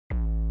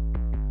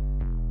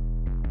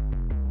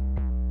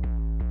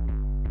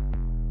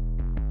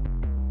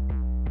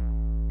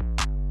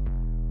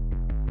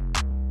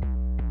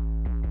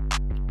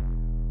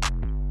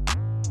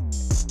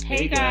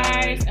Hey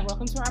guys, and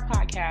welcome to our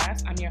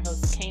podcast. I'm your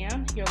host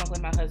Cam, here along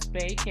with my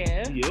husband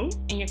Kev. Yo.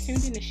 And you're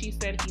tuned in to She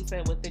Said, He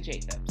Said with the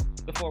Jacobs.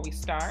 Before we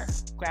start,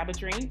 grab a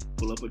drink,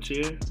 Pull up a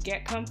chair,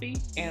 get comfy,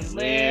 and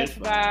let's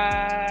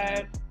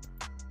vibe.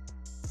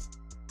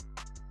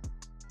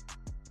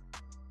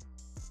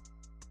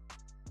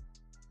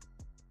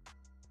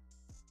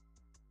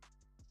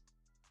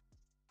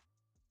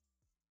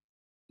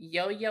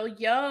 Yo, yo,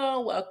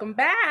 yo, welcome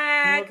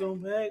back.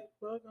 Welcome back.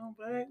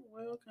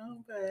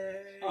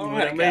 Oh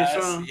my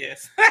gosh,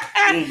 yes.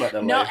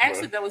 No,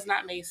 actually, that was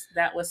not Mace.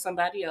 That was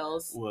somebody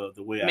else. Well,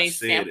 the way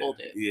Mace I said sampled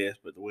it. it. Yes,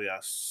 but the way I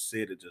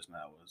said it just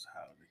now was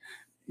how.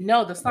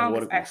 No, the song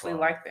is actually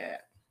like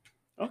that.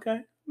 Okay.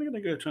 Look at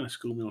that girl trying to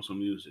school me on some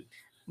music.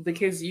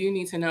 Because you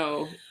need to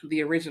know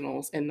the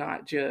originals and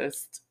not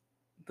just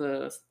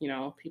the,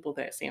 people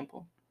that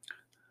sample.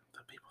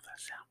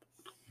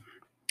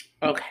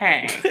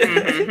 Okay.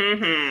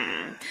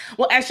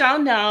 Well, as y'all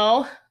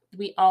know,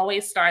 we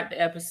always start the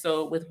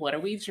episode with what are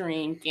we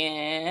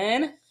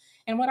drinking?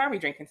 And what are we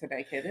drinking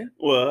today, Kevin?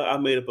 Well, I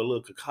made up a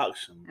little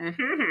concoction.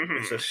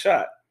 It's a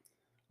shot.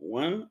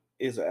 One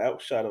is a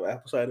shot of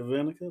apple cider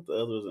vinegar. The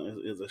other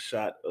is a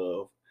shot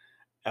of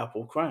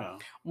apple crown.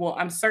 Well,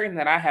 I'm certain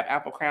that I have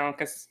apple crown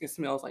because it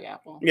smells like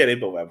apple. Yeah, they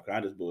both apple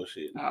crown. I just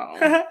bullshit.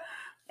 Oh.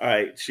 All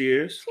right,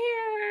 cheers.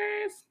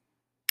 Cheers.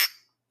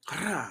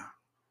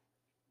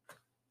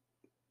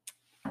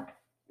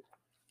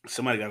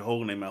 Somebody got a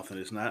hole in their mouth and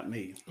it's not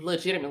me.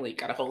 Legitimately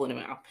got a hole in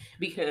their mouth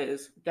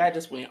because that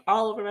just went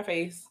all over my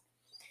face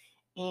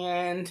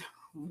and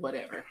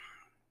whatever.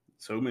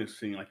 So it makes it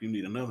seem like you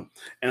need another.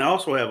 And I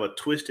also have a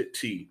twisted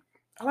tea.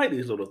 I like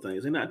these little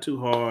things. They're not too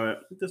hard.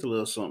 Just a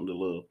little something,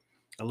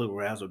 a little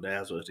razzle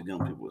dazzle, as the young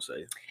people would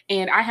say.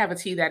 And I have a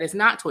tea that is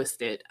not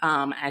twisted.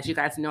 As you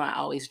guys know, I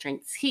always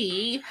drink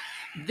tea.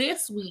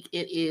 This week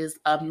it is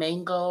a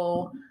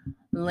mango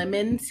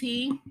lemon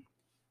tea.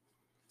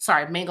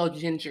 Sorry, mango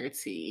ginger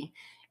tea.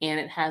 And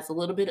it has a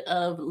little bit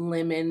of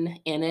lemon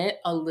in it,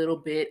 a little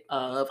bit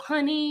of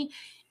honey,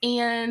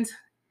 and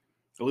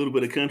a little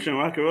bit of country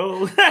and rock and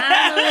roll.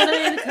 A little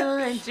bit of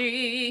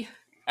country.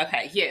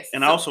 Okay, yes.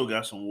 And I also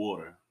got some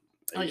water.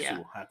 Oh, yeah.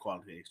 High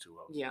quality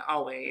H2O. Yeah,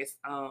 always.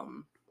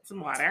 Some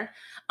water.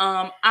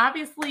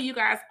 Obviously, you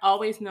guys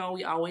always know,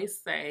 we always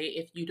say,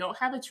 if you don't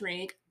have a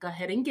drink, go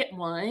ahead and get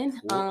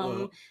one.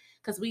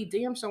 Because we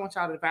damn sure want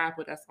y'all to vibe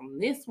with us on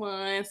this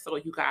one. So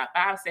you got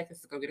 5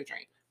 seconds to go get a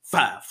drink.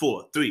 5,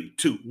 4, 3,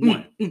 2,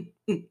 1.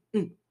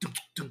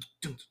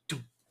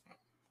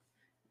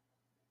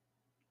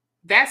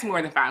 That's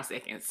more than 5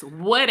 seconds.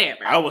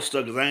 Whatever. I was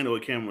stuck because I didn't know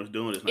what camera was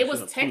doing this. It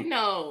was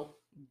techno.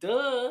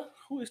 Duh.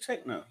 Who is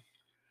techno?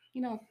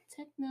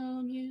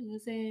 Techno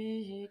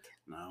music.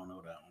 No, I don't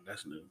know that one.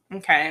 That's new.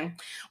 Okay.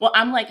 Well,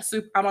 I'm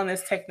on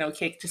this techno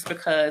kick just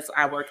because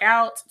I work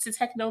out to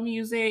techno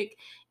music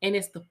and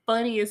it's the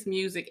funniest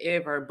music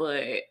ever.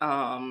 But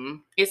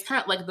it's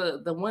kind of like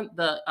the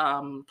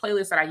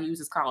playlist that I use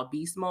is called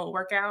Beast Mode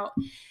Workout.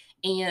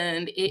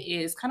 And it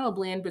is kind of a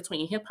blend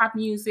between hip hop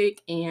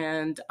music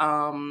and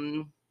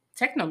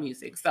techno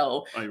music.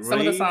 So some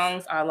of the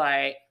songs are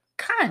like,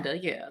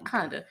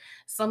 Kinda.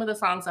 Some of the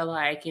songs are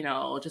like,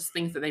 just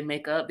things that they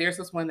make up. There's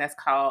this one that's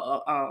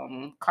called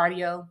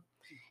Cardio,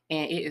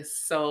 and it is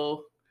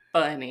so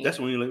funny. That's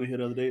when you let me hear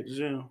the other day at the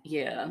gym.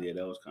 Yeah. Yeah,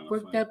 that was kind of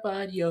funny. Work that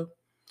body up.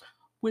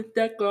 With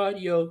that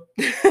cardio.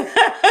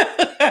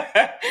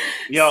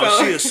 Y'all,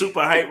 she is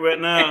super hype right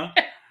now.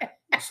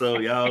 So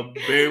y'all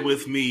bear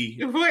with me.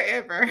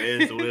 Whatever.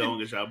 As the way on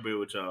y'all bear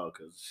with y'all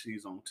because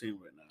she's on team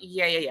right now.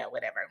 Yeah,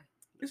 whatever.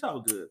 It's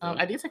all good.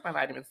 I did take my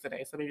vitamins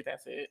today, so maybe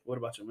that's it. What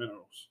about your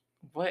minerals?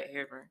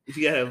 Whatever.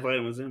 You gotta have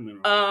vitamins and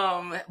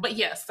minerals. But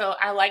yeah, so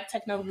I like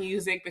techno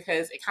music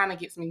because it kind of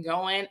gets me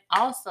going.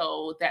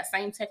 Also, that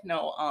same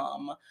techno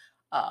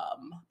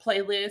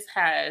playlist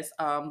has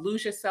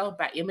Lose Yourself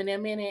by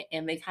Eminem in it,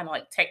 and they kind of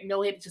like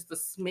techno it just a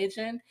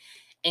smidgen.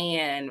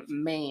 And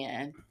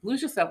man,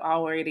 Lose Yourself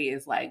already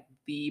is like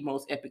the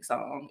most epic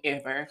song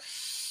ever.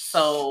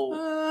 So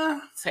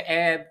to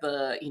add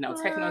the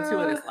techno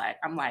to it is like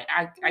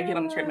I get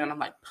on the treadmill and I'm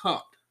like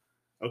pumped.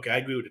 Okay, I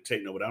agree with the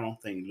techno, but I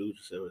don't think Lose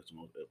Yourself is the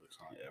most epic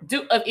song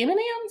ever. Of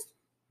Eminem's?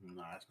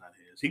 No, that's not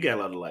his. He got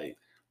a lot of like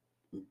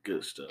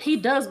good stuff. He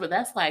does, but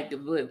that's like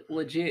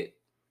legit.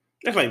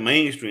 That's like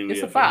mainstream.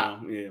 It's a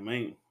pop. Yeah,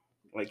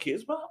 like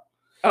Kids Pop.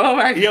 Oh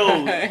my god!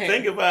 Yo,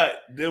 think about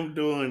them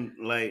doing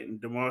like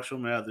the Marshall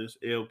Mathers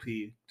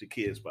LP to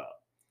Kids Pop.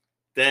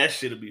 That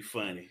shit'll be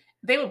funny.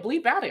 They would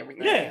bleep out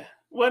everything. Yeah.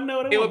 Well,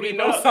 no, it would be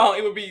no song.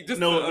 It would be just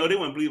no. They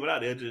wouldn't bleep it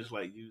out. They'll just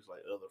like use like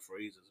other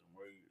phrases and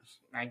words.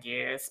 I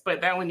guess,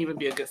 but that wouldn't even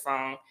be a good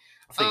song.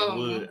 I think it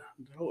would.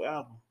 The whole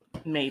album.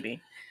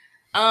 Maybe.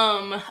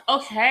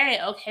 Okay.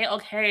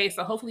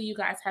 So hopefully you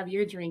guys have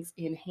your drinks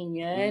in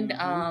hand.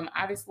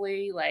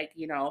 Obviously,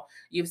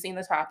 you've seen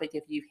the topic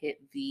if you've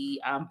hit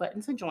the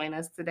button to join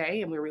us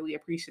today, and we're really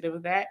appreciative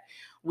of that.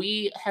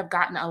 We have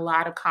gotten a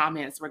lot of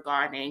comments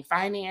regarding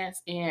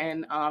finance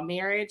and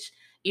marriage.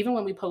 Even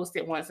when we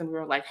posted once and we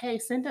were like, hey,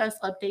 send us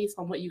updates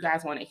on what you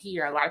guys want to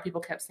hear. A lot of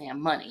people kept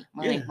saying money.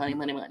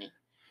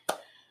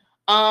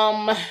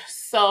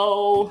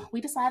 So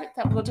we decided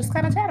that we'll just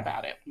kind of chat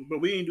about it. But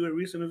we ain't doing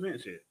recent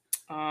events yet.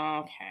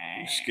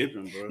 Okay. You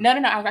skipping, bro. No.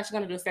 I was actually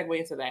going to do a segue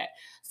into that.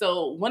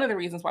 So one of the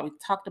reasons why we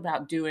talked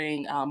about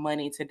doing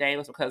money today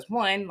was because,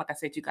 one, like I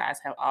said, you guys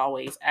have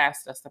always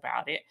asked us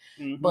about it.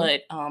 Mm-hmm.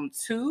 But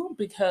two,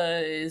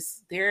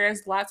 because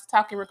there's lots of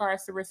talk in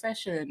regards to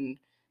recession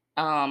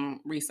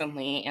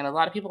recently, and a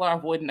lot of people are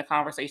avoiding the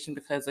conversation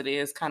because it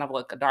is kind of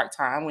like a dark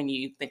time when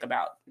you think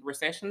about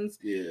recessions.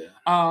 Yeah.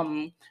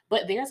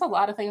 But there's a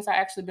lot of things I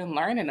actually been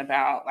learning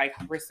about, like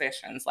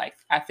recessions. Like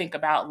I think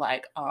about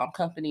like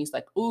companies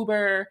like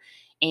Uber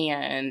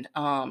and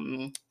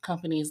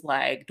companies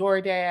like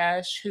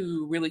DoorDash,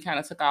 who really kind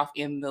of took off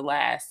in the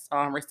last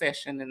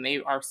recession, and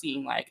they are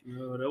seeing like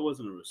No, that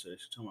wasn't a recession.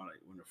 Talking about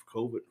like when the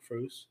COVID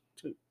first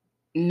took.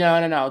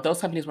 No.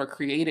 Those companies were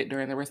created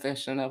during the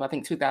recession of I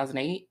think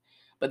 2008,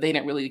 but they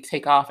didn't really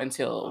take off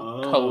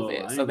until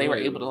COVID. So they were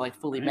able to like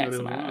fully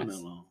maximize.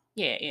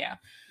 Yeah.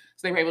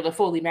 So they were able to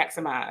fully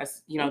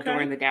maximize,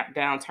 during the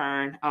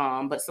downturn.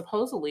 But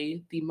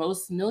supposedly the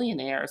most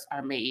millionaires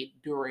are made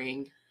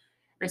during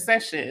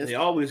recessions. They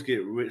always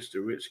get rich. The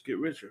rich get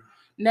richer.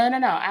 No.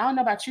 I don't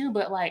know about you,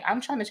 but like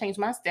I'm trying to change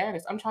my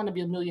status. I'm trying to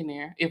be a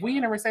millionaire. If we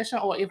in a recession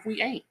or if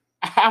we ain't,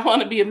 I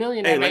want to be a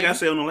millionaire. Hey, like I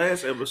said on the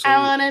last episode, I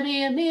want to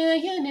be a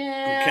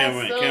millionaire.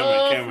 Cameron.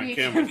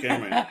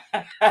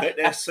 Cut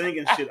that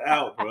singing shit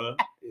out, bro.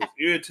 It's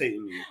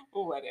irritating me.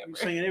 Whatever. You're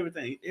singing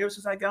everything. Ever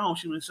since I got home,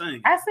 she been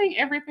singing. I sing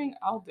everything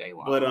all day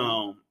long. But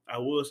I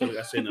will say, like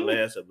I said in the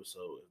last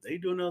episode, if they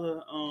do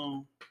another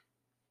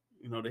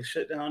they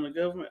shut down the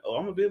government. Oh,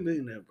 I'm gonna be a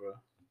millionaire, bro.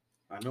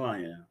 I know I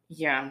am.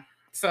 Yeah.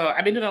 So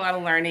I've been doing a lot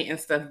of learning and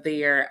stuff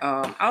there.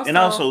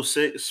 Also,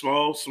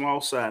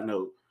 small side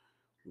note.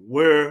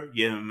 Wear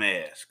your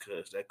mask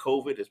because that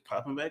COVID is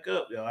popping back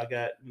up. Y'all, I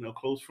got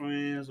close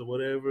friends or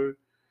whatever.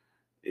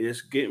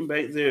 It's getting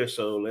back there,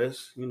 so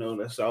let's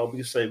all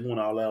be safe. We want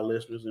all our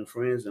listeners and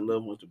friends and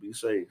loved ones to be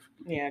safe.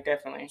 Yeah,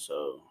 definitely.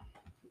 So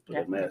put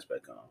that mask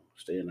back on.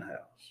 Stay in the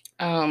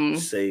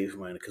house. Save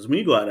money because when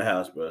you go out of the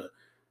house, bro,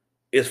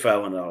 it's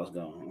 $500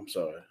 gone. I'm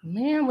sorry,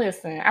 man.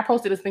 Listen, I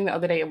posted this thing the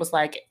other day. It was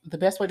like the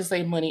best way to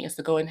save money is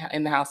to go in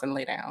the house and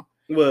lay down.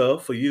 Well,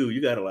 for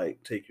you got to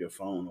like take your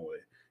phone away.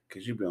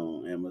 Because you've been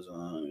on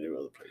Amazon and every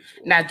other place.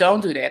 Now,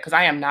 don't do that because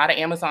I am not an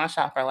Amazon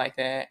shopper like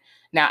that.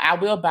 Now,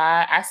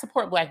 I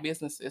support Black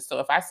businesses. So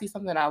if I see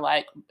something I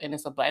like and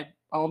it's a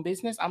Black-owned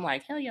business, I'm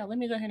like, hell yeah, let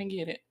me go ahead and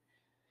get it.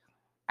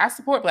 I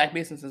support Black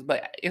businesses,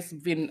 but it's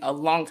been a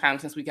long time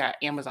since we got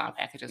Amazon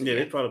packages. Yeah,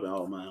 they've probably been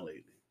all mine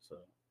lately. So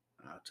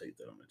I'll take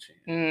that on the chin.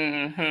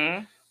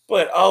 Mm-hmm.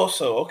 But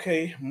also,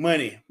 okay,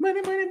 money.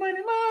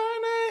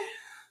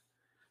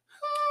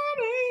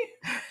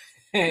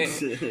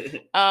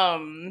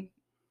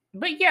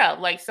 But yeah,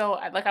 like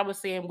I was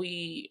saying,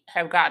 we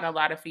have gotten a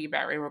lot of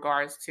feedback in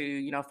regards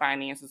to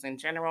finances in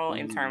general,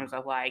 in terms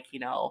of like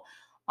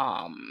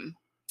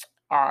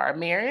our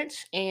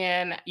marriage,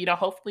 and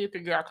hopefully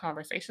through our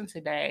conversation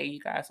today,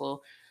 you guys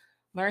will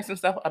learn some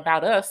stuff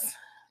about us,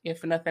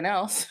 if nothing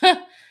else.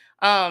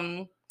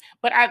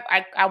 But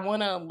I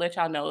want to let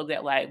y'all know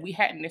that like we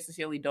hadn't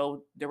necessarily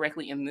dove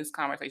directly in this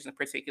conversation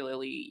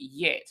particularly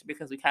yet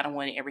because we kind of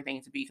wanted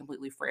everything to be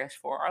completely fresh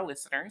for our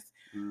listeners.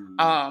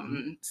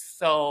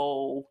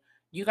 So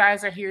you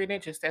guys are hearing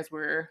it just as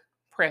we're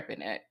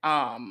prepping it.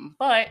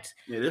 But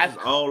yeah, this is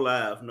all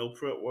live, no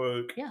prep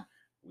work. Yeah,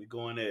 we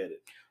going at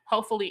it.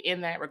 Hopefully,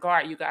 in that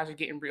regard, you guys are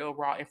getting real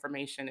raw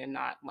information and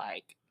not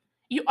like.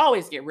 You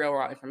always get real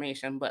raw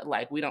information, but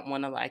like we don't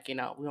want to we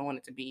don't want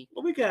it to be.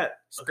 Well, we got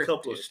a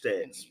couple of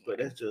stats, but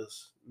that's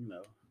just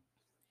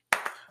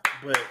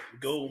But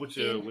go with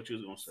what you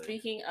was gonna say.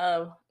 Speaking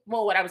of,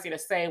 what I was gonna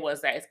say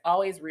was that it's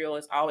always real,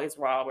 it's always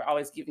raw. We're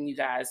always giving you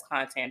guys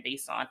content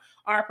based on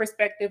our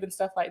perspective and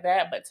stuff like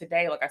that. But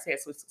today, like I said,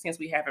 since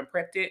we haven't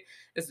prepped it,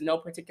 there's no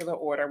particular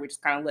order. We're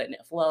just kind of letting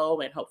it flow,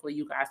 and hopefully,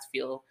 you guys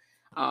feel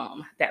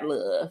that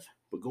love.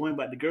 But going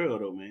back to girl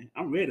though, man,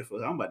 I'm ready for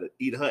her. I'm about to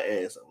eat her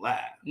ass alive.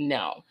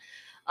 No.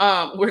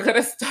 We're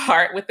gonna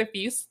start with a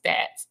few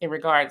stats in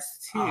regards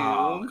to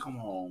come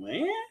on,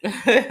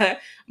 man.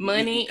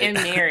 money and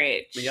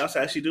marriage. Y'all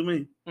say she do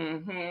me.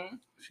 Mm-hmm.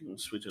 She gonna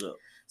switch it up.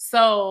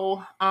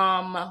 So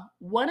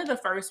one of the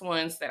first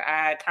ones that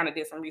I kind of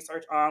did some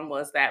research on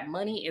was that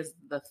money is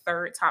the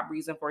third top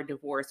reason for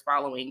divorce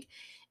following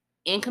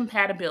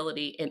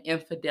incompatibility and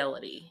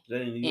infidelity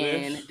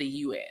in the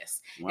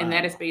US. Wow. And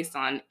that is based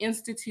on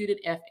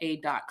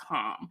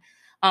institutedfa.com.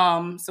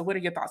 So what are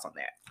your thoughts on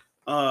that?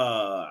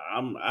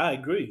 I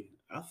agree.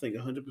 I think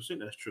 100%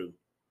 that's true.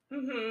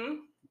 Mm-hmm.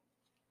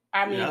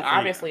 I mean,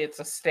 obviously it's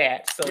a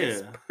stat, so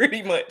it's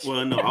pretty much.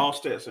 Well, no, all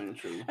stats ain't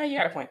true. Oh, you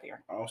got a point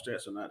there. All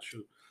stats are not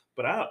true.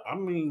 But I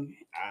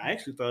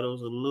actually thought it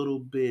was a little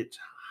bit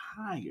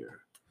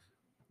higher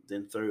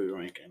than third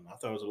ranking. I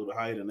thought it was a little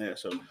higher than that.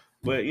 So,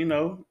 but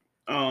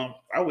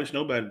I wish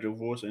nobody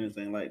divorce or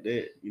anything like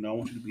that. I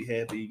want you to be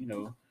happy,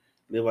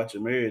 live out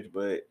your marriage,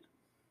 but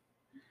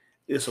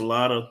it's a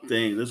lot of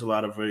things. There's a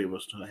lot of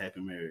variables to a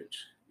happy marriage.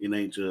 It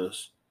ain't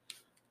just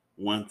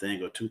one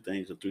thing or two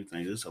things or three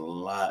things. It's a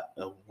lot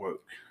of work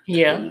to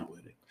Yeah. put in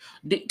with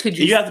it. Could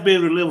You you? have to be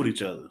able to live with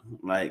each other.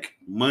 Like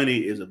money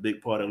is a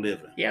big part of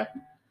living. Yeah.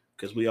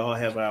 Because we all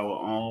have our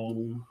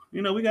own,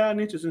 we got our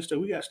niches and stuff.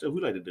 We got stuff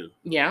we like to do.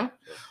 Yeah.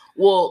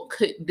 Well,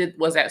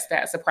 was that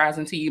stat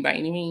surprising to you by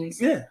any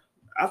means? Yeah.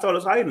 I thought it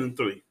was higher than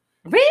 3.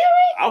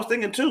 Really? I was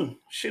thinking 2.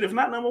 Shit, if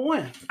not number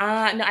 1. No,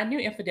 I knew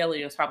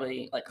infidelity was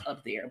probably like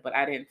up there, but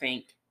I didn't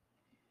think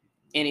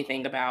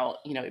anything about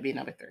it being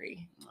number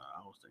 3.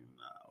 I was thinking,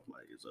 I was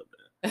like, it's up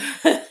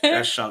there.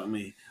 That shocked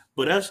me.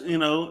 But that's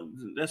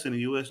that's in the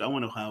US. I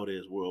wonder how it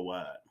is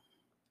worldwide.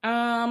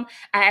 I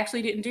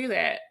actually didn't do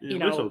that,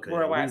 it's okay.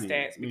 worldwide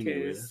stats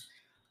because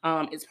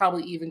it's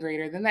probably even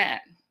greater than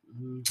that.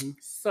 Mm-hmm.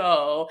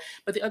 So,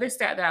 but the other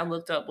stat that I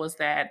looked up was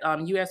that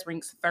U.S.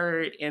 ranks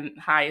 3rd in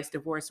highest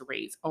divorce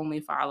rates, only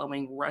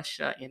following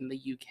Russia and the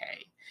UK.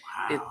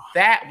 Wow. Did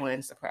that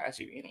one surprise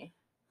you any?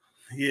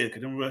 Yeah,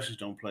 because them Russians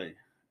don't play.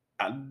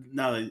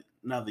 Now the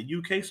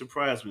UK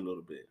surprised me a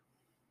little bit.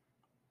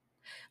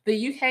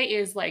 The UK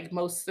is like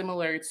most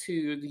similar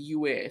to the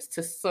US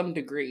to some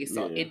degree,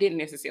 so it didn't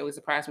necessarily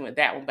surprise me with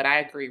that one. But I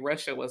agree,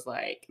 Russia was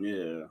like,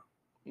 yeah.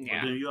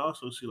 But then you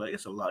also see like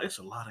it's a lot of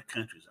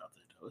countries out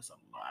there though. It's a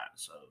lot.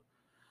 So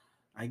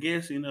I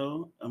guess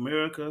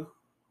America,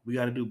 we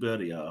got to do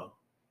better, y'all.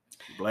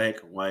 Black,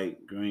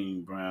 white,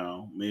 green,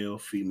 brown, male,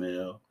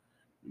 female,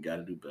 we got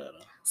to do better.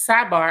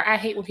 Sidebar: I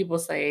hate when people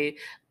say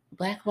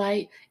black,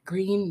 white,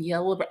 green,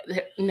 yellow.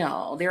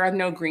 No, there are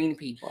no green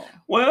people.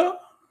 Well.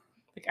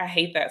 I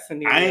hate that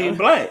scenario. I ain't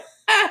black.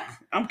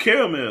 I'm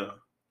caramel.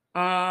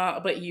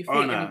 But you fit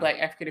in the Black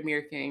African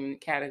American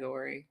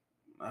category.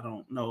 I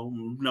don't know.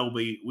 No,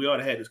 we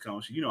already had this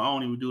conversation. I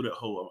don't even do that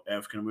whole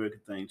African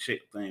American thing, check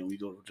thing. We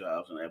go to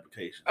jobs and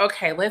applications.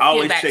 Okay, let's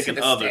always get back checking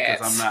to the other stats.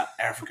 because I'm not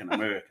African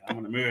American. I'm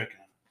an American.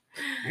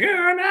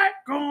 You're not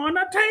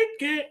gonna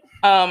take it.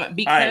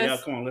 Because all right, now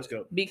come on, let's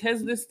go.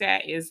 Because the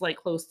stat is like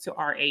close to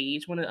our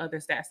age. One of the other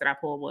stats that I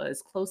pulled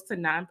was close to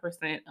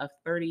 9% of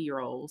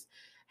 30-year-olds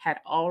had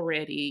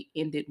already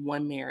ended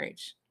one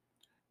marriage.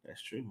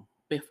 That's true.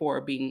 Before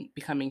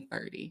becoming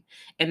 30.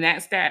 And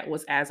that stat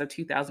was as of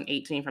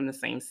 2018 from the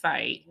same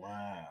site.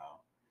 Wow.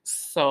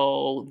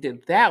 So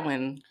did that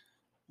one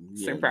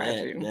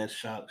surprise you? That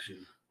shocks you.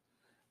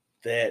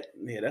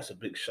 That's a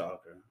big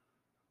shocker.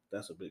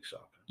 That's a big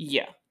shocker.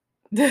 Yeah.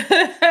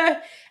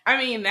 I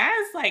mean,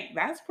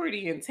 that's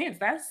pretty intense.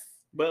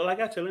 But like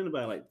I tell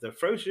anybody, like the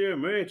first year of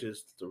marriage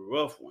is the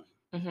rough one.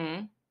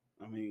 Mm-hmm.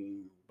 I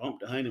mean, bump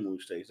the honeymoon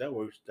stage.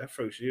 That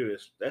first year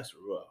that's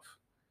rough.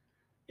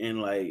 And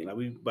like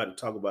we about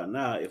to talk about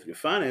now, if your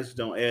finances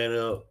don't add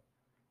up,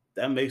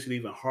 that makes it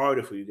even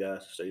harder for you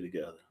guys to stay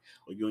together,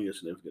 or you and your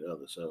significant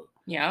other. So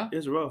yeah,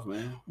 it's rough,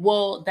 man.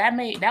 Well, that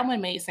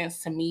one made sense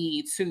to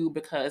me too,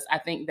 because I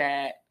think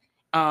that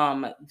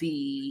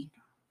the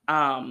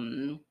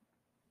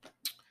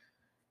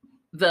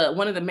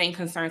one of the main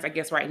concerns, I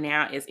guess, right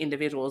now is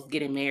individuals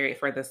getting married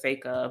for the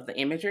sake of the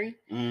imagery.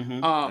 Mm-hmm.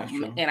 That's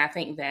true. And I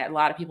think that a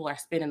lot of people are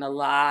spending a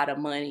lot of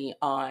money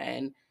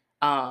on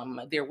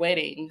their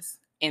weddings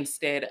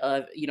instead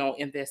of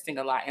investing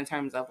a lot in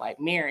terms of like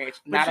marriage.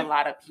 Not a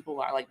lot of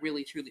people are like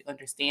really truly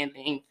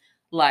understanding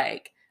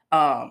like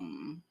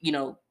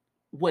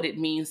what it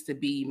means to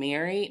be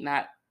married,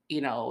 not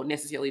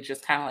necessarily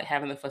just kind of like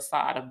having the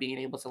facade of being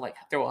able to like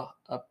throw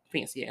a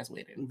fancy ass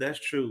wedding. That's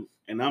true.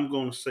 And I'm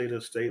going to say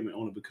this statement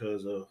only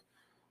because of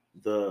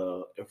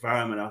the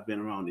environment I've been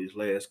around these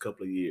last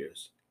couple of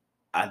years.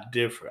 I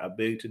differ. I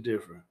beg to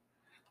differ.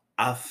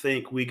 I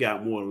think we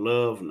got more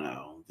love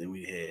now than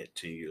we had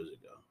 10 years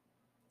ago,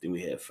 than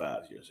we had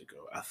 5 years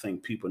ago. I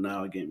think people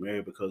now are getting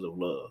married because of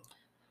love.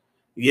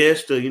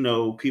 Yes, people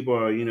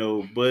are,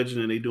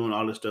 budgeting and they doing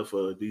all this stuff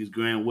for these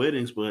grand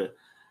weddings, but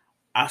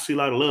I see a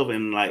lot of love,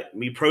 and like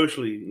me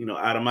personally,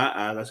 out of my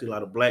eyes, I see a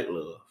lot of black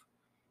love.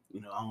 I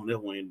don't ever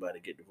want anybody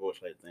to get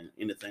divorced like that,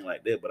 anything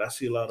like that. But I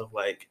see a lot of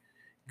like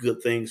good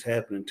things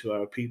happening to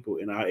our people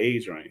in our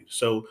age range.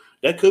 So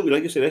that could be,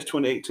 like you said, that's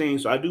 2018.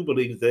 So I do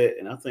believe that,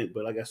 and I think,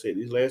 but like I said,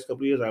 these last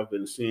couple of years, I've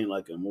been seeing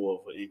like a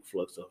more of an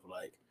influx of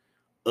like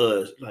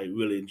us like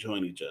really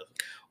enjoying each other.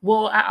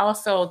 Well, I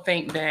also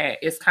think that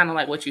it's kind of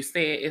like what you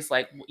said. It's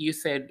like you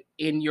said,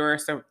 in your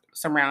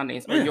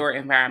surroundings or your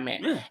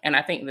environment. Yeah. And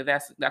I think that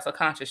that's a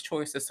conscious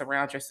choice to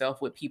surround yourself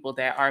with people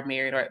that are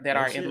married or that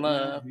are in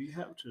love. Man. You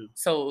have to.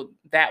 So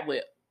that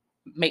would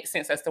make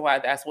sense as to why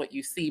that's what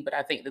you see. But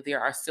I think that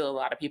there are still a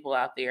lot of people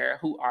out there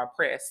who are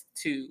pressed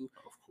to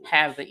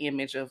have the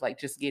image of like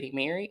just getting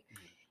married.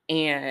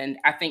 And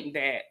I think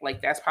that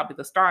like that's probably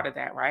the start of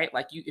that, right?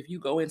 Like if you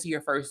go into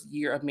your first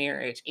year of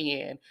marriage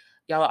and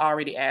y'all are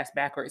already ass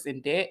backwards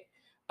in debt,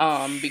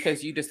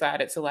 because you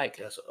decided to like,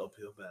 that's an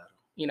uphill battle.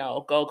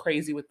 Go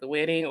crazy with the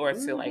wedding or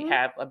to like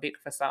have a big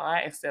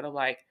facade instead of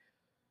like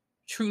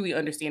truly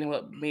understanding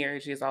what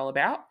marriage is all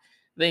about,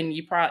 then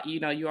you probably,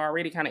 you're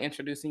already kind of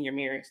introducing your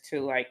marriage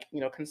to like,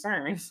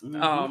 concerns.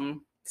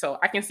 So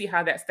I can see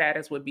how that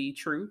status would be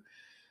true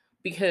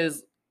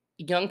because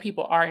young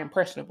people are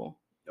impressionable.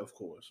 Of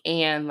course.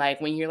 And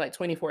like when you're like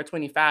 24,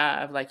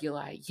 25, like you're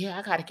like, yeah,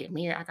 I gotta get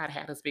married, I gotta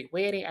have this big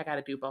wedding, I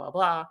gotta do blah blah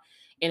blah.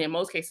 And in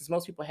most cases,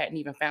 most people hadn't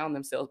even found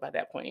themselves by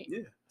that point. Yeah.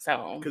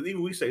 So Because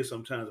even we say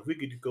sometimes if we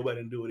could go back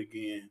and do it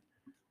again,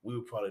 we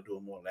would probably do a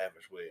more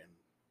lavish wedding.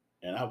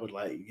 And I was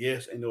like,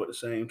 yes and no at the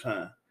same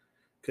time.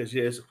 Because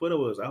yes, what it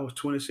was, I was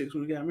 26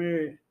 when we got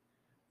married.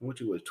 What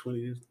you was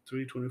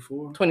 23,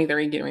 24?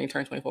 23, getting ready to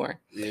turn 24.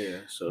 Yeah.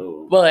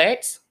 So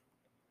But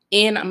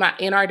in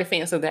our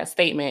defense of that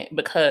statement,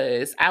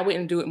 because I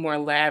wouldn't do it more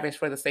lavish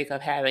for the sake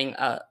of having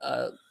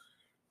a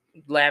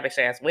lavish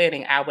ass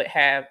wedding, I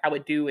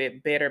would do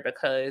it better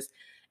because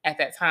at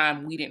that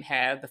time we didn't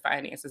have the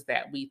finances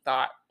that we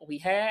thought we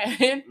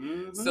had.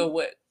 So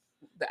what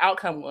the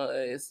outcome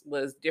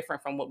was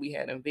different from what we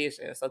had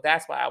envisioned. So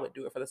that's why I would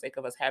do it for the sake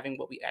of us having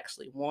what we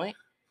actually want,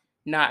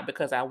 not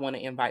because I want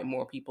to invite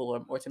more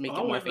people or to make it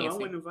more fancy. I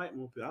wouldn't invite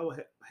more people. I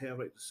would have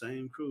like the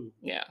same crew.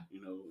 Yeah.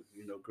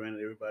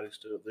 Granted everybody's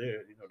still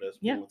there. That's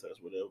been with us,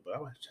 whatever. But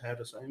I would have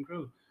the same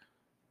crew.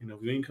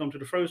 If you ain't come to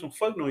the first one,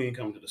 fuck no, you ain't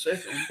come to the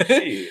second one.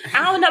 Shit.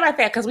 I don't know about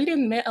that because we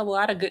didn't met a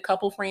lot of good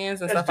couple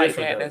friends and stuff like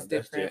that. That's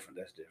different.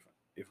 That's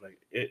different.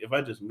 If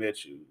I just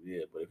met you,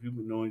 yeah. But if you've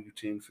been knowing you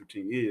 10,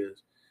 15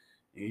 years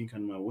and you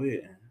come to my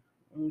wedding,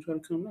 why don't you try to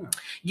come now?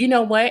 You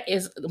know what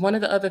is one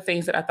of the other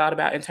things that I thought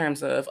about in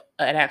terms of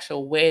an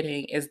actual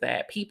wedding is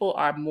that people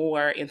are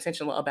more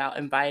intentional about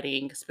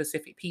inviting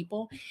specific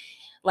people.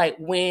 Like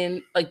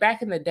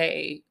back in the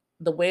day,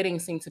 the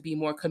weddings seemed to be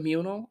more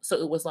communal. So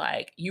it was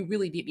like you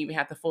really didn't even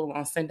have to full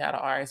on send out an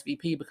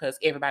RSVP because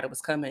everybody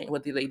was coming,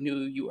 whether they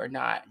knew you or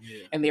not,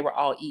 and they were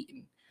all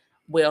eating.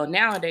 Well,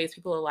 nowadays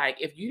people are like,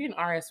 if you didn't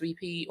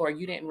RSVP or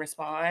you didn't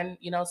respond,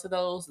 to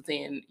those,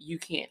 then you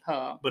can't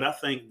come. But I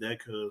think that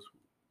because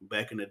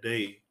back in the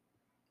day,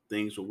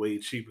 things were way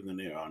cheaper than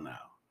they are now.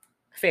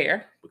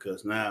 Fair.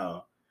 Because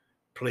now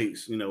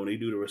plates, when they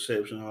do the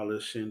reception, all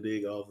this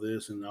shindig, all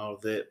this and all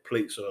that,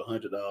 plates are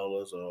 $100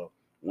 or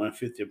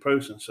 $150 a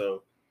person.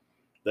 So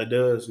that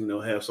does,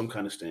 have some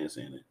kind of stance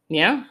in it.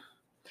 Yeah.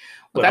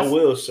 But I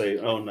will say,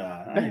 I ain't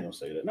gonna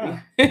say that. Nah.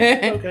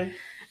 Okay.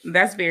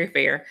 That's very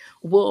fair.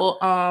 Well,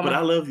 but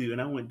I love you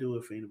and I wouldn't do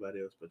it for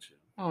anybody else but you.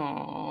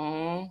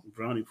 Aww.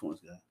 Brownie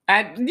points,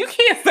 guy. You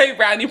can't say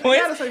brownie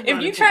points. Say brownie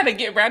if you try to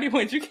get brownie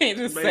points, you can't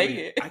just say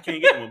it. I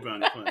can't get more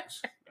brownie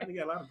points. I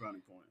got a lot of brownie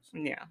points.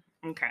 Yeah.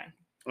 Okay.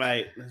 All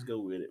right, let's go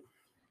with it.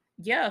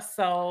 Yeah,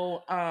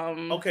 so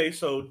okay,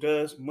 so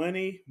does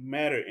money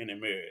matter in a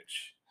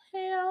marriage?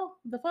 Hell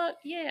the fuck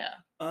yeah.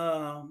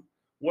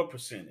 What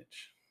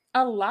percentage?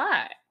 A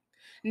lot.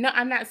 No,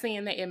 I'm not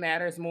saying that it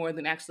matters more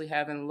than actually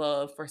having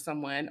love for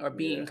someone or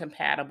being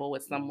compatible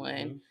with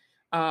someone.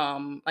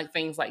 Like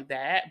things like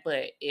that,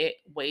 but it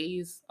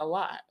weighs a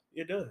lot.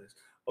 It does.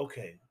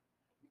 Okay.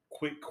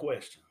 Quick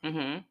question.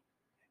 Mm-hmm.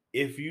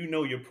 If you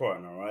know your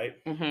partner, right?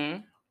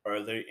 Mm-hmm.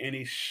 Are there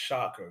any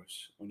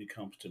shockers when it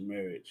comes to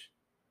marriage?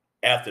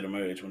 After the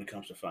marriage, when it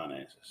comes to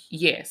finances?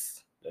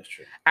 Yes. That's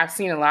true. I've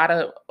seen a lot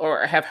of,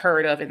 or have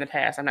heard of in the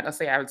past. I'm not gonna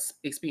say I've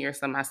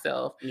experienced them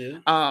myself. Yeah.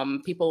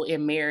 People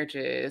in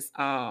marriages,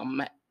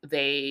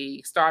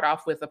 they start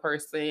off with a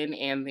person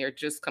and they're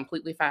just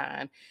completely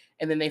fine,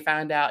 and then they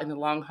find out in the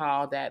long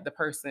haul that the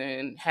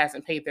person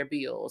hasn't paid their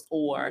bills,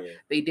 or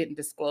they didn't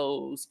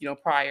disclose,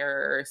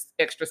 prior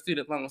extra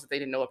student loans that they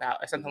didn't know about,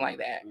 or something like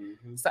that.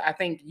 Mm-hmm. So I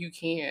think you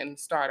can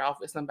start off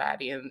with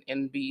somebody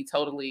and be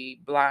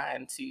totally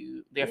blind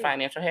to their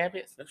financial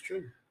habits. That's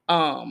true.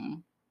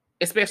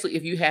 Especially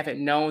if you haven't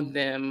known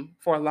them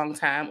for a long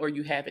time or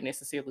you haven't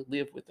necessarily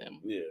lived with them.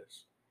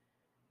 Yes.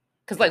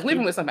 Because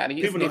living with somebody,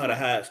 people know how to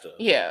hide stuff.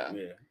 Yeah.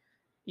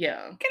 Get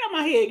out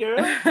my head,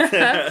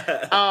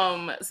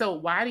 girl. So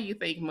why do you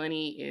think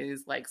money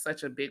is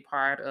such a big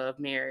part of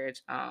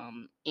marriage?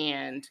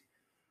 Let's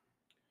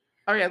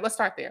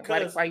start there.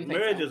 Why you think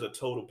marriage is a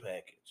total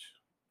package.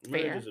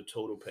 Marriage is a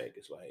total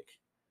package.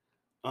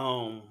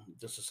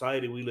 The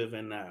society we live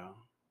in now,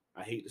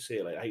 I hate to say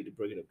it, I hate to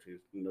break it up to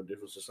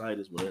different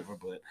societies, whatever,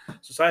 but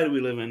society we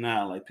live in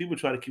now, people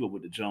try to keep up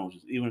with the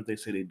Joneses, even if they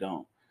say they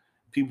don't.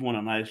 People want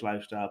a nice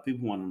lifestyle.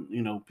 People want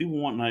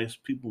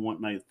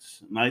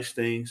nice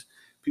things.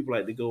 People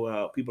like to go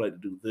out. People like to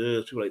do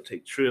this. People like to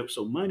take trips.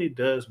 So money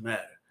does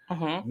matter.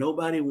 Uh-huh.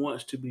 Nobody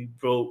wants to be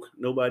broke.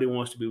 Nobody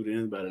wants to be with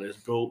anybody that's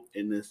broke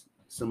and this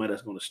somebody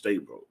that's going to stay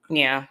broke.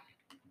 Yeah.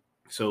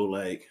 So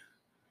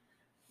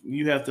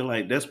you have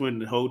to that's when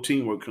the whole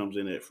teamwork comes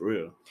in at for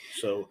real.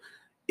 So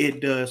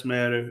it does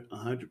matter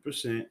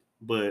 100%,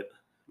 but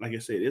like I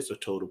said, it's a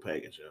total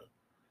package, y'all.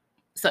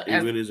 So it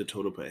really is a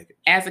total package.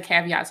 As a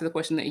caveat to the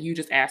question that you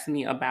just asked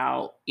me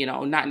about,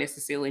 not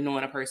necessarily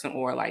knowing a person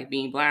or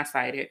being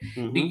blindsided,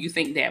 do you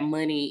think that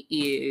money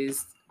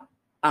is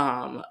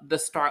the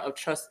start of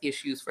trust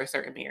issues for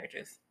certain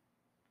marriages?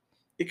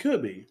 It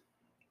could be.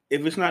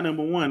 If it's not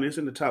number one, it's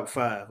in the top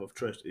 5 of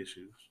trust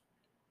issues.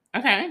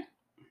 Okay.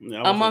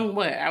 Among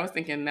what? I was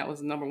thinking that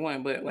was number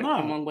one, but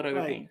among what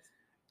other things?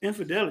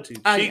 Infidelity,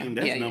 cheating,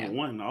 that's number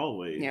one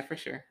always. Yeah, for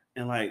sure.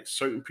 And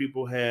certain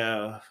people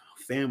have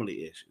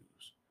family issues.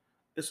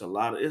 it's a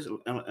lot of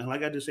and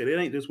like I just said, it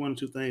ain't just one or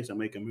two things that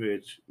make a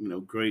marriage,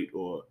 great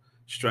or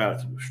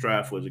strive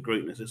for the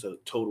greatness. It's a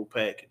total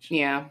package.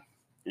 Yeah.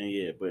 And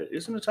yeah, but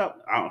it's in the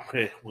top. I don't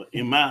care. Well,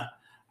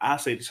 I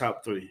say the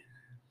top three.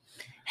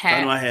 So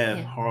I know I have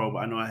Yeah. horrible.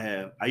 I know I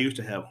have. I used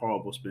to have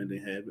horrible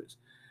spending habits,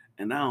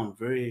 and now I'm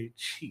very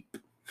cheap.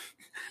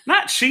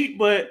 Not cheap,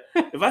 but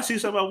if I see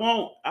something I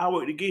want, I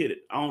work to get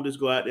it. I don't just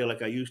go out there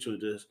like I used to,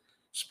 just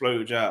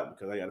splurge out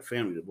because I got a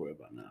family to worry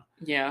about now.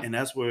 Yeah. And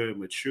that's where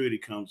maturity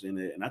comes in.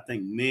 And I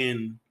think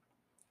men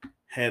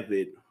have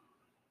it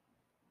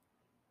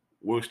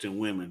worse than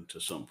women to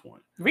some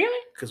point.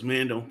 Really? Because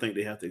men don't think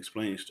they have to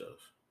explain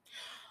stuff.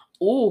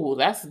 Oh,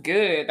 that's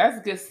good.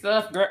 That's good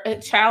stuff, girl.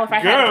 Child, if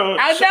I Girl,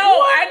 had, I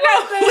know.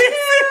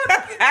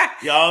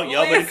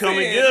 y'all better come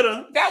and get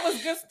her. That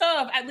was good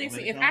stuff. At least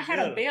if I had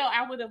a bell,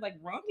 I would have like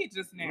rung it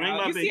just now. Ring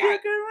my you bell. see, You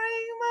can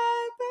ring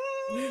my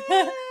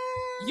bell.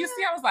 You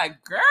see, I was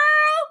like,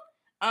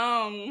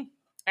 girl.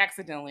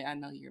 Accidentally, I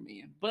know you're a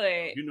man,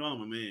 but you know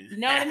I'm a man.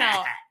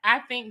 No. I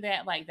think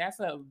that like that's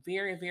a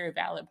very, very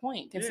valid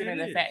point, considering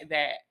the fact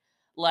that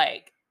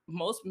like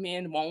most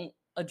men won't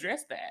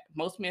address that.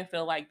 Most men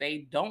feel like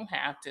they don't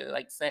have to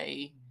like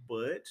say.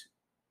 But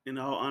in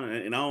all honor,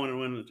 and I don't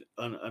want to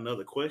run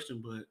another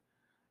question, but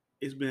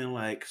it's been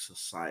like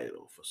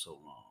societal for so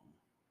long.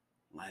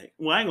 Like,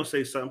 well, I ain't gonna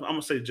say something. I'm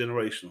gonna say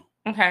generational.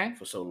 Okay.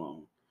 For so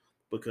long,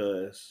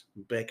 because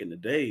back in the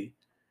day,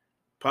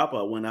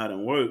 Papa went out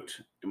and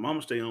worked, and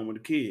Mama stayed home with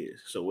the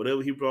kids. So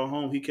whatever he brought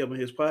home, he kept in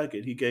his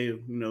pocket. He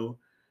gave,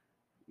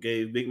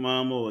 gave Big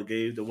Mama or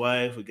gave the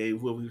wife or gave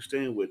whoever he was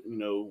staying with,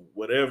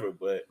 whatever.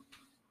 But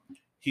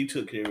he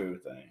took care of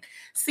everything.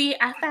 See,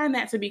 I find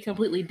that to be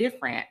completely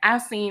different.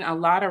 I've seen a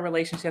lot of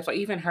relationships, or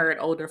even heard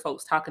older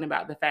folks talking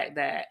about the fact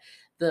that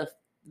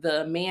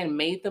the man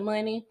made the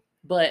money,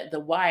 but the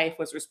wife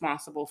was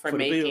responsible for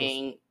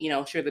making,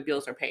 sure the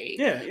bills are paid.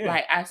 Yeah.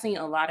 Like I've seen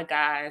a lot of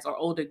guys or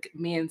older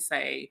men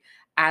say,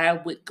 I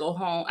would go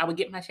home, I would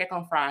get my check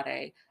on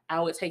Friday, I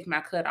would take my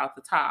cut off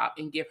the top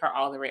and give her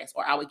all the rest,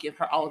 or I would give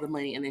her all the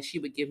money and then she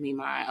would give me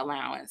my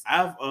allowance.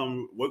 I've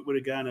worked with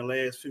a guy in the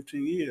last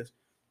 15 years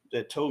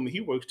that told me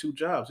he works 2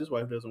 jobs. His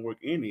wife doesn't work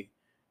any,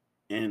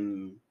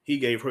 and he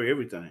gave her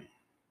everything.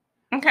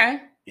 Okay.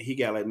 And he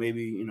got like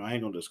maybe, I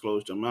ain't gonna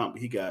disclose the amount,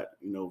 but he got,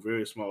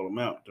 very small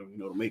amount to,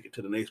 to make it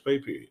to the next pay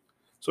period.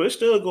 So it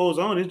still goes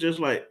on. It's just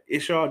like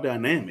it's y'all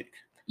dynamic.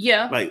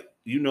 Yeah. Like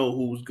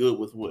who's good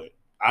with what.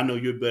 I know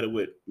you're better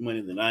with money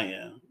than I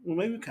am. Well,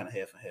 maybe kind of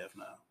half and half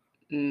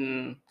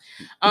now.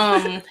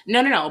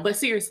 No. But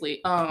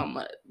seriously,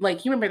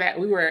 like you remember that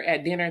we were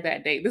at dinner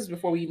that day. This is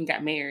before we even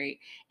got married,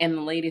 and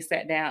the lady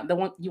sat down. The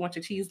one, you want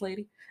your cheese,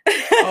 lady?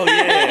 Oh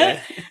yeah.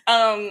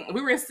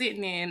 We were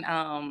sitting in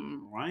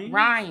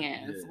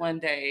Ryan's one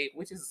day,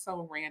 which is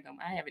so random.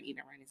 I haven't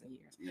eaten Ryan's in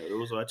years. Yeah,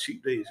 those are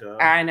cheap days, y'all.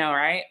 I know,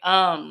 right?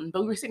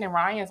 But we were sitting in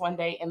Ryan's one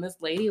day, and this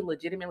lady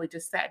legitimately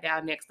just sat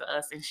down next to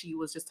us, and she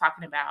was just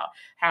talking about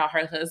how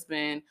her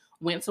husband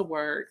went to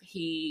work.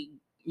 He,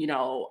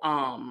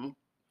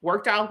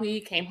 worked all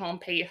week, came home,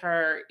 paid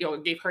her,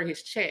 gave her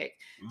his check.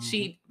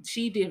 Mm-hmm.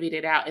 She divvied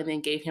it out and then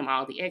gave him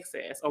all the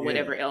excess or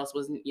whatever else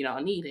was,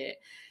 needed.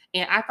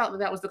 And I thought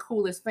that was the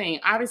coolest thing.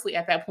 Obviously,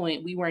 at that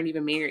point, we weren't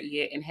even married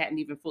yet and hadn't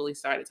even fully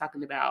started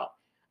talking about,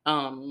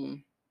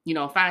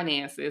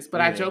 finances.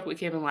 But I joke with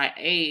Kevin like,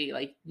 "Hey,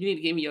 like you need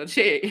to give me your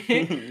check."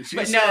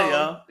 But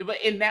no,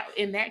 but in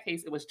that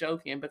case, it was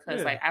joking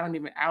because like I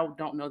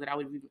don't know that I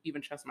would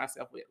even trust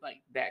myself with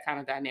like that kind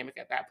of dynamic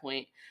at that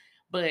point.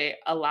 But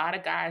a lot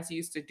of guys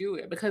used to do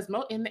it because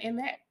in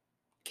that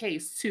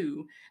case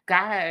too,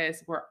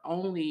 guys were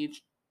only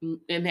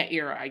in that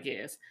era, I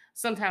guess.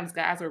 Sometimes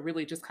guys are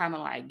really just kind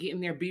of like getting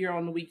their beer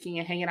on the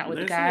weekend, hanging out with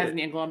the guys, and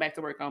then going back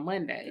to work on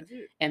Monday.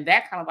 And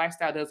that kind of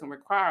lifestyle doesn't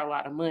require a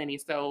lot of money.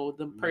 So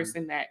the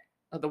person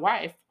the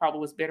wife probably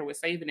was better with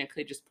saving and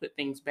could just put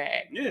things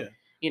back. Yeah.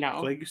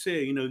 Like you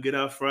said, get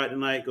out Friday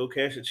night, go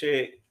cash a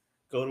check,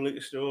 go to the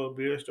liquor store,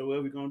 beer store,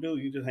 whatever you're going to do.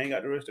 You just hang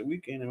out the rest of the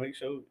weekend and make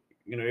sure,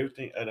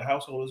 everything at the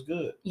household is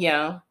good.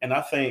 Yeah. And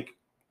I think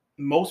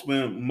most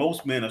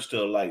men are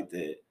still like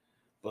that.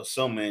 But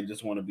some men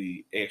just want to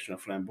be extra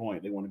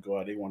flamboyant. They want to go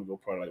out. They want to go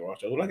party like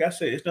Ross. Like I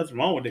said, it's nothing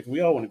wrong with it. We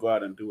all want to go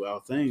out and do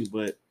our thing,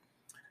 but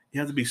you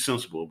have to be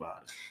sensible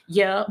about it.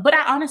 Yeah, but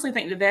I honestly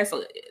think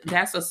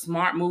that's a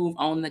smart move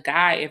on the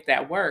guy if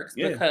that works.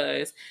 Yeah.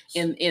 Because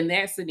in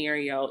that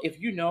scenario, if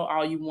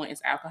all you want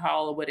is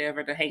alcohol or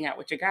whatever to hang out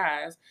with your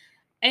guys,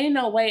 ain't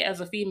no way as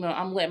a female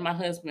I'm letting my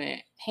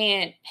husband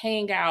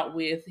hang out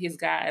with his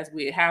guys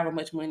with however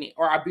much money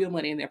or our bill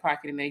money in their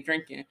pocket and they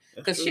drinking,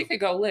 because shit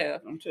could go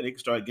left. I'm sure they could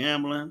start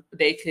gambling.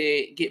 They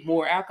could get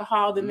more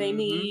alcohol than they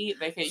need.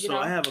 They could, So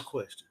I have a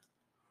question.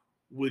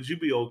 Would you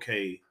be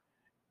okay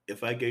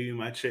if I gave you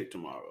my check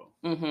tomorrow?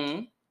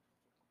 Mm-hmm.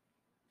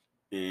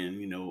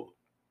 And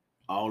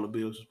all the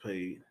bills was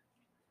paid,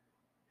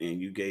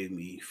 and you gave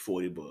me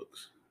 $40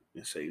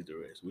 and saved the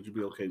rest? Would you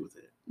be okay with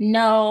that?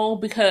 No,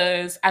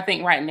 because I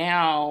think right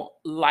now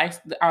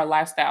our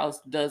lifestyles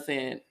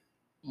doesn't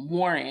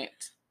warrant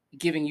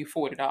giving you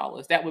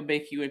 $40. That would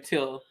make you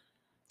until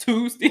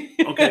Tuesday.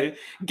 Okay.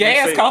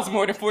 Gas costs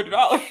more than $40.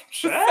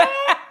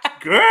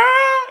 Girl,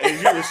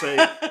 as you would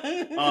say.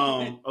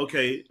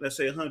 Okay, let's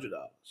say $100.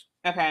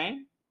 Okay.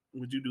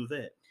 Would you do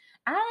that?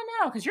 I don't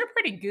know, because you're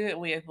pretty good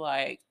with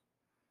like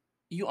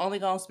you only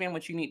gonna spend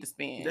what you need to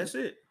spend. That's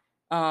it.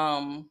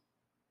 So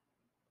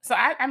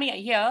I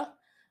mean, yeah.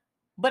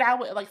 But I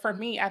would like for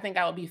me, I think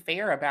I would be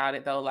fair about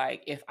it though.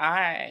 Like if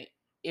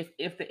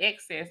the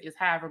excess is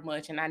however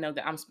much and I know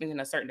that I'm spending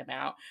a certain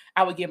amount,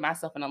 I would give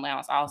myself an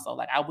allowance also.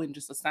 Like I wouldn't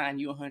just assign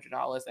you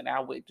 $100 and I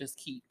would just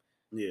keep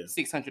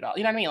 $600. You know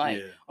what I mean?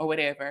 Like or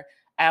whatever.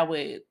 I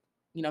would,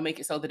 make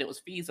it so that it was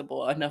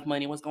feasible. Enough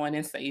money was going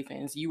in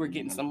savings. You were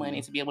getting some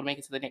money to be able to make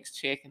it to the next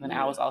check, and then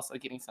I was also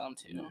getting some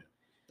too. Yeah,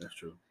 that's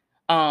true.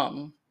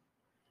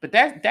 But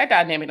that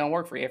dynamic don't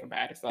work for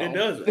everybody. So it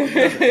doesn't.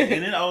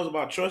 And then always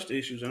about trust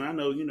issues. And I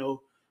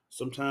know,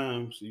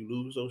 sometimes you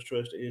lose those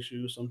trust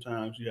issues.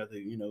 Sometimes you have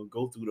to,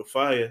 go through the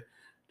fire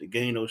to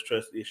gain those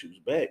trust issues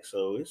back.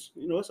 So it's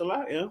it's a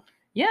lot, yeah.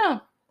 Yeah.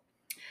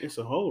 It's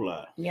a whole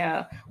lot.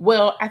 Yeah.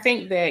 Well, I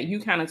think that you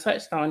kind of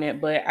touched on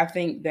it, but I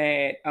think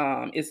that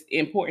it's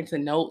important to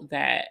note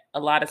that a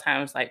lot of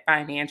times like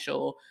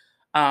financial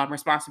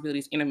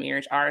responsibilities in a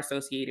marriage are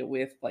associated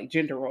with like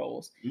gender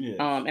roles. Yes.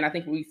 And I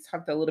think we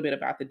talked a little bit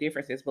about the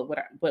differences, but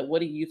what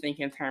do you think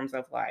in terms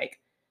of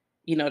like,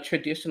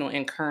 traditional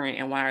and current,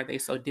 and why are they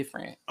so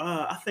different?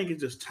 I think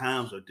it's just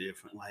times are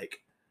different. Like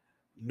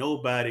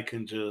nobody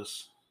can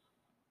just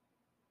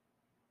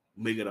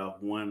make it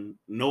off one.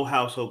 No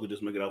household could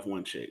just make it off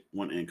one check,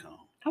 one income.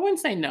 I wouldn't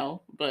say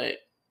no, but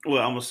I'm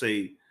gonna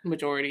say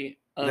majority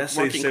of let's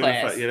working say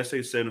 75. class. Yeah, let's say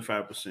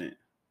 75%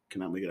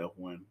 cannot make it off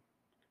one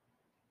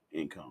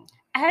income.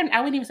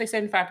 I wouldn't even say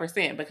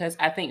 75% because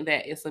I think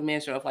that it's a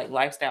measure of like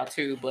lifestyle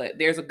too. But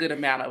there's a good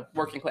amount of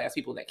working class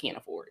people that can't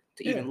afford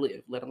to even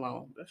live, let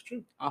alone that's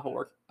true off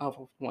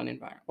of one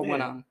environment or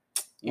one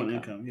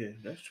income. Yeah,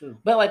 that's true.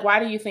 But like, why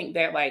do you think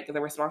that like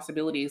the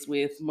responsibilities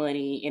with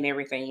money and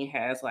everything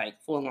has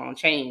like full on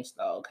changed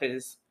though?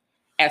 Because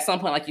at some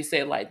point, like you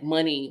said, like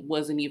money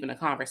wasn't even a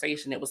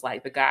conversation. It was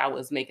like the guy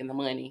was making the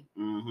money,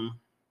 and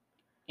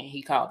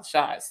he called the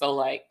shots. So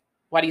like,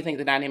 why do you think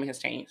the dynamic has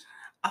changed?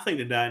 I think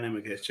the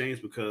dynamic has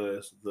changed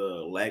because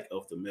the lack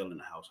of the male in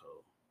the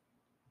household.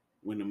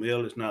 When the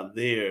male is not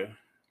there,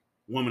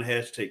 woman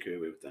has to take care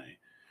of everything.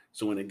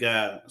 So when if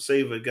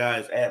a guy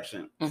is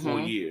absent 4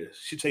 years,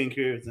 she taking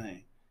care of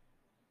everything.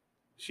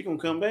 She gonna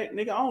come back,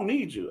 nigga. I don't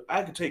need you.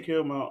 I can take care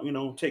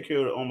of take care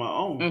of it on my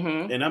own.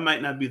 And that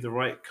might not be the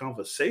right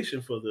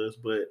conversation for this,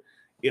 but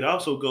it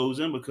also goes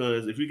in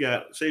because if you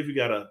got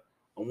a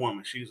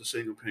woman, she's a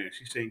single parent,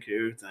 she's taking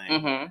care of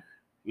everything.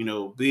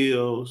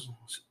 Bills,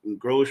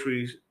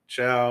 groceries,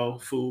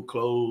 child, food,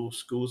 clothes,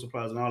 school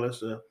supplies, and all that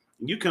stuff.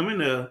 And you come in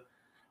there,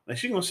 like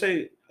she gonna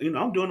say,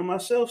 I'm doing it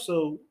myself,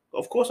 so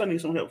of course I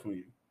need some help from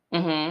you.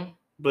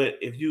 But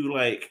if you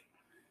like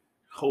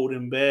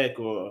holding back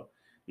or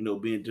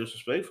being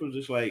disrespectful,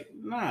 just like,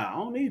 nah, I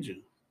don't need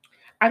you.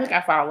 I think I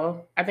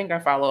follow.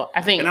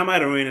 And I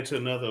might have ran into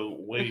another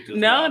way.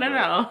 No.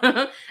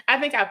 I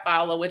think I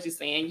follow what you're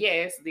saying.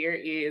 Yes, there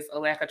is a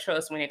lack of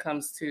trust when it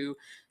comes to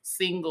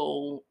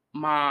single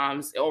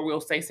moms, or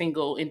we'll say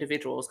single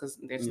individuals, because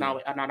there's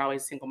not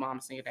always single mom,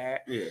 single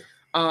dad. Yeah.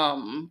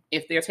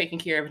 If they're taking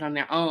care of it on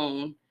their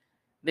own,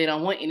 they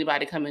don't want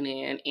anybody coming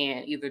in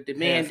and either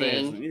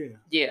demanding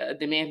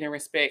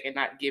respect and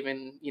not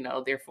giving,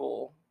 their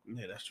full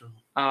that's true.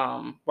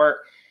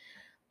 Work.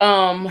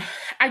 I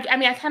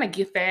mean, I kind of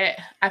get that.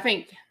 I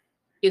think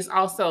it's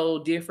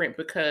also different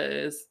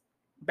because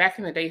back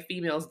in the day,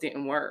 females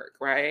didn't work,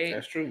 right?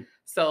 That's true.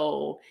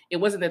 So it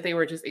wasn't that they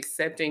were just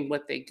accepting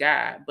what they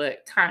got,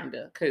 but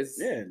kinda, because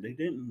they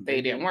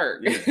didn't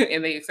work,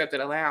 and they accepted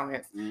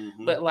allowance.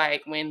 But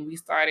like when we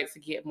started to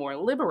get more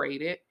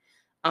liberated,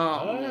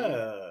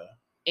 and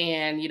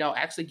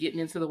actually getting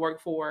into the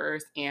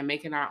workforce and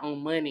making our own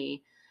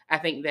money, I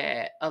think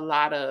that a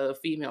lot of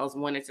females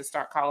wanted to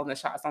start calling the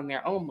shots on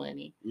their own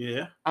money.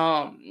 Yeah.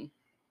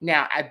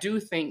 Now, I do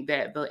think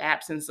that the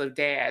absence of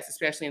dads,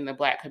 especially in the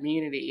Black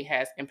community,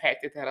 has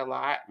impacted that a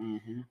lot.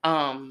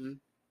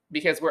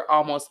 Because we're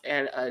almost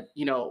at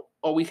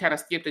or we kind of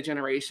skipped a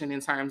generation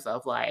in terms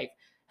of like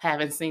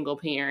having single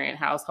parent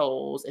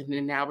households, and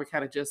then now we're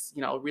kind of just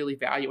really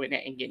valuing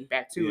that and getting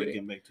back to it.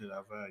 Getting back to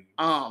that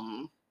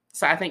value.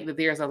 So I think that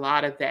there's a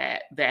lot of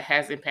that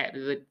has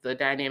impacted the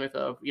dynamic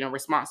of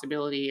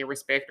responsibility and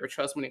respect or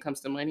trust when it comes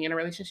to money in a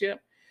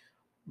relationship.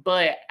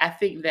 But I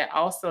think that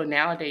also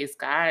nowadays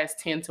guys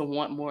tend to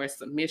want more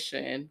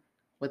submission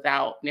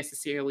without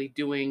necessarily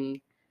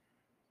doing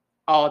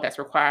all that's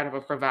required of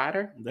a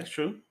provider. That's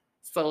true.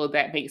 So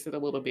that makes it a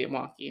little bit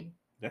wonky.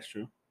 That's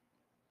true.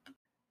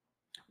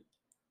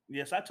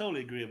 Yes, I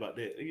totally agree about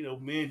that.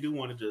 Men do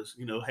want to just,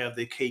 have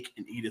their cake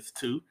and eat it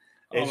too,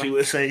 as you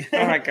would say.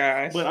 Oh my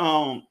gosh. But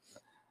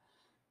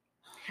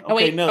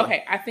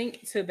Okay, I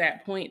think to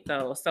that point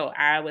though, so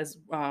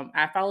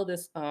I follow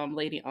this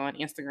lady on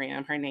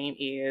Instagram. Her name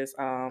is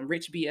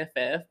Rich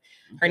BFF.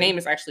 Her name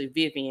is actually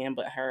Vivian,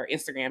 but her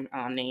Instagram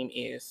name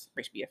is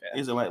Rich BFF.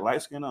 Is it like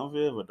light skin on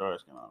Viv or dark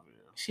skin on Viv?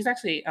 She's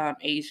actually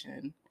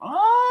Asian.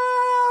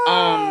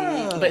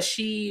 Ah. But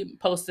she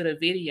posted a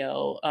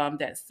video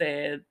that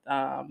said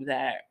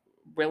that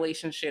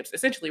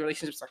essentially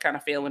relationships are kind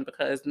of failing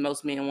because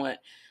most men want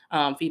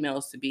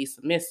females to be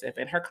submissive.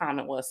 And her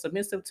comment was,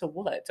 submissive to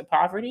what? To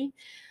poverty?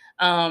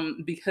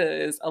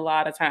 Because a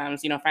lot of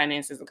times,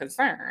 finance is a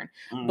concern.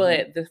 Mhm.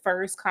 But the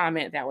first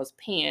comment that was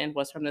pinned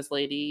was from this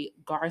lady,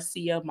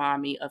 Garcia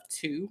Mommy of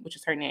Two, which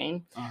is her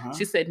name.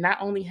 She said, not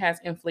only has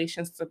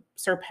inflation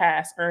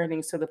surpassed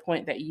earnings to the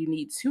point that you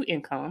need two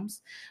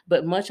incomes,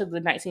 but much of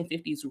the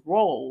 1950s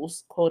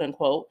roles, quote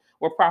unquote,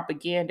 were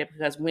propaganda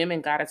because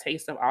women got a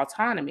taste of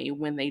autonomy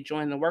when they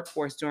joined the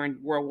workforce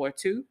during World War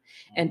II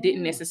and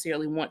didn't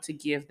necessarily want to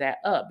give that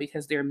up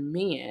because their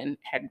men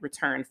had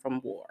returned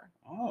from war.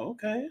 Oh,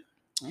 okay.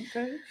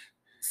 Okay.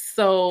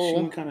 So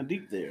she went kind of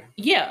deep there.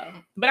 Yeah,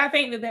 but I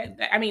think that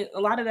I mean, a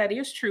lot of that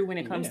is true when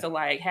it comes to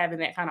like having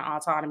that kind of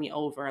autonomy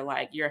over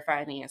like your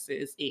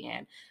finances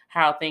and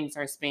how things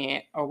are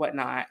spent or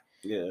whatnot.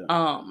 Yeah.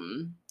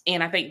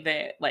 And I think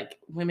that like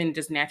women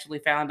just naturally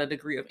found a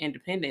degree of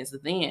independence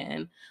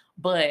then,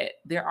 but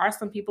there are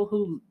some people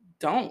who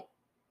don't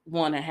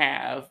want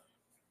to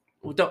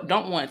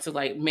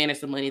like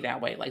manage the money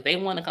that way. Like they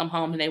want to come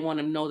home and they want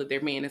to know that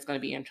their man is going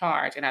to be in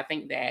charge. And I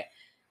think that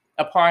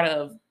a part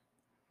of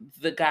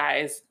the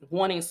guys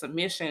wanting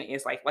submission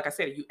is like I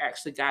said, you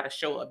actually got to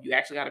show up. You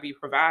actually got to be a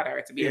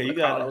provider to be able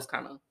to call those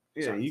kind of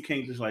shots. You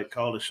can't just like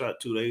call the shot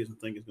 2 days and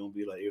think it's gonna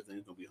be like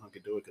everything's gonna be hunky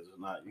dory because it's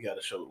not. You got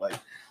to show like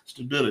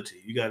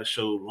stability. You got to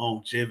show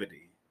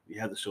longevity. You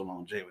have to show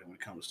longevity when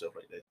it comes to stuff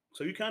like that.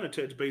 So you kind of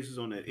touch bases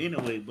on that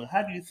anyway. But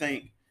how do you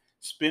think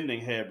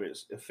spending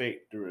habits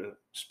affect the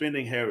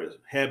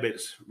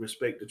habits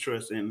respect the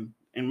trust in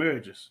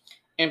marriages?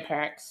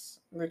 Impacts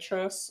the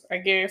trust, I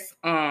guess.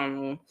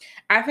 I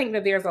think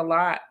that there's a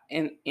lot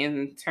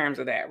in terms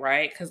of that,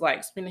 right? Because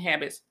like spending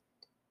habits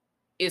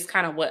is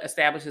kind of what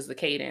establishes the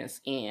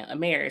cadence in a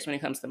marriage when it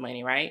comes to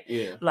money, right?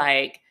 Yeah.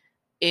 Like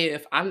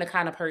if I'm the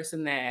kind of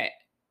person that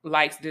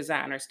likes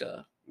designer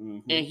stuff,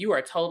 and you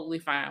are totally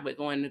fine with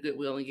going to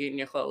Goodwill and getting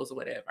your clothes or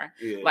whatever.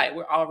 Yeah. Like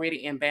we're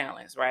already in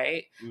balance,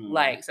 right?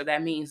 Like, so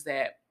that means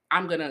that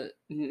I'm going to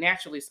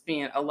naturally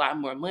spend a lot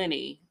more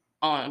money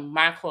on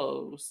my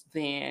clothes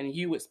than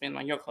you would spend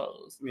on your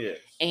clothes. Yes.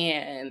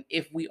 And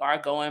if we are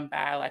going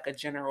by like a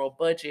general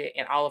budget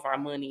and all of our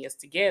money is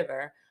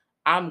together,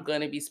 I'm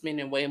going to be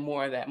spending way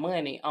more of that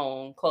money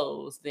on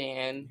clothes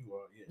than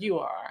you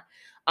are.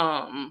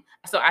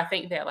 So I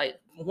think that like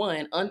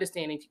one,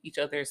 understanding each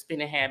other's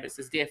spending habits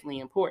is definitely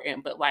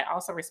important, but like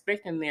also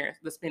respecting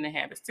the spending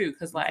habits too.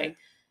 Cause like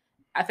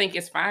I think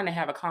it's fine to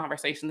have a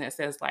conversation that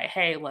says like,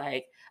 hey,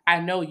 like I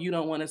know you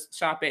don't want to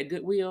shop at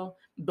Goodwill,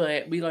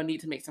 but we're gonna need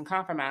to make some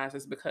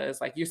compromises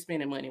because like you're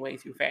spending money way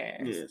too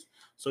fast. Yes.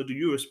 So do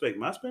you respect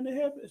my spending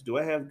habits? Do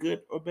I have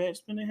good or bad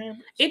spending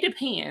habits? It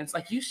depends.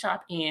 Like you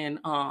shop in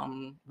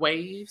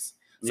waves.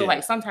 So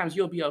like sometimes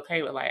you'll be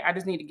okay with like I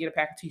just need to get a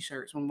pack of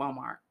t-shirts from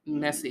Walmart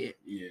and that's it.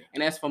 Yeah.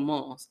 And that's for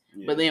months.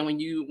 Yeah. But then when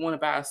you want to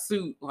buy a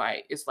suit,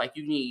 like it's like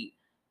you need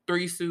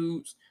 3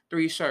 suits,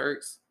 3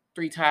 shirts,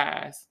 3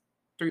 ties,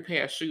 3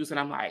 pair of shoes. And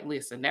I'm like,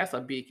 listen, that's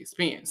a big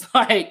expense.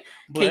 Like,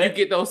 can you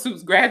get those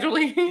suits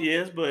gradually?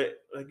 Yes, but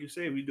like you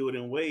said, we do it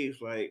in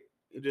waves. Like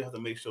you just have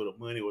to make sure the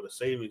money or the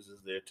savings is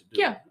there to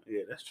do it.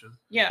 Yeah, that's true.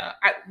 Yeah.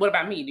 What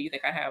about me? Do you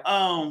think I have?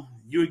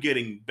 You're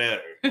getting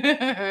better.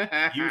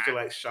 You used to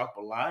like shop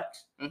a lot,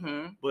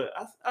 but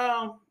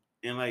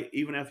and like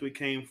even after we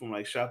came from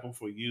like shopping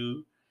for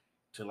you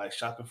to like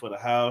shopping for the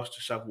house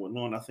to shopping with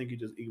Lauren, I think you're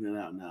just evening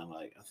out now.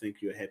 Like I think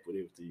you're happy with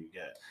everything you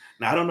got.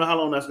 Now I don't know how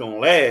long that's gonna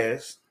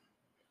last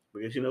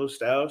because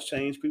styles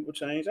change, people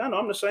change. I know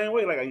I'm the same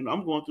way. Like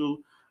I'm going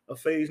through a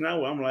phase now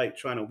where I'm like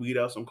trying to weed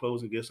out some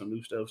clothes and get some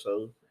new stuff.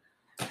 So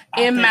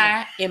in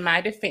my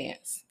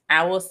defense,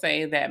 I will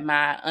say that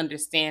my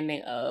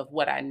understanding of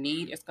what I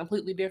need is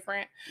completely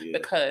different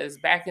because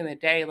back in the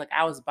day, like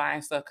I was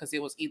buying stuff because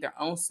it was either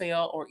on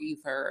sale or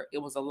either it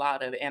was a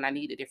lot of it and I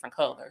needed different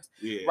colors.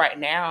 Yeah. Right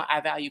now,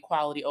 I value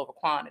quality over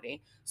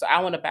quantity. So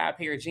I want to buy a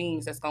pair of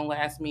jeans that's going to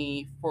last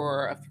me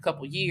for a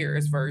couple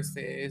years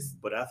versus...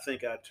 But I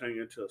think I turn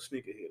you into a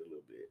sneakerhead a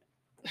little bit.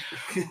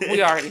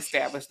 We already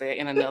established that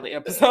in another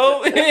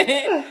episode.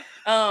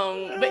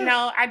 But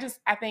no, I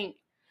think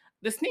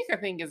the sneaker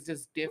thing is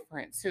just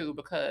different too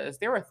because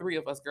there were 3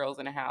 of us girls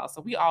in the house,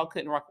 so we all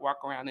couldn't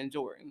walk around in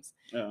Jordans.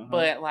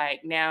 But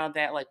like now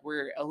that like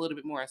we're a little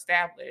bit more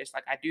established,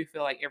 like I do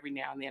feel like every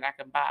now and then I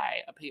can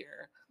buy a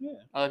pair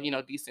of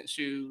decent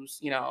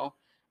shoes,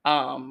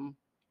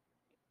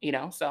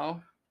 so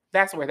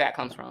that's where that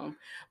comes from.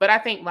 But I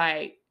think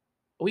like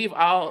we've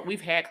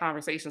had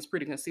conversations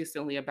pretty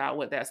consistently about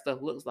what that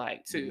stuff looks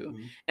like too.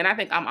 And I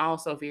think I'm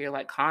also very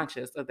like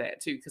conscious of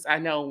that too because I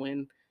know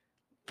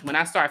when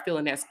I start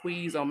feeling that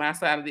squeeze on my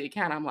side of the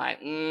account, I'm like,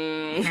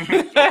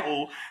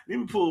 let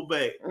me pull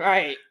back.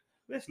 Right.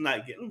 Let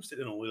me sit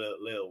in on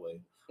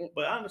layaway.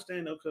 But I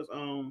understand though, because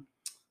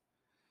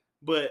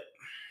but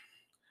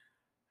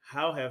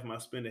how have my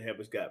spending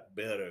habits got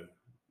better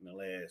in the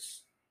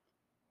last,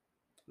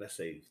 let's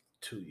say,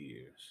 2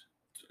 years?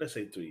 let's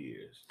say 3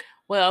 years.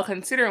 Well,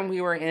 considering we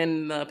were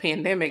in the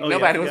pandemic, Oh yeah,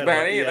 nobody was buying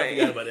I forgot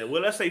anything. about that.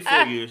 Well, let's say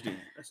 4 years then.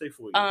 Let's say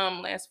 4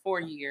 years. Last 4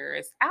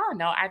 years. I don't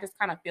know. I just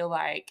kind of feel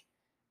like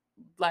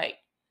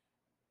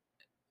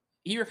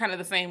you were kind of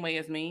the same way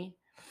as me.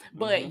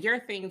 But Mm-hmm. your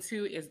thing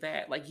too is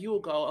that like you'll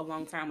go a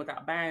long time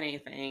without buying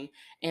anything,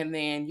 and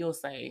then you'll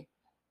say,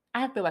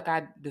 I feel like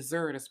I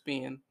deserve to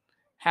spend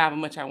however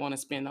much I want to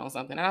spend on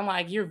something. And I'm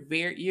like, you're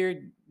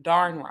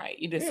darn right.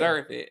 You Yeah,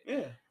 deserve it.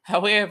 yeah,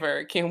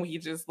 However, can we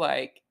just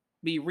like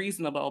be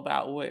reasonable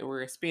about what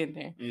we're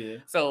spending? yeah.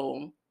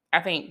 So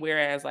I think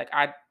whereas like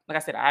I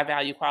said, I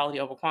value quality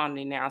over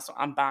quantity now. So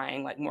I'm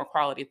buying like more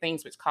quality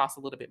things which cost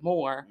a little bit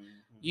more. Mm-hmm.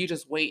 You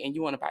just wait and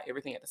you want to buy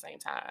everything at the same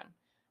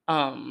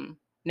time.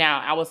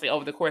 Now I would say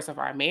over the course of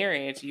our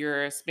marriage,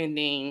 your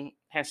spending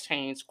has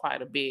changed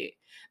quite a bit.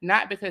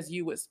 Not because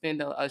you would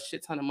spend a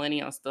shit ton of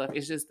money on stuff.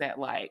 It's just that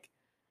like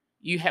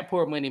you had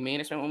poor money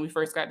management when we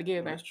first got Well,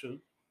 together. that's true.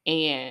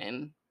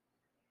 And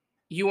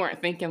you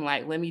weren't thinking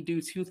like, let me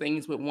do two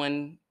things with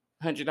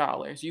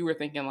 $100. You were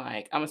thinking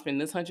like, I'm gonna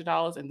spend this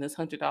 $100 and this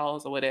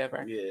 $100 or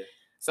whatever. Yeah,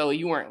 So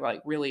you weren't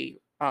like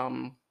really,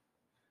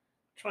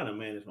 trying to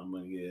manage my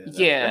money. Yeah, that's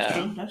yeah,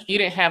 true. That's you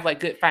true. didn't have like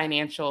good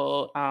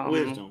financial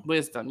Wisdom.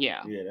 wisdom,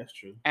 yeah, Yeah, that's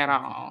true. at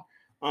Okay.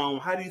 all.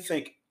 How do you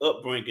think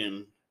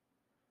upbringing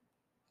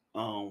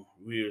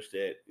rears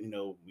that when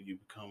you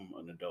become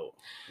an adult,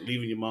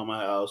 leaving your mama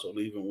house or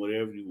leaving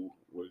whatever you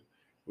were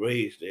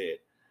raised at?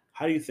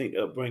 How do you think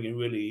upbringing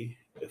really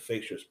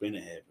affects your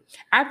spending habits?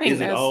 I think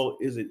Is it that's all?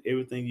 Is it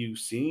everything you've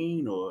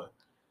seen or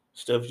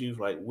stuff you've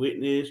like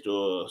witnessed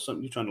or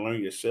something you're trying to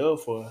learn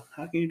yourself? Or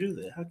how can you do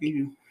that? How can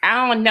you?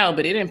 I don't know,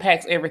 but it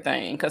impacts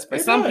everything. Because for It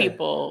does.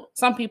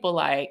 some people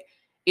like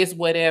it's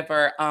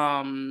whatever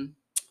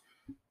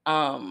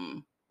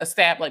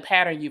established like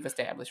pattern you've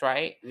established,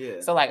 right?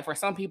 Yeah. So like for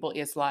some people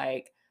it's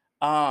like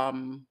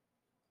um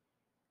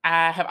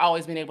I have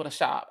always been able to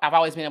shop. I've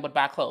always been able to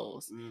buy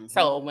clothes. Mm-hmm.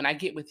 So when I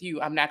get with you,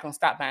 I'm not gonna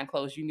stop buying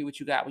clothes. You knew what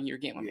you got when you were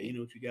getting with Yeah, you me.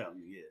 know what you got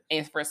me. Yeah.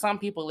 And for some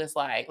people, it's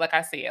like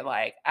I said,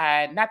 like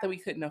I not that we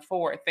couldn't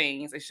afford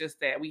things. It's just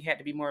that we had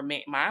to be more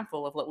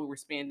mindful of what we were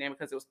spending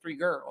because it was three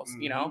girls,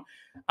 you Mm-hmm.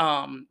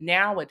 know.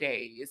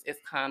 Nowadays, it's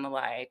kind of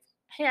like,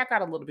 hey, I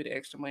got a little bit of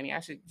extra money.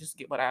 I should just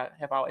get what I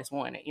have always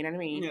wanted. You know what I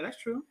mean? Yeah,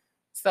 that's true.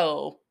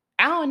 So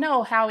I don't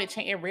know how it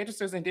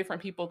registers in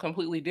different people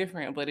completely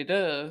different, but it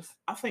does.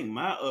 I think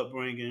my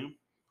upbringing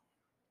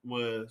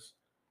was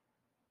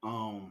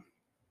um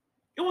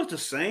it was the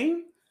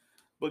same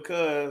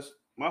because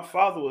my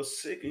father was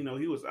sick. He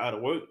was out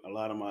of work a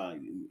lot of my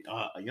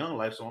young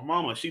life. So my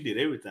mama, she did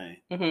everything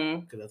Hmm.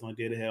 because that's when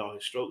daddy had all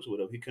his strokes or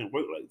whatever. He couldn't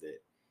work like that.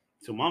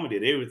 So mama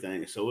did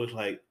everything. So it's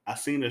like I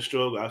seen the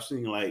struggle. I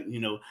seen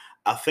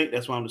I think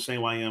that's why I'm the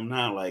same way I am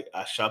now. Like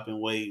I shop in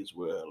ways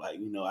where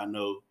I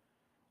know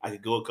I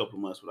could go a couple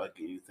of months without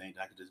getting anything.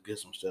 I could just get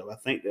some stuff. I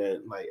think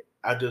that like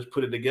I just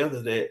put it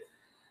together that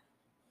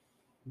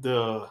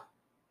the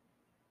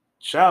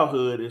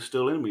childhood is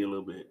still in me a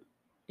little bit.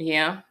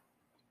 Yeah.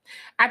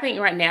 I think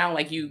right now,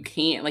 like you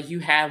can't, like you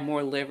have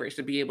more leverage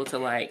to be able to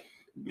like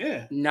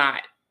Yeah.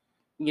 not,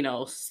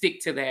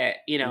 stick to that,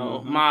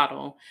 Mm-hmm.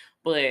 model.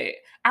 But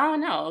I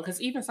don't know,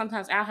 because even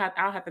sometimes I'll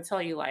have to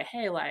tell you like,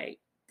 hey, like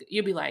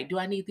you'll be like, do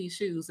I need these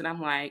shoes? And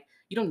I'm like,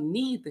 you don't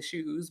need the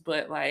shoes,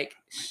 but like,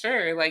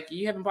 sure, like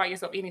you haven't bought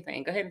yourself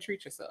anything. Go ahead and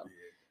treat yourself.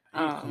 Yeah.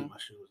 I need to clean Um, my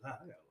shoes out.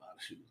 I got a lot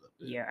of shoes up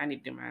there. yeah, I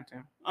need to do mine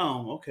too.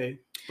 Okay.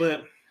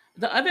 But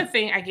The other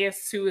thing I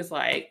guess too is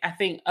like I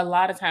think a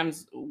lot of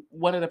times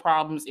one of the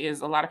problems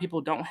is a lot of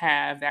people don't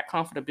have that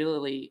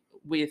comfortability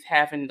with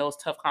having those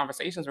tough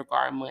conversations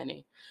regarding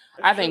money.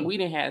 that's I think true. we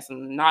didn't have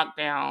some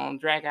knockdown,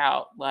 drag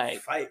out,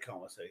 Fight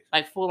conversation.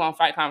 like full on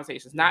fight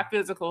conversations, not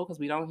physical because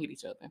we don't hit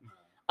each other.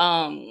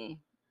 Um,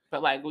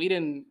 but like we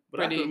didn't But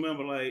I can pretty.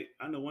 remember, like,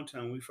 I know one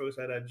time when we first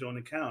had that joint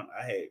account,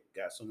 I had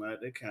got some out of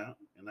the account,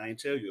 and I didn't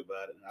tell you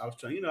about it. And I was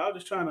trying, I was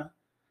just trying to,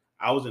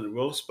 I was in a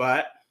rough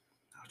spot.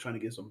 I was trying to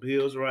get some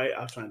bills right.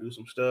 I was trying to do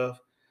some stuff.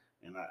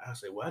 And I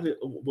said,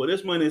 well,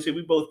 this money is here.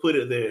 We both put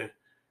it there.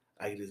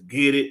 I could just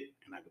get it,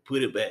 and I could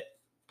put it back.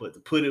 But to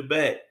put it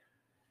back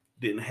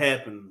didn't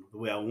happen the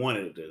way I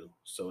wanted it to.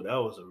 So that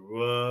was a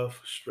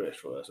rough stretch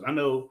for us. And I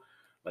know,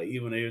 like,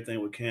 even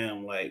everything with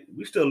Cam, like,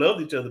 we still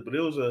loved each other, but it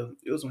was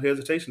some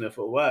hesitation there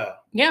for a while.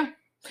 Yeah.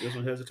 There was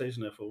some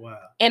hesitation there for a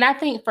while. And I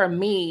think for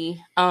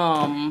me,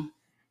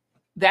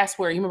 that's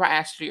where you remember I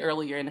asked you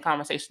earlier in the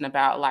conversation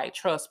about like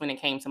trust when it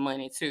came to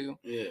money too.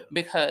 Yeah.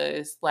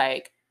 Because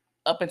like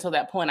up until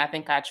that point, I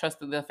think I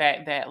trusted the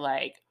fact that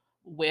like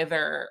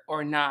whether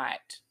or not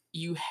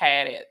you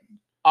had it,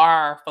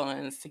 our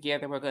funds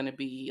together were going to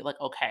be like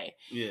okay.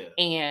 Yeah.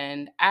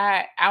 And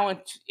I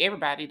want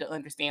everybody to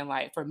understand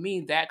like for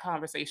me that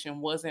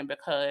conversation wasn't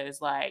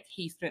because like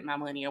he spent my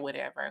money or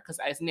whatever because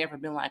it's never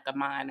been like a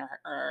mine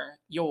or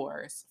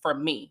yours for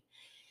me.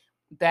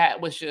 That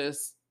was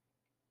just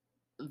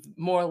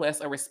more or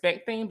less a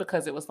respect thing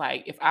because it was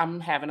like if I'm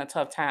having a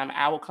tough time,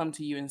 I will come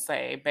to you and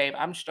say, "Babe,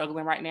 I'm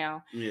struggling right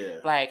now. Yeah.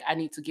 Like I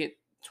need to get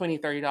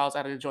 $20-$30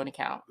 out of the joint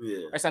account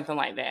Yeah. or something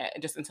like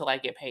that, just until I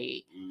get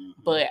paid. Mhm.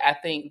 But I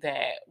think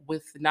that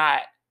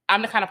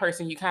I'm the kind of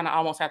person you kind of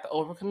almost have to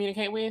over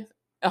communicate with.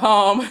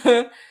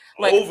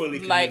 Overly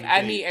like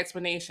I need communicate.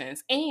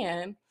 explanations.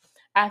 And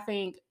I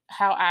think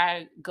how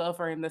I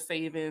govern the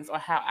savings or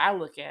how I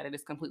look at it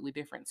is completely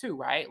different too,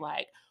 right?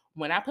 Like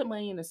when I put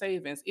money in the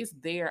savings, it's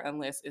there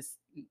unless it's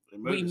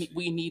Emergency.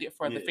 we need it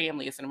for the Yeah.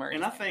 family. It's an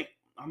emergency. And I think,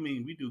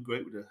 we do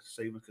great with the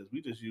savings because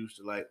we just used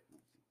to like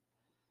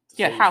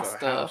Yeah, save for house our house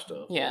stuff.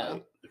 stuff. So Yeah.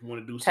 like if you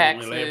want to do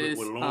something elaborate with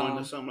Taxes. Lauren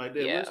or something like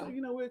that, we'll Yeah. say,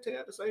 we'll take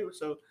out the savings.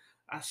 So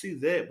I see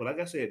that. But like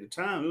I said, at the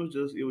time, it was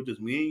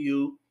just me and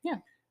you. Yeah.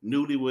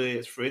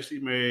 Newlyweds, freshly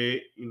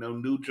married,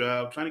 new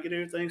job, trying to get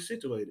everything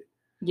situated.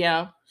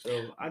 Yeah.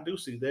 So I do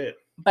see that.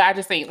 But I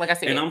just think, like I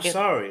said, And I'm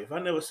sorry. If I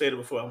never said it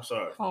before, I'm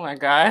sorry. Oh my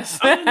gosh.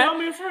 I'm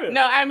being for real.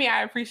 No, I mean,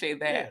 I appreciate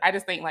that. Yeah. I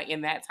just think like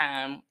in that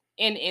time,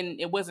 and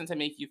it wasn't to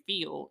make you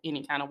feel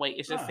any kind of way.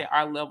 It's just that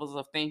our levels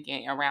of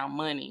thinking around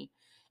money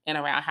and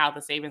around how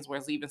the savings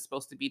was even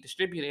supposed to be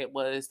distributed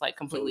was like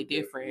completely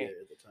different. Yeah,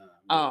 at the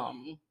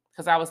time. Yeah.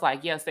 Because I was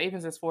like, yeah,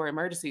 savings is for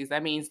emergencies.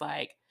 That means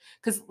like,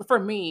 because for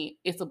me,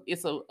 it's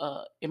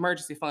a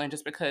emergency fund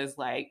just because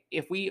like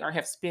if we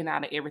have spent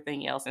out of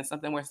everything else and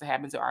something was to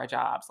happen to our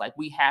jobs, like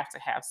we have to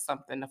have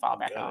something to fall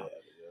back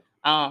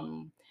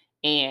on.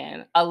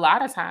 And a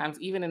lot of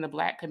times, even in the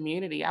Black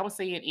community, I would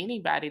say in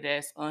anybody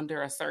that's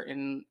under a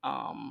certain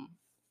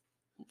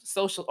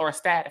social or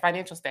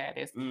financial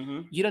status,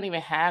 you don't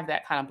even have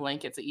that kind of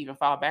blanket to even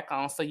fall back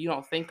on. So you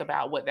don't think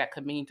about what that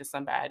could mean to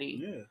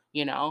somebody,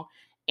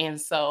 And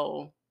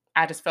so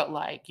I just felt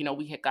like,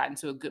 we had gotten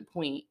to a good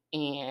point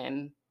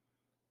and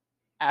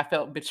I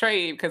felt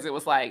betrayed because it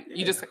was like,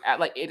 you just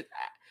like it.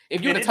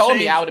 If you would have told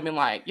me, I would have been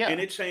like, yeah.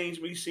 And it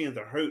changed me seeing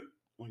the hurt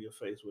on your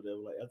face, whatever.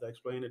 Like after I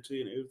explained it to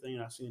you and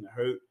everything, I seen the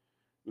hurt,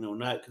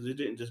 not because it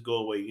didn't just go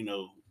away,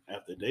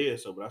 after a day or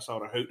so, but I saw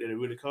the hurt that it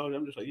really caused.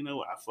 I'm just like,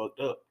 what, I fucked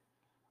up.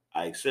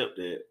 I accept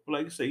that. But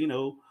like I said,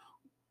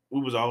 we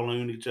was all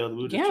on each other.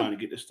 We were just trying to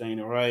get this thing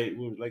right.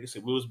 We were, like I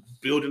said, we was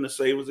building a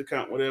savings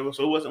account, whatever.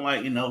 So it wasn't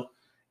like,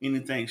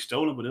 anything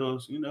stolen, but it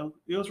was,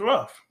 it was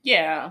rough.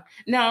 Yeah.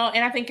 No,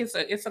 and I think it's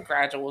a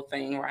gradual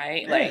thing,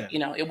 right? Yeah.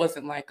 Like, it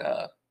wasn't like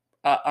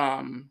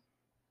I'm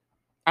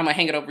gonna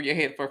hang it over your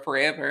head for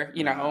forever.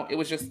 It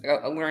was just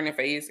a learning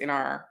phase in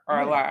our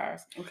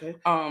lives. Okay.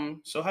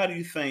 So how do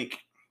you think?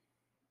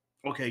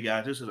 Okay,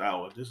 guys, this is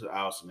our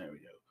scenario.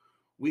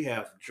 We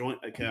have joint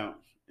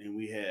accounts and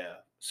we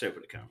have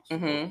separate accounts.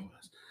 Mm-hmm.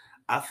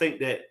 I think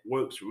that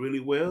works really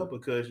well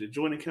because your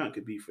joint account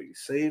could be for your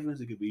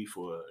savings, it could be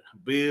for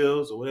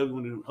bills or whatever you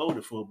want to hold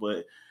it for,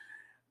 but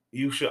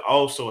you should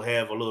also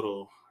have a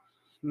little,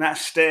 not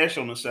stash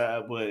on the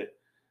side, but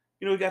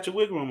you got your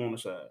wiggle room on the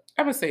side.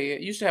 I would say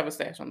it. You should have a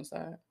stash on the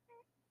side.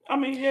 I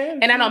mean, yeah.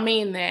 And I don't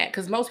mean that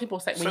because most people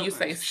say when you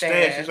say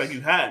stash, it's like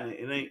you hiding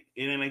it.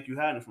 It ain't like you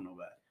hiding it from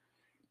nobody.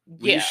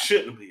 Yeah, you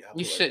shouldn't be.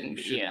 You shouldn't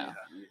be. Yeah.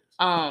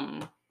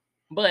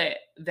 But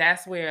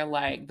that's where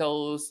like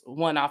those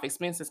one-off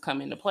expenses come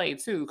into play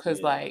too,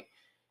 because like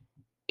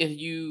if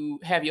you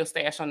have your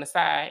stash on the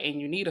side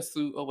and you need a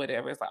suit or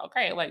whatever, it's like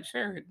okay, like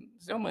sure,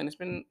 it's your money,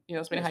 spend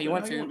how you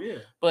want to,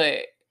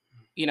 but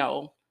you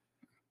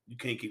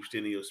can't keep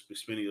spending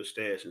your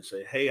stash and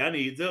say, hey, I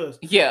need this.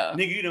 Yeah.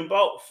 Nigga, you done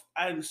bought,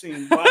 I done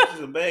seen boxes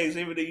and bags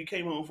every day you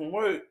came home from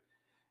work,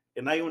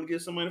 and now you want to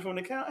get some money from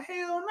the account?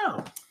 Hell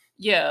no.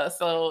 Yeah,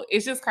 so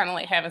it's just kind of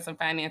like having some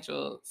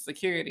financial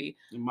security.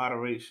 In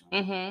moderation.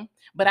 Mm-hmm.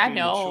 But I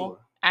know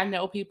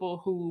people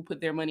who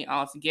put their money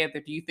all together.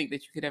 Do you think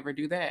that you could ever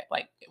do that?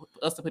 Like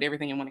us to put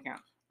everything in one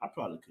account? I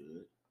probably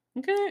could.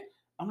 Okay.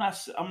 I'm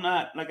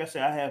not, like I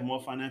said, I have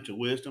more financial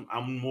wisdom.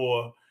 I'm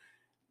more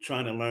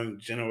trying to learn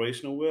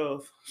generational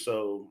wealth.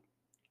 So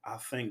I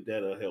think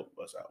that'll help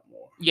us out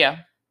more. Yeah.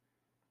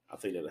 I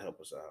think that'll help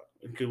us out.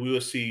 Because we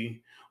will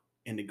see,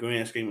 in the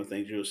grand scheme of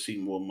things, you'll see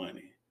more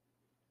money.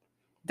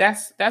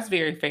 That's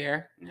very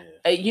fair.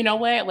 Yeah. You know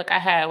what? Like I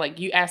had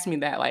you asked me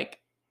that like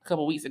a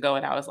couple weeks ago,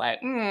 and I was like,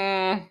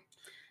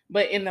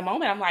 But in the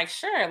moment, I'm like,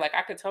 sure. Like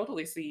I could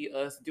totally see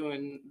us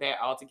doing that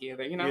all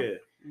together. Yeah.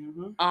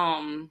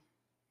 Mm-hmm.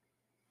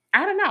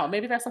 I don't know.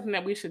 Maybe that's something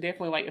that we should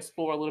definitely like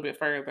explore a little bit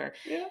further.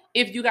 Yeah.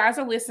 If you guys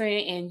are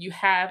listening and you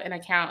have an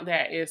account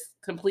that is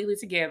completely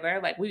together,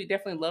 like we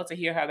definitely love to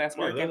hear how that's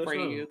working for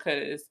you.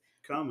 Because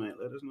comment,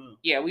 let us know.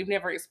 Yeah, we've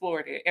never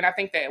explored it, and I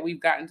think that we've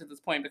gotten to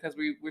this point because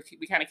we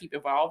kind of keep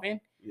evolving.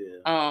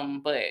 Yeah.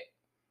 But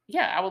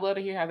yeah, I would love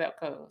to hear how that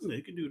goes. Yeah,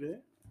 you can do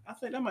that. I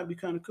think that might be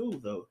kind of cool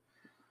though.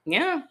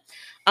 Yeah.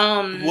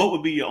 What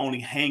would be your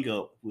only hang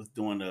up with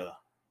doing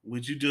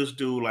would you just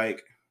do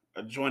like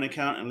a joint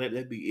account and let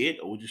that be it,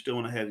 or would you still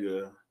want to have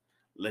your,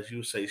 let's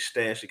you say,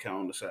 stash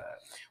account on the side?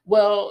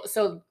 Well,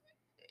 so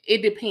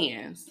it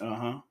depends.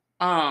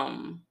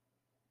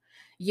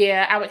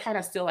 Yeah, I would kind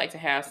of still like to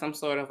have some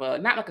sort of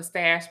not like a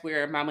stash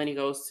where my money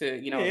goes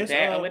to,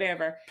 that or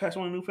whatever. Pass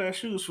one new pair of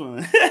shoes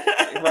fund.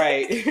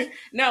 Right.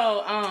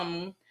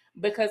 No,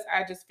 because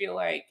I just feel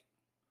like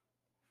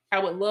I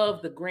would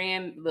love the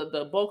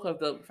bulk of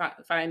the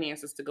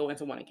finances to go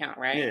into one account,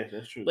 right? Yeah,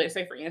 that's true. But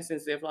say for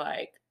instance, if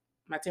like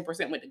my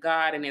 10% went to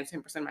God and then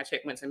 10% of my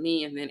check went to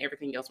me and then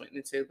everything else went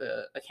into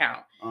the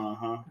account,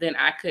 Uh-huh. then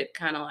I could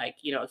kind of like,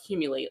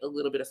 accumulate a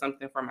little bit of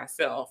something for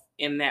myself.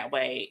 In that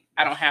way,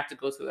 I don't have to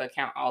go to the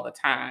account all the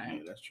Yeah,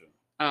 time that's true.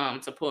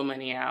 to pull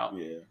money out.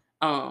 Yeah.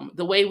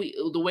 The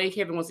way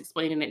Kevin was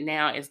explaining it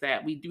now is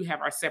that we do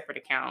have our separate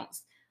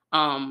accounts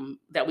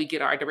that we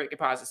get our direct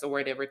deposits or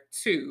whatever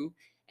to,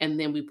 and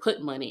then we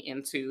put money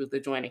into the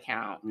joint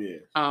account.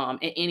 Yes. And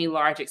any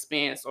large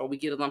expense or we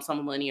get a lump sum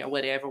of money or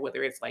whatever,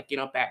 whether it's like,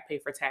 back pay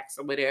for tax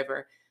or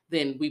whatever,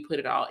 then we put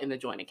it all in the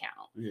joint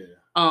account. Yeah.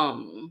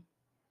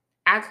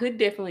 I could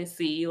definitely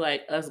see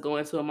like us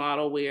going to a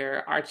model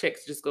where our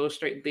checks just go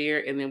straight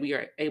there and then we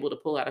are able to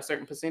pull out a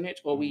certain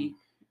percentage, or we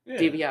Yeah.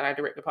 divvy out our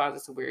direct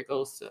deposits to where it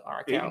goes to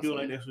our Yeah, you can accounts. do it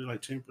like that, so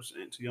like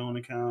 10% to your own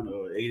account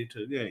or 80 to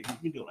you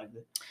can do it like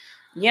that.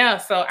 Yeah,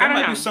 so I That don't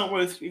might know. be something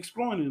worth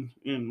exploring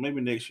in maybe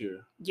next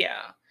year.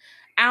 Yeah.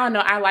 I don't know.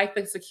 I like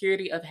the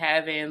security of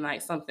having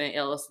like something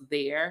else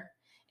there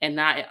and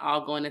not it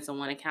all going into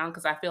one account,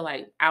 because I feel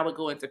like I would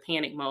go into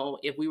panic mode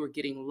if we were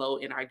getting low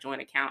in our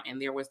joint account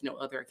and there was no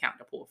other account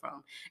to pull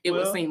from. It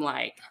would Well, seem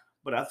like,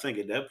 but I think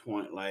at that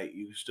point, like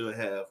you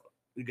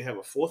can have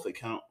a fourth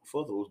account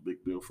for those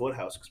big bills for the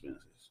house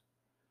expenses.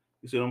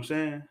 You see what I'm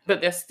saying? but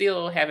they're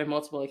still having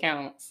multiple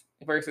accounts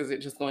versus it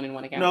just going in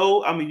one account.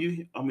 No, I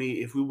mean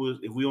if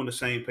we on the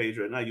same page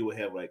right now, you would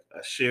have like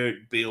a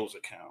shared bills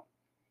account,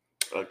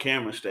 a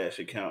Cameron stash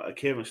account, a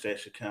Kevin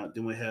stash account.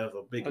 Then we have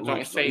a big A lump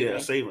joint sum, a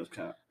savings. savings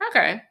account.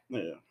 Okay,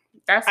 Yeah,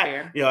 that's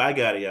fair. I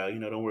got it, y'all.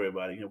 Don't worry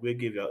about it. We'll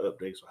give y'all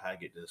updates on how I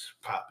get this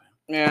popping.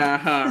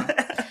 Uh-huh.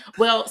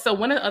 Well, so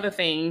one of the other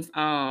things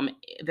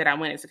that I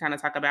wanted to kind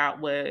of talk about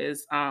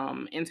was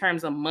in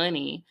terms of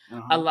money,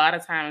 a lot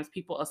of times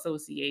people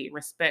associate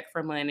respect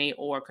for money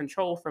or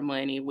control for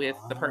money with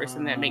the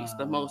person that makes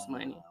the most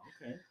money.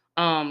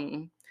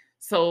 Okay.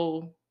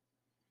 So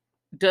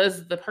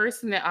does the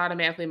person that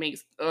automatically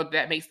makes or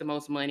that makes the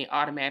most money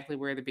automatically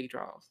wear the big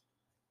draws?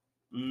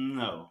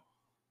 No,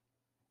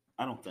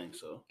 I don't think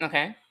so.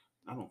 Okay.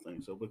 I don't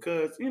think so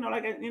because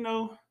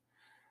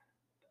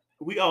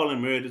we all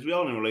in marriages, we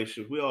all in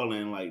relationships, we all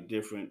in like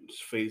different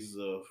phases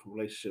of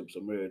relationships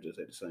or marriages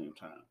at the same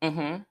time.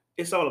 Mm-hmm.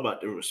 It's all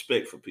about the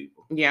respect for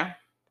people. Yeah.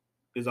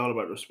 It's all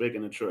about respect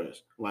and the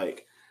trust.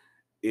 Like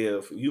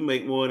if you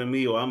make more than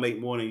me or I make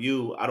more than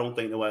you, I don't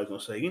think nobody's gonna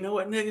say, you know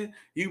what, nigga,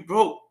 you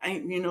broke,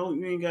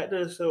 you ain't got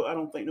this. So I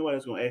don't think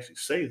nobody's gonna actually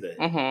say that.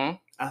 Mm-hmm.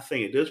 I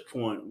think at this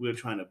point we're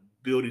trying to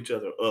build each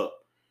other up,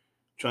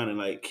 trying to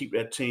like keep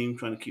that team,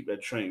 trying to keep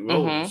that train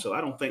rolling. Mm-hmm. So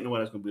I don't think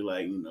nobody's gonna be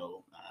like,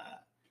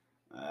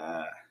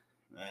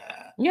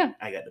 Yeah.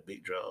 I got the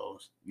big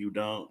draws. You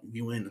don't.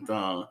 You in the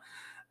thong.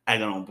 I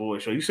got on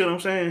board. So you see what I'm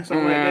saying?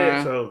 Something like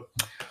that. So,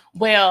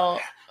 well,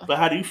 but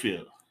how do you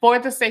feel? For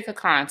the sake of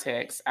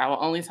context, I will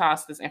only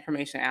toss this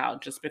information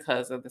out just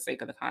because of the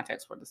sake of the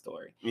context for the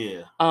story.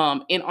 Yeah.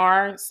 In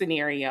our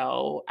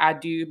scenario, I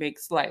do make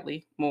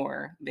slightly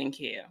more than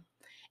Kev.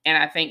 And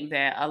I think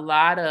that a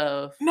lot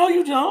of No,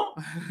 you don't.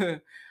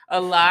 a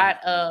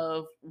lot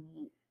of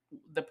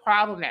the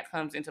problem that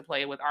comes into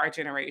play with our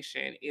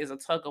generation is a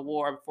tug of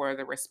war for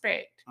the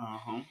respect.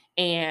 Uh-huh.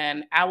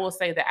 And I will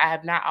say that I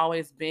have not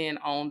always been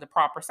on the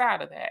proper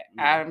side of that.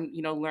 Yeah. I'm,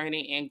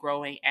 learning and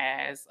growing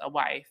as a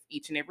wife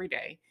each and every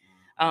day.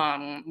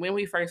 When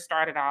we first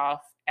started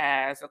off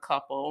as a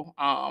couple,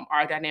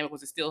 our dynamic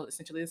was still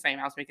essentially the same.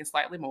 I was making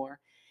slightly more.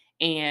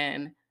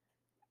 And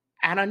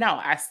I don't know.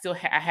 I still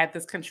I had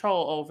this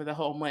control over the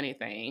whole money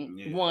thing.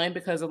 Yeah. One,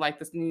 because of like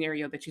the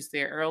scenario that you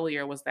said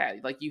earlier was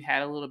that like you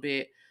had a little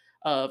bit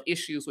of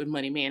issues with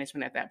money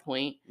management at that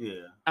point.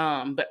 Yeah.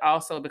 But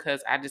also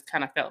because I just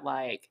kind of felt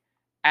like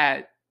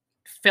I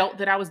felt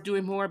that I was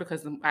doing more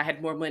because I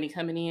had more money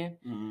coming in.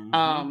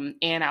 Mm-hmm.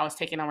 And I was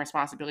taking on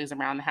responsibilities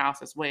around the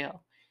house as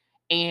well.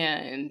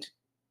 And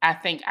I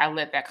think I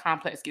let that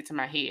complex get to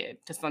my head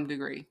to some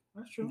degree.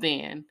 That's true.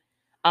 Then.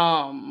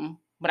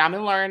 But I'm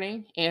a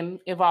learning and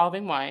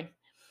evolving wife.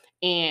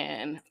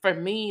 And for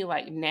me,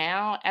 like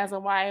now as a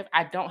wife,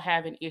 I don't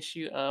have an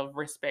issue of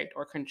respect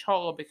or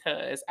control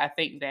because I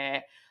think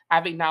that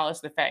I've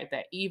acknowledged the fact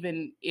that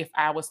even if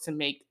I was to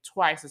make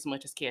twice as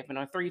much as Kevin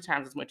or 3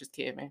 times as much as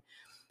Kevin,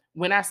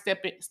 when I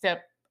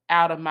step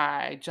out of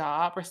my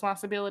job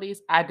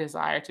responsibilities, I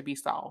desire to be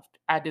soft.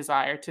 I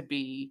desire to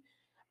be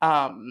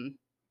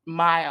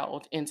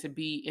mild and to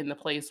be in the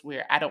place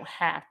where I don't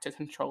have to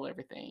control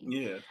everything.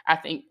 Yeah. I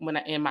think when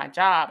in my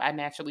job, I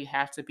naturally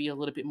have to be a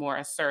little bit more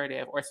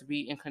assertive or to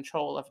be in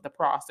control of the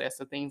process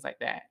of things like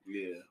that.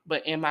 Yeah.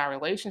 But in my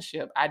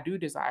relationship, I do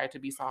desire to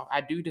be soft.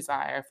 I do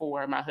desire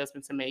for my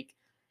husband to make,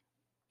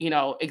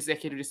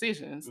 executive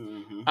decisions.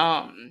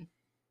 Mm-hmm.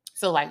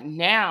 So like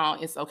now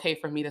it's okay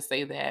for me to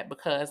say that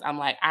because I'm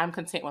like, I'm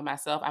content with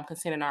myself. I'm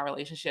content in our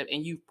relationship.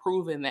 And you've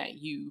proven that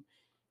you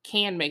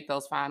can make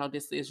those final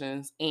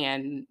decisions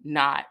and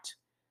not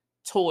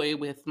toy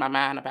with my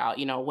mind about,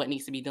 what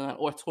needs to be done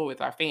or toy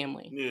with our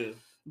family. Yeah.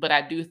 But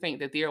I do think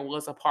that there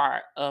was a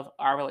part of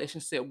our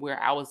relationship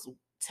where I was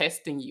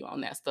testing you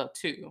on that stuff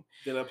too.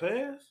 Did I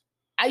pass?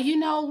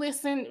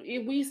 Listen,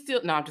 we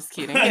still. No, I'm just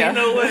kidding. You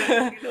know what?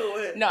 Yeah. You know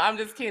what? No, I'm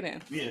just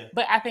kidding. Yeah.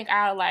 But I think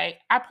I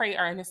pray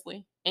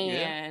earnestly, Yeah.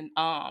 and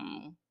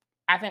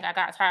I think I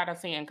got tired of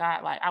saying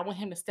God, like, I want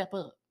him to step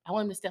up. I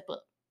want him to step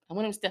up. I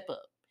want him to step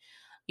up.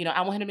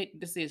 I want him to make the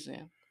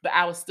decision, but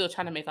I was still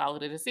trying to make all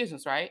of the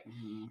decisions, right?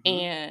 Mm-hmm.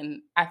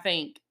 And I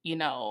think,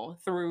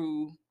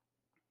 through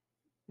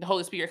the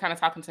Holy Spirit kind of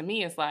talking to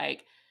me, it's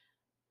like,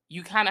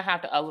 you kind of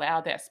have to allow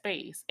that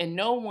space. And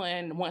no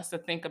one wants to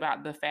think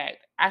about the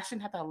fact, I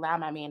shouldn't have to allow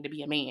my man to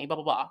be a man, blah,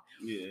 blah, blah.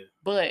 Yeah.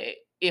 But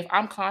if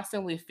I'm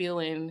constantly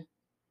fulfilling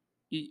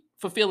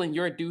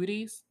your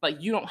duties,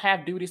 like, you don't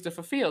have duties to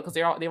fulfill because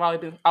they've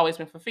always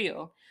been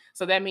fulfilled.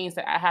 So that means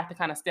that I have to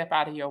kind of step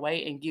out of your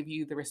way and give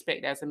you the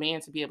respect as a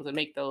man to be able to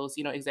make those,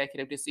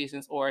 executive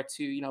decisions, or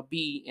to,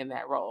 be in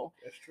that role.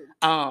 That's true.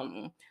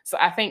 So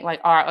I think,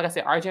 like I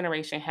said, our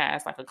generation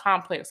has like a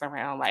complex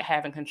around like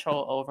having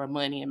control over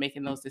money and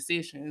making those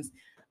decisions.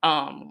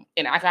 And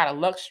I got a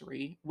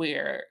luxury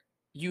where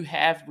you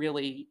have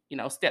really,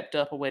 stepped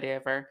up or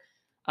whatever.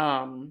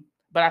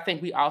 But I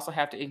think we also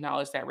have to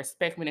acknowledge that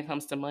respect when it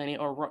comes to money,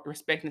 or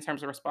respect in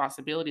terms of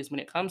responsibilities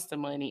when it comes to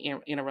money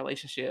in a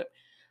relationship,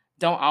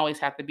 don't always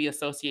have to be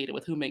associated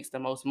with who makes the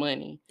most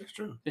money. That's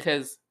true.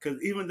 Because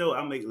even though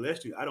I make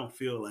less than you, I don't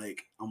feel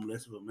like I'm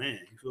less of a man.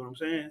 You feel what I'm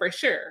saying? For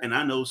sure. And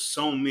I know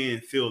some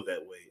men feel that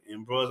way.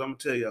 And bros, I'm gonna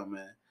tell y'all,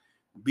 man,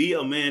 be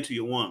a man to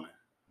your woman.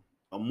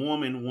 A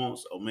woman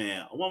wants a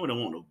man. A woman don't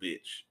want no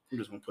bitch. I'm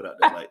just gonna put out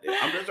that like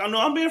that. I know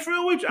I'm being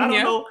real with you. I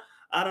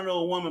don't know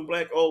a woman,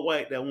 black or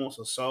white, that wants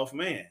a soft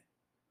man.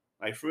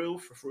 Like for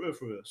real.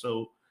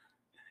 So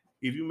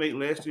if you make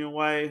less than your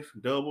wife,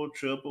 double,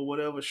 triple,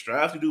 whatever,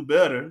 strive to do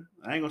better.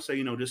 I ain't gonna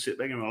say, just sit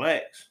back and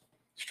relax.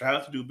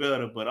 Strive to do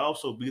better, but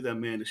also be that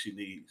man that she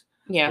needs.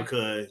 Yeah.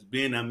 Because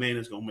being that man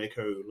is gonna make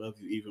her love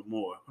you even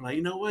more. Like,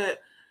 you know what?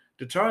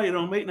 The Charlie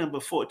don't make nothing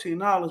but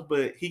 $14,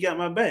 but he got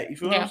my back. You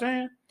feel what I'm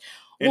saying?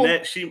 And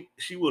that she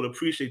will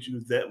appreciate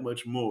you that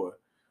much more,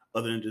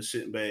 other than just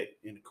sitting back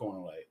in the corner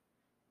like,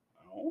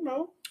 I don't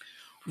know.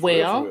 For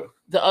real.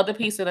 The other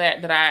piece of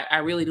that I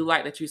really do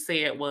like that you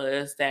said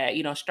was that,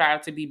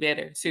 strive to be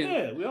better too.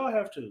 Yeah, we all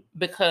have to.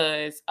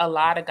 Because a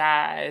lot of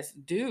guys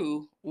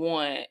do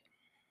want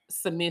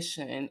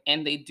submission,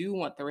 and they do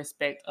want the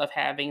respect of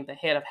having the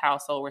head of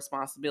household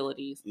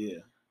responsibilities.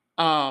 Yeah.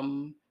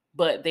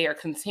 But they are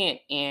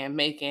content in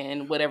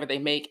making whatever they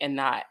make and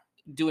not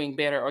doing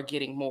better or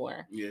getting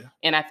more. Yeah.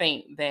 And I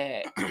think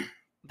that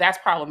that's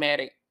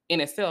problematic in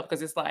itself,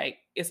 because it's like,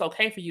 it's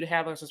okay for you to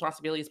have those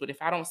responsibilities, but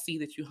if I don't see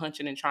that you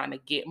hunching and trying to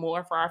get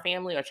more for our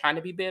family or trying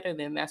to be better,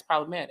 then that's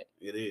problematic.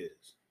 It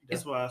is.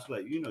 That's why it's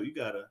like, you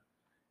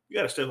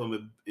gotta step up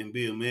and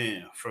be a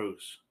man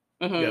first.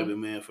 Mm-hmm. You gotta be a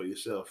man for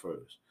yourself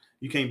first.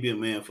 You can't be a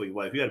man for your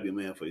wife. You gotta be a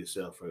man for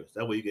yourself first.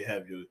 That way you can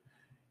have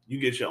you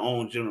get your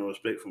own general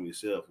respect from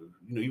yourself.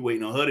 You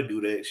waiting on her to do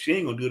that. She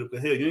ain't gonna do it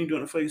because hell, you ain't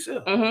doing it for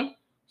yourself. Mm-hmm.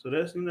 So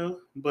that's,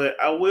 but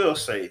I will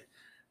say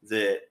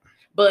that.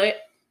 But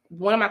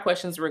one of my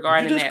questions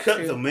regarding you just that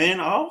cut the man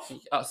off.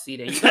 Oh, see,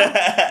 there you go.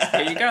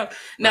 There you go.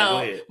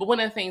 No, go but one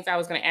of the things I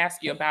was going to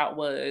ask you about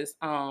was,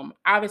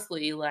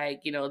 obviously,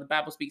 like, the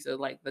Bible speaks of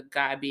like the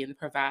guy being the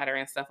provider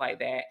and stuff like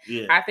that.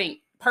 Yeah. I think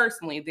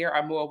personally there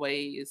are more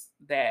ways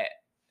that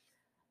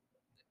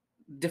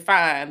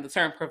define the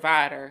term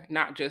provider,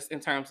 not just in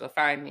terms of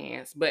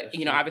finance, but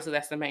obviously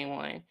that's the main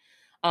one.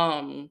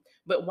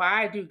 But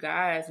why do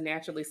guys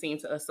naturally seem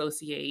to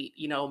associate,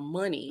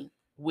 money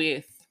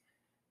with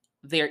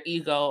their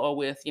ego, or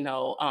with,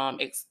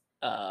 I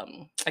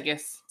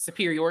guess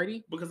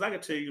superiority? Because I can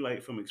tell you,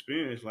 like, from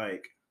experience,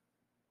 like,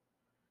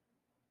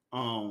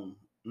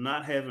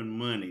 not having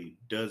money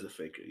does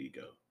affect your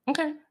ego.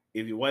 Okay.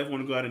 If your wife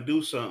want to go out and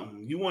do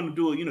something, you want to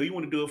do it, you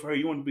want to do it for her.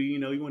 You want to be,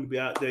 you want to be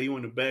out there. You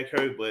want to back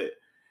her. But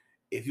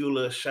if you're a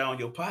little shy on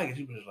your pockets,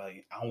 you be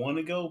like, I want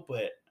to go,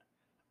 but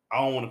I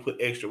don't want to put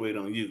extra weight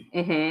on you.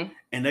 Mm-hmm.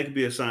 And that could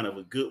be a sign of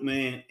a good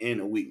man and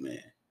a weak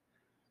man.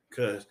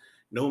 Because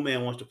no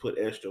man wants to put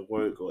extra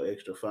work or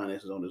extra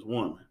finances on his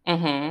woman.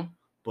 Mm-hmm.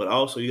 But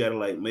also you got to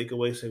like make a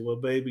way, say, well,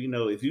 baby,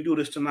 if you do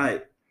this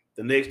tonight,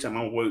 the next time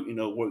I'm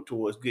work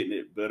towards getting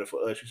it better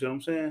for us. You see what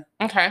I'm saying?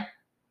 Okay.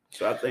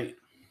 So I think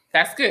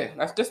that's good.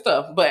 That's good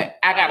stuff. But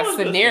I got a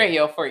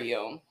scenario for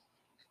you.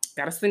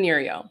 Got a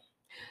scenario.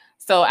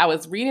 So I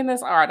was reading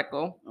this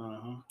article.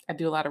 Uh-huh. I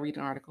do a lot of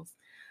reading articles.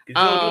 You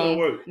don't do no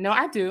work. No,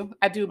 I do.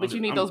 But you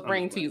need those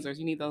brain teasers.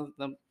 You need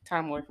the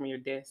time away from your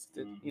desk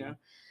to,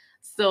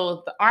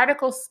 So the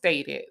article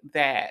stated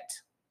that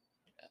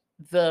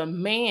the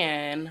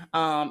man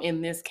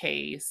in this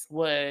case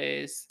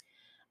was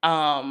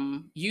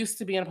used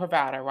to being a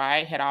provider,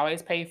 right? Had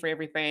always paid for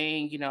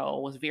everything,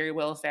 was very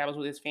well established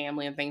with his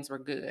family and things were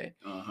good.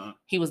 Uh-huh.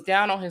 He was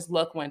down on his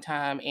luck one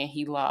time and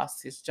he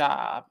lost his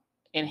job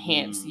and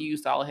hence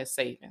used all of his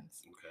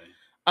savings.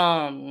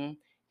 Okay.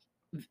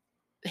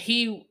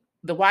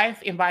 The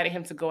wife invited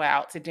him to go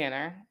out to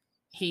dinner.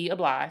 He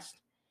obliged.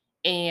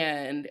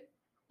 And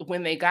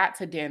when they got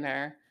to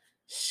dinner,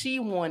 she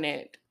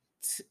wanted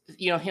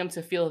him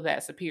to feel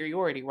that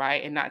superiority,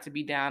 right? And not to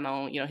be down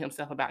on,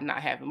 himself about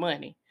not having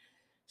money.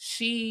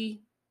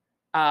 She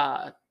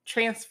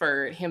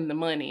transferred him the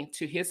money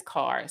to his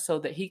card so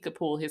that he could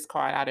pull his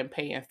card out and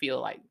pay and feel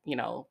like,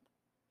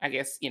 I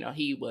guess,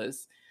 he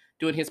was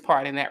doing his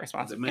part in that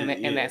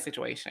in that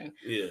situation.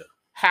 Yeah.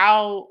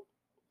 How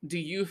do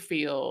you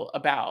feel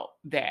about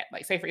that?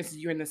 Like, say for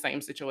instance, you're in the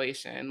same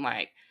situation.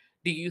 Like,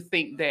 do you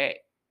think that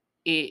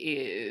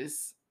it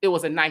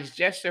was a nice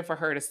gesture for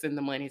her to send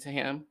the money to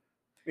him?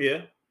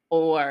 Yeah.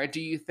 Or do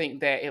you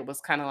think that it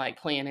was kind of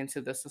like playing into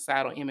the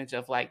societal image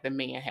of like the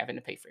man having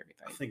to pay for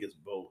everything? I think it's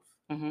both.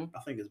 Mm-hmm. I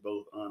think it's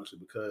both, honestly,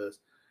 because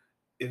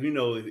if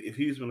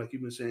he's been, like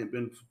you've been saying,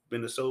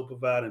 been the sole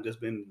provider and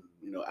just been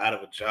out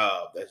of a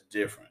job, that's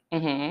different.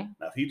 Mm-hmm.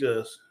 Now if he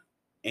just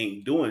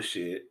ain't doing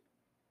shit,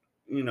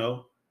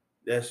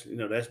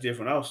 that's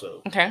different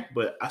also. Okay.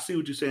 But I see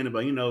what you're saying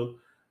about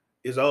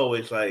it's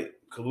always like,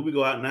 because when we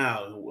go out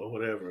now or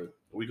whatever,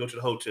 we go to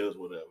the hotels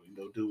or whatever,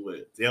 do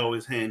what they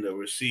always hand a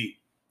receipt,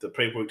 the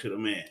paperwork to the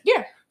man.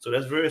 Yeah. So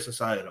that's very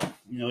societal.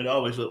 It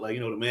always look like,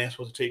 the man's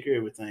supposed to take care of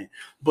everything.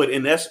 But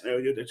in that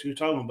scenario that you're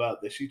talking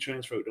about, that she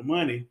transferred the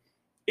money,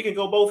 it can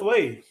go both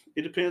ways.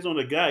 It depends on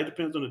the guy. It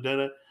depends on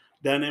the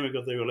dynamic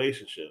of their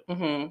relationship.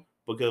 Mm-hmm.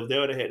 Because if they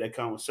would have had that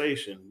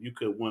conversation,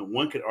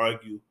 one could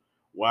argue,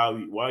 why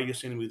are you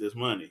sending me this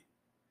money?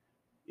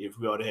 If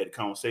we already had a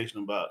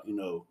conversation about,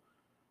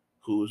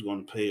 who's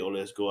going to pay, or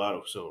let's go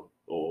out,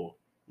 or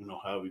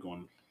how are we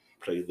going to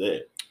play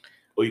that?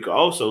 Or you could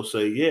also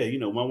say, yeah,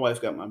 my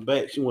wife got my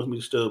back. She wants me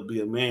to still be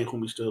a man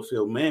whom we still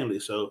feel manly.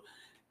 So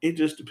it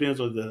just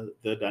depends on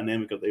the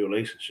dynamic of their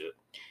relationship.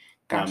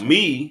 Gotcha. Now,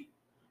 me,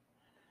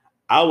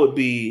 I would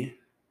be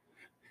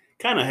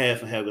kind of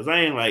half and half, because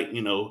I ain't like,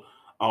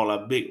 all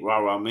a big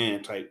rah-rah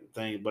man type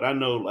thing. But I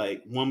know,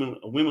 like,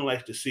 women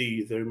like to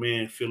see their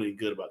man feeling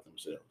good about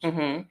themselves.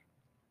 Mm-hmm.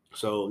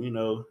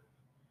 So,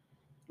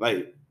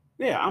 like,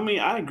 yeah, I mean,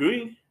 I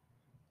agree.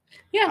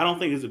 Yeah. I don't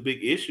think it's a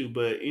big issue,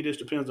 but it just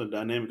depends on the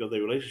dynamic of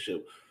their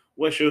relationship.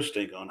 What's your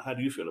stink on? How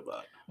do you feel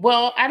about it?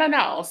 Well, I don't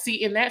know.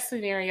 See, in that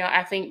scenario,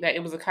 I think that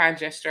it was a kind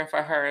gesture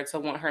for her to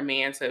want her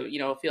man to,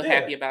 feel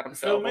happy about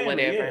himself or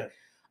whatever.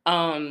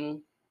 Yeah.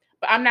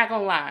 But I'm not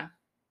gonna lie.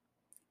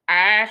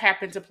 I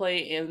happen to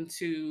play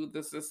into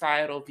the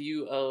societal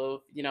view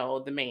of,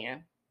 the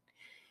man.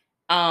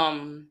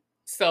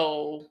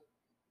 So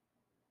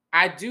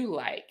I do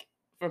like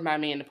for my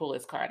man to pull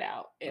his card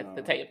out at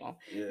the table.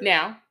 Yeah.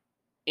 Now,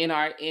 in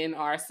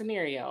our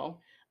scenario,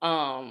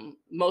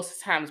 most of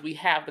the times we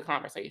have the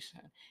conversation.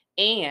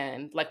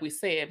 And like we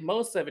said,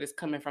 most of it is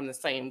coming from the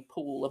same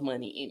pool of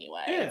money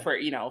anyway,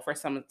 for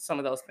some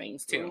of those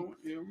things too.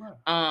 You're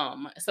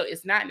right. So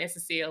it's not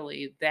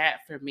necessarily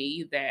that for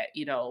me that,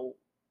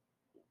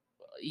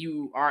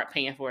 you aren't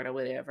paying for it or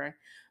whatever.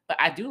 But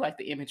I do like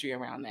the imagery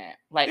around that.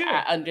 Like,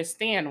 Yeah. I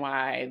understand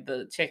why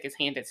the check is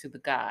handed to the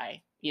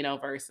guy,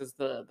 versus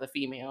the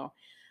female.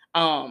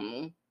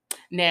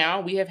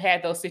 Now we have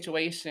had those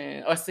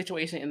situation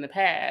in the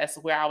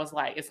past where I was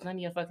like, it's none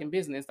of your fucking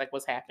business, like,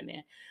 what's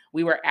happening.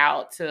 We were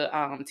out to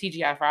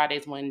TGI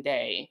Fridays one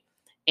day.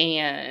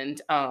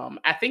 And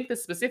I think the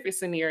specific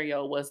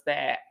scenario was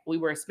that we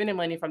were spending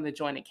money from the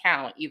joint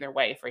account either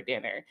way for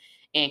dinner.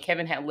 And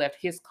Kevin had left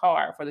his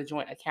card for the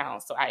joint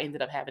account. So I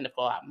ended up having to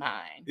pull out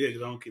mine. Yeah,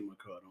 because I don't keep my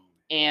card on me.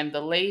 And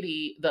the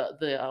lady,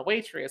 the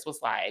waitress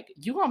was like,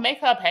 you gonna make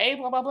her pay,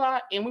 blah, blah, blah.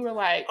 And we were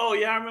like, oh,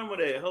 yeah, I remember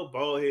that. Her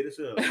bald head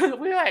itself.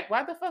 we were like,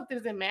 why the fuck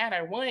does it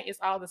matter? One, it's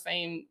all the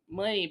same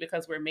money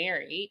because we're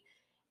married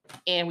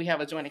and we have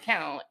a joint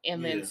account.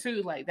 And then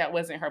two, like, that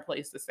wasn't her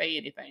place to say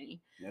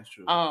anything. That's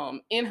true.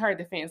 In her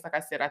defense, like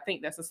I said, I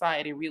think that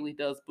society really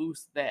does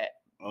boost that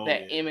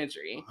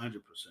imagery. 100%.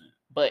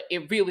 But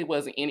it really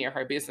wasn't any of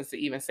her business to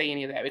even say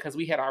any of that because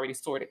we had already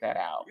sorted that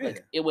out. Yeah.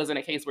 Like, it wasn't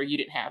a case where you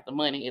didn't have the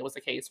money. It was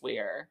a case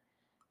where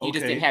you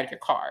just didn't have your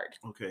card.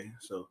 Okay,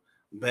 so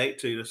back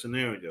to the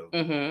scenario.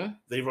 Mm-hmm.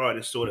 They've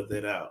already sorted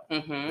that out.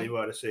 Mm-hmm. They've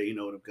already said,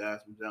 the guy's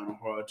been down on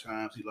hard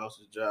times. He lost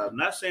his job.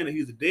 Not saying that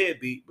he's a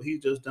deadbeat, but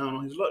he's just down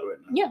on his luck right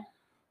now. Yeah.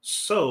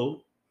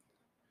 So,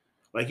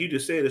 like you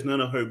just said, it's none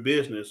of her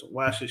business.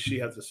 Why should she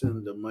have to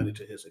send the money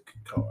to his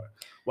card?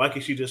 Why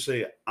can't she just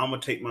say, I'm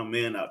going to take my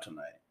man out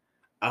tonight?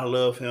 I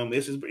love him.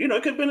 It's his, it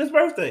could have been his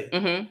birthday.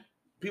 Mm-hmm.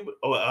 People,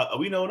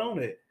 we know it on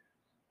that.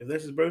 If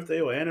that's his birthday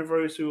or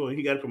anniversary, or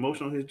he got a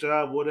promotion on his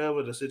job,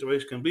 whatever the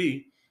situation can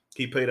be,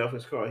 he paid off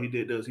his car. He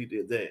did this, he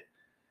did that.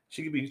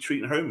 She could be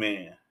treating her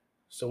man.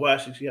 So why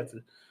should she have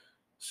to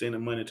send the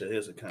money to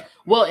his account?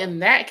 Well, in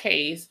that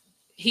case,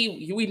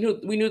 we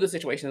knew the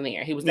situation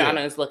there. He was down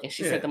on his luck, and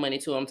she sent the money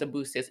to him to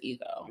boost his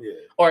ego,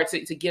 or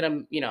to get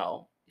him,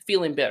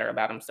 feeling better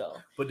about himself.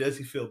 But does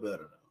he feel better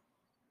though?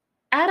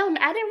 I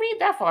didn't read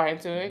that far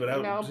into it.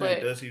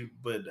 But does he?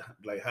 But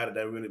like, how did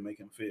that really make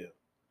him feel?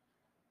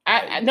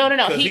 No.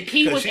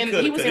 He was in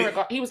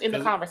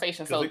the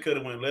conversation. So it could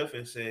have went left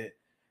and said,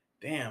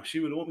 "Damn, she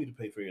would want me to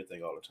pay for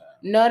everything all the time."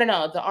 No.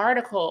 The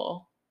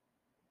article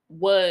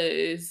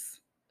was,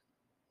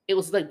 it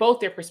was like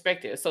both their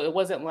perspectives. So it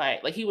wasn't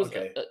like he was,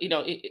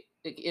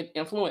 it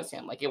influenced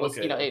him. Like it was,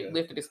 it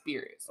lifted his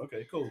spirits.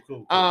 Okay, cool.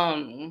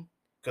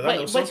 Because I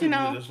know some people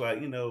are just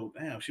like,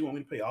 damn, she want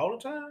me to pay all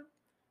the time.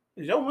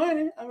 It's your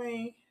money. I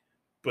mean,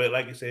 but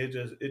like you said,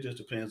 it just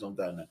depends on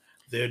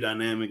their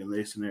dynamic and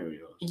their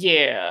scenarios.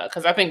 Yeah,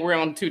 because I think we're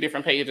on 2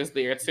 different pages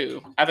there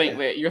too. I think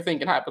that you're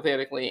thinking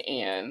hypothetically,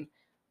 and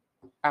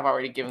I've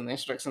already given the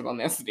instructions on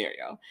that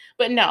scenario.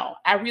 But no,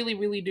 I really,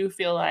 really do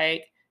feel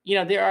like,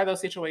 there are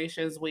those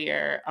situations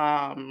where,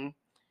 I'm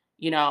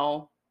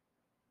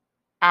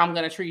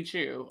going to treat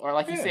you, or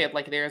like you said,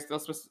 like there's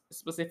those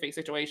specific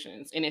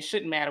situations, and it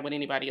shouldn't matter what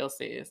anybody else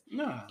says.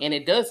 Nah. And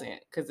it doesn't,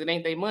 because it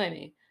ain't their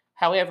money.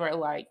 However,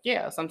 like,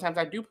 yeah, sometimes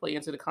I do play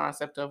into the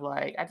concept of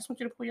like, I just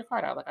want you to pull your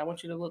card out. Like, I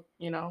want you to look,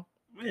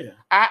 Yeah.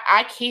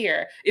 I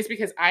care. It's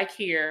because I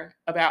care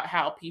about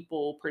how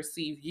people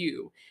perceive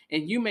you,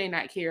 and you may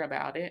not care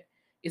about it.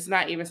 It's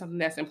not even something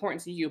that's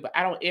important to you, but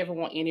I don't ever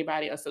want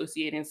anybody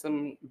associating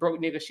some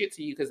broke nigga shit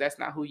to you, because that's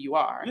not who you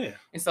are. Yeah.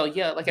 And so,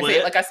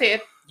 like I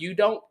said, you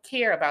don't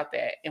care about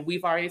that. And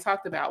we've already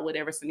talked about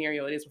whatever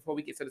scenario it is before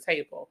we get to the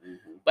table.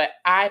 Mm-hmm. But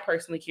I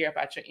personally care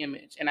about your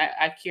image, and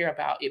I care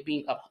about it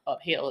being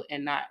upheld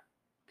and not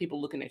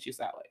people looking at you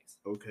sideways.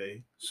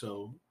 Okay.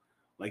 So,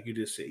 like you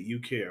just said, you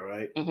care,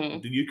 right? Mm-hmm.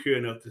 Do you care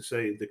enough to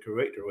say the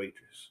correct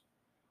waitress?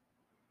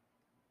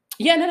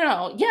 Yeah,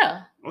 no.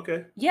 Yeah.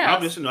 Okay. Yeah.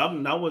 I'm just,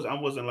 I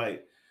wasn't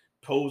like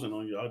posing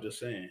on you. I was just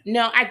saying.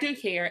 No, I do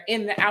care.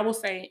 I will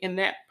say in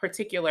that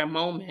particular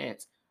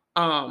moment,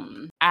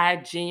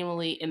 I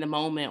genuinely in the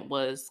moment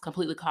was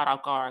completely caught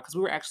off guard, because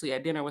we were actually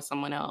at dinner with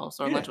someone else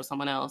or lunch with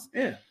someone else.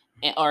 Yeah.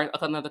 Or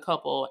another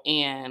couple,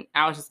 and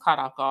I was just caught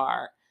off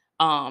guard.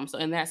 So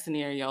in that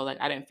scenario,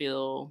 like I didn't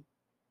feel,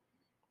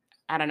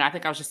 I don't know, I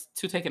think I was just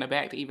too taken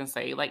aback to even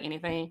say like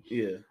anything.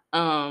 Yeah.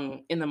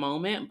 In the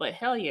moment, but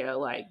hell yeah,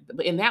 like,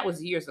 and that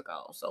was years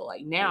ago. So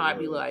like now I'd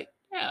be like,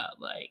 yeah,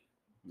 like,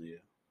 yeah,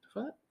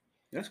 fuck.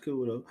 That's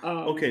cool though.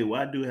 Okay,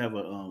 well I do have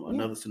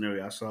another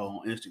scenario I saw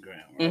on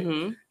Instagram. Right,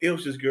 mm-hmm. It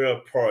was this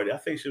girl party. I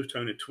think she was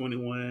turning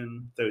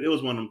 21, 30. It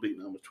was one of them big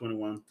numbers: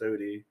 21,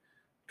 30,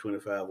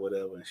 25,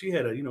 whatever. And she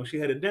had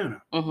a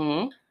dinner.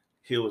 Mm-hmm.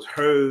 It was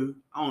her.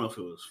 I don't know if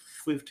it was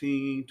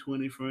 15,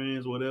 20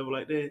 friends, whatever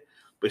like that.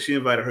 But she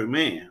invited her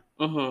man.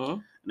 Mm-hmm.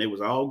 And they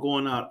was all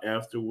going out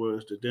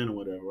afterwards to dinner,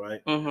 whatever,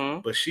 right? Mm-hmm.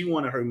 But she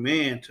wanted her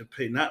man to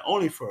pay not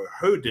only for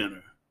her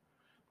dinner,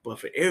 but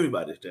for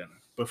everybody's dinner.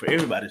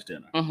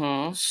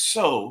 Mm-hmm.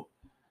 So,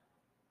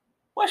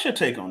 what's your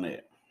take on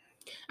that?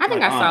 I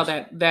think I saw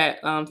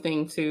that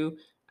thing too.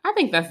 I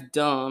think that's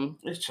dumb.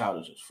 It's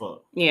childish as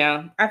fuck.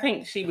 Yeah, I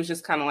think she was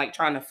just kind of like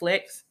trying to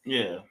flex.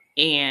 Yeah.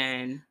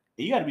 And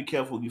you got to be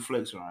careful when you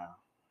flex around.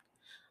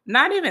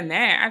 Not even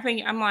that. I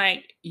think I'm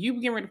like, you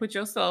getting ready to put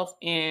yourself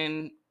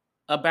in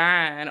a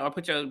bind, or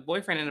put your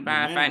boyfriend in a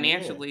bind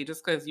financially,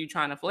 just because you're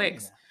trying to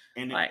flex.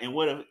 Yeah. And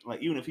what if,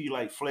 like, even if he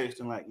like flexed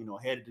and like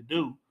had it to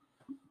do,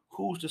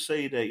 who's to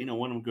say that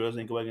one of them girls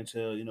ain't go back and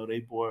tell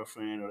their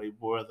boyfriend or their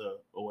brother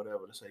or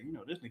whatever to say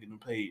this nigga done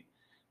paid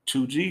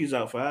 $2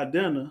 out for our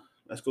dinner.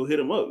 Let's go hit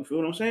him up. You feel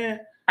what I'm saying?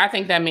 I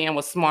think that man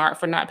was smart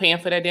for not paying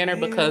for that dinner,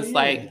 because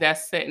like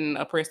that's setting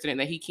a precedent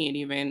that he can't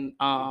even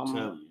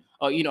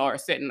or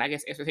setting, I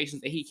guess,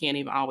 expectations that he can't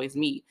even always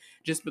meet.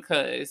 Just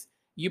because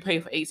you pay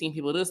for 18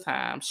 people this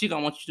time, she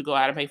gonna want you to go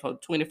out and pay for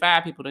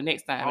 25 people the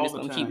next time, and it's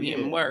gonna keep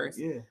getting worse.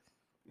 Yeah.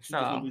 She's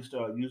gonna be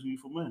start using you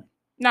for money.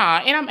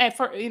 Nah, and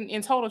I'm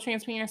in total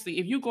transparency.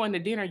 If you going to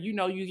dinner, you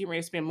get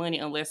ready to spend money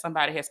unless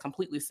somebody has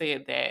completely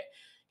said that,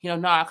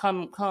 nah,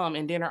 come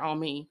and dinner on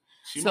me.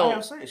 She may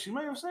have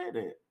said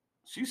that.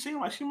 She seemed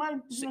like she might.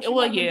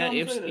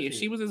 If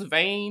she was as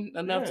vain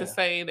enough to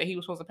say that he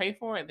was supposed to pay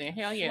for it, then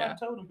hell yeah. She might have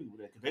told them people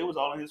that, because they was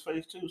all in his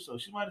face too. So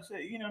she might have said,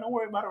 don't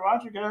worry about it,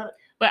 Roger got it.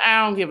 But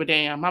I don't give a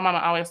damn. My mama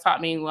always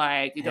taught me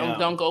like,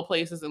 don't go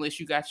places unless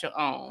you got your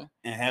own.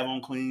 And have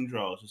on clean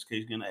drawers just in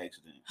case you get an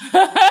accident.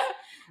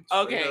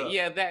 Okay,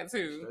 yeah, that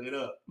too. Straight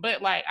up.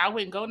 But like, I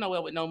wouldn't go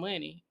nowhere with no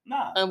money.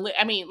 Nah. No, I don't go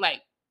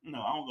nowhere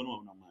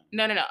with no money.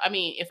 No. I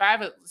mean, if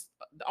the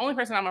only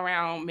person I'm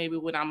around, maybe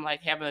when I'm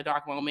like having a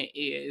dark moment,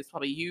 is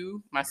probably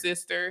you, my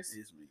sisters,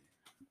 it's me,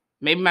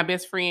 maybe my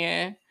best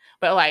friend.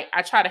 But like,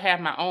 I try to have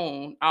my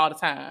own all the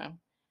time,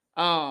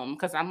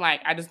 because I'm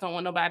like, I just don't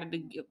want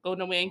nobody to go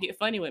nowhere and get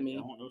funny with me. I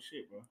don't want no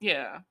shit, bro.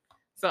 Yeah.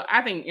 So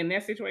I think in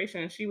that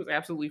situation, she was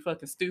absolutely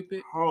fucking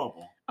stupid.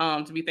 Horrible.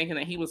 To be thinking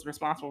that he was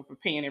responsible for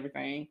paying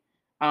everything.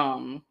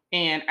 And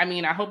I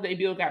mean, I hope they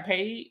bill got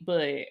paid,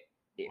 but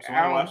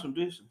I don't wash some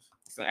dishes.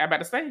 So I about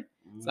to say,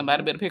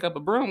 somebody better pick up a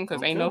broom,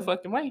 because ain't no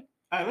fucking way.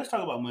 All right, let's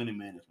talk about money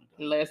management.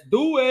 Though. Let's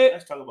do it.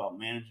 Let's talk about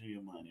managing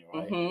your money,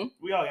 right? Mm-hmm.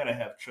 We all gotta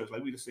have trust.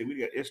 Like we just said,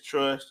 it's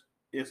trust.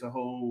 It's a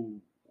whole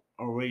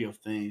array of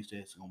things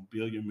that's gonna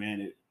build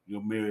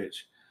your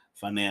marriage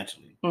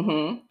financially.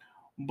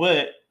 Mm-hmm.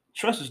 But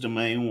trust is the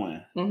main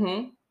one.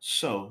 Mm-hmm.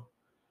 So,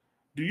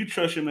 do you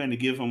trust your man to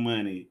give him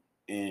money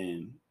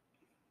and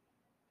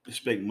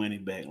expect money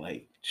back,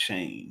 like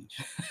change?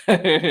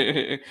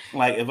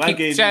 Like if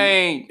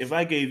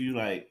I gave you,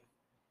 like,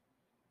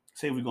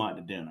 say we're going out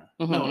to dinner.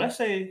 Mm-hmm. No, let's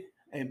say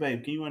Hey,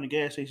 babe, can you run the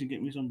gas station,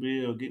 get me some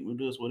beer, or get me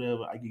this,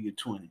 whatever? I give you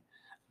 20.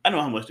 I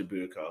know how much the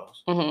beer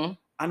costs. Mm-hmm.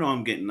 I know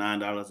I'm getting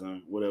 $9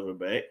 and whatever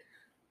back.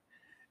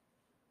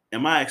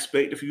 Am I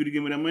expected for you to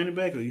give me that money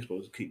back, or are you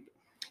supposed to keep it?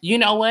 You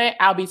know what?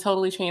 I'll be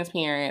totally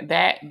transparent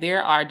that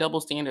there are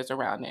double standards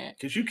around that.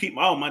 Because you keep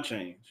all my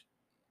change.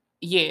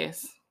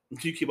 Yes.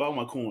 You keep all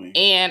my coins.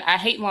 And I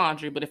hate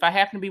laundry, but if I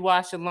happen to be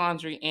washing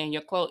laundry and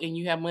your clothes and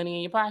you have money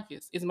in your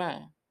pockets, it's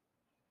mine.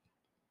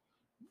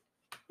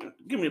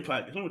 Give me the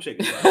pockets. Let me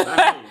check your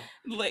pockets.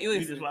 Listen,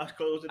 you just wash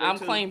clothes today I'm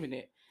too? claiming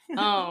it.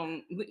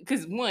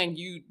 Because one,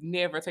 you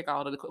never take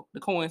all of the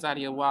coins out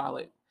of your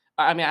wallet.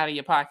 I mean, out of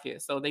your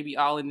pocket, so they be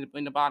all in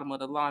the bottom of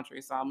the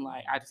laundry. So I'm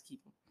like, I just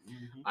keep them.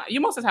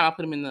 You most of the time I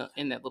put them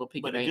in that little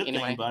piggy But the bank good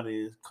anyway. thing about it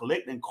is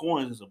collecting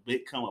coins is a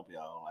big come up,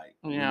 y'all. Like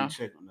when you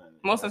check on that.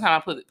 Most of the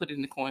time I put it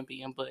in the coin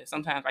bin, but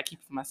sometimes I keep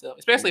it for myself,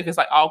 especially if it's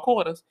like all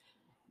quarters.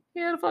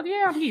 Yeah, the fuck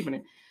yeah, I'm keeping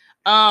it.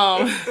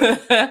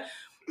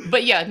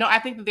 But yeah, no, I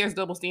think that there's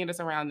double standards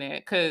around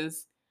that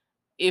because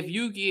if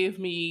you give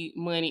me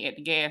money at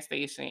the gas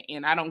station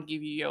and I don't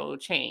give you your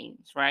change,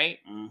 right?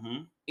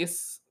 Mm-hmm.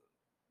 It's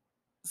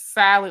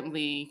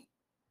silently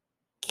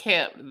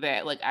kept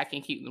that like I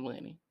can keep the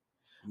money.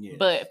 Yes.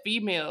 But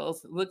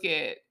females look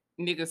at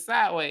niggas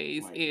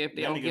sideways like, if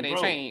they don't get a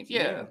change.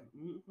 Yeah.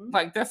 Mm-hmm.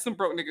 Like that's some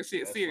broke nigga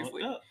shit, that's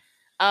seriously.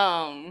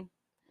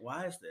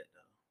 Why is that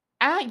though?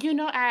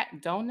 I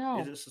don't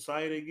know. Is it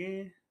society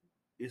again?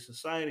 Is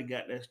society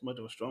got that much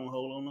of a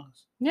stronghold on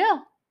us? Yeah.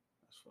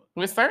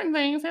 With certain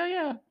things, hell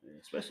yeah.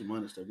 Especially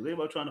money stuff. Because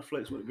everybody trying to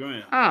flex with the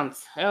gram. I'm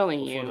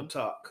telling you. For the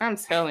talk. I'm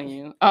telling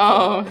you.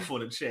 For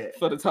the chat.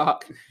 For the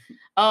talk.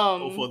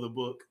 Or for the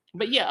book.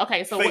 But yeah,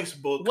 okay. So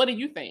Facebook. What do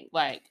you think?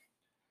 Like,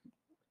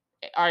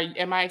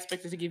 am I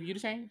expected to give you the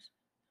change?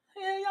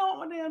 Yeah, y'all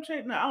want my damn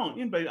change. No, I don't.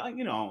 Anybody, I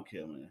don't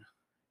care, man.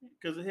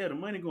 Because hell, the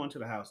money going to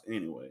the house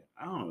anyway.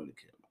 I don't really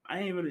care.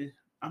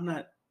 I'm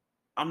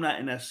not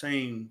in that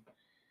same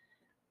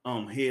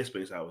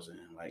headspace I was in.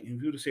 Like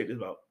if you'd have said this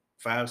about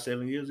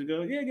 5-7 years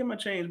ago, yeah, get my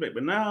change back.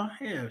 But now,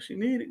 hell, she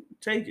need it.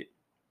 Take it.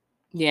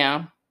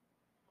 Yeah.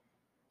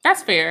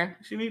 That's fair.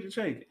 She need to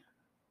take it.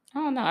 I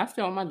don't know. I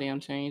still want my damn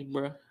change,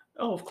 bro.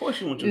 Oh, of course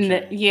you want your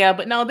change. Yeah,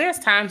 but no, there's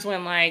times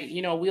when like,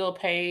 we'll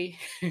pay.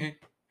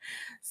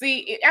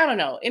 See, I don't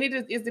know. And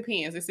it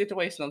depends. It's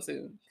situational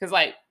too. Because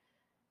like,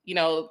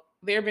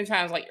 there have been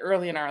times like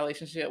early in our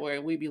relationship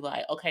where we'd be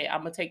like, okay,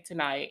 I'm going to take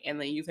tonight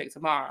and then you take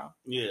tomorrow.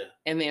 Yeah.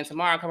 And then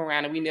tomorrow come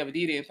around and we never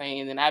did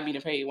anything. And then I be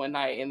paid one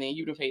night and then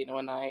you been paid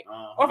one night.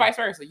 Or vice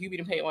versa. You be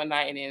paid one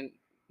night and then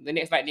the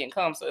next night didn't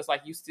come. So it's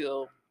like you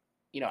still,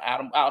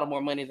 out of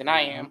more money than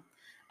I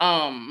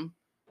am.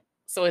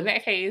 So in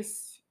that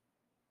case,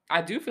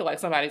 I do feel like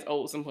somebody's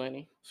owed some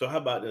money. So how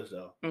about this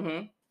though?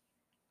 Mm-hmm.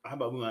 How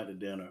about we went out to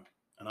dinner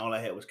and all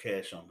I had was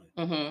cash on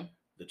me? Mm-hmm.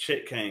 The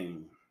check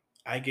came.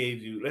 I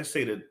gave you, let's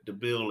say the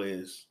bill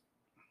is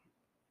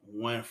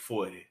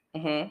 $140.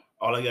 Mm-hmm.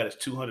 All I got is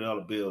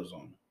 $200 bills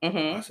on it.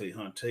 Mm-hmm. I say,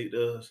 hun, take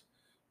this,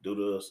 do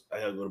this. I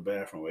gotta go to the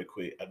bathroom right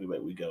quick. I'll be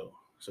back. We go.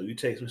 So you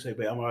text me, say,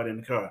 babe, I'm already in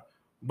the car.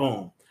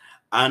 Boom.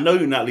 I know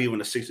you're not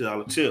leaving a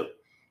 $60 tip.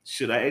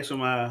 Should I ask for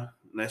my,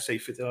 let's say,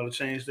 $50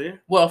 change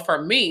there? Well,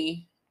 for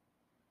me,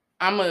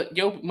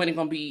 your money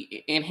gonna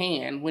be in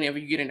hand whenever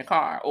you get in the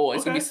car, or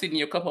it's gonna be sitting in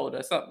your cup holder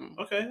or something.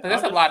 Okay.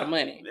 That's a lot of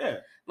money. Yeah.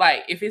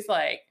 Like if it's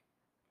like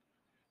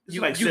you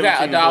got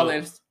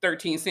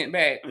 $1.13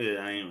 back.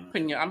 Yeah, I am.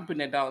 I'm putting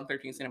that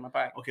 $1.13 in my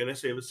pocket. Okay,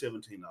 let's say it was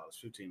 $17,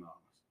 $15.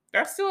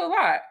 That's still a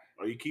lot.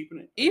 Are you keeping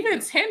it? Even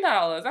 $10.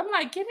 I'm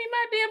like, give me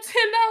my damn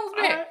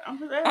 $10 back. Right, I'm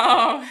just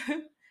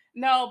asking.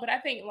 No, but I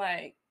think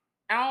like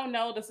I don't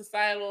know the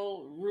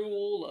societal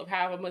rule of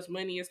how much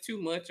money is too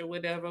much or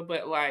whatever,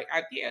 but like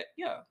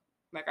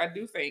like I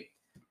do think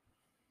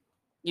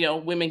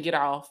women get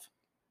off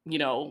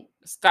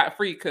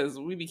scot-free because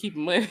we be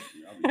keeping money.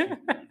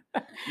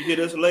 You hear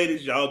this,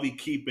 ladies? Y'all be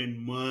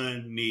keeping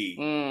money.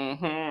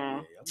 Mm-hmm.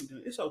 Yeah,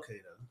 it's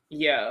okay though.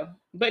 Yeah,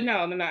 but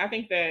no. I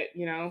think that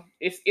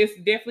it's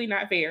definitely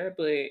not fair,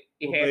 but it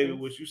happens. Baby,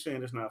 what you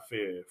saying is not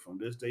fair. From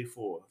this day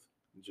forth,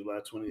 July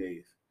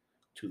 28th,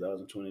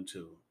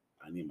 2022,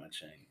 I need my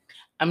change.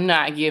 I'm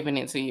not giving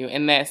it to you,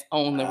 and that's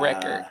on the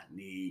record. I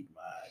need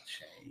my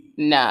change.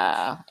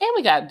 Nah, and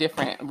we got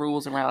different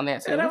rules around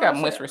that too. We got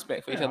much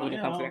respect for each other when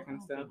it comes to that kind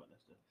of stuff.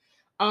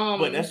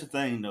 But that's the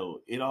thing,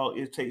 though.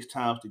 It takes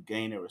time to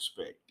gain their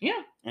respect.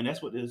 Yeah, and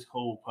that's what this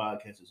whole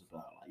podcast is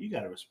about. Like, you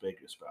gotta respect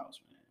your spouse,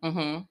 man.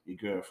 Mm-hmm. Your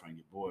girlfriend,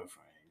 your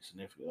boyfriend, your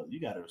significant other.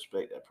 You gotta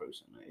respect that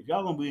person, man. If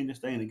y'all gonna be in this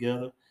thing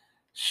together,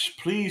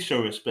 please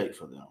show respect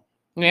for them.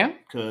 Yeah,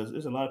 because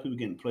there's a lot of people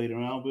getting played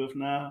around with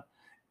now,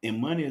 and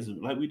money is,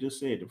 like we just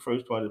said, the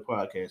first part of the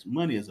podcast.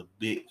 Money is a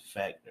big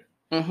factor.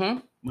 Mm-hmm.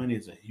 Money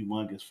is a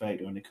humongous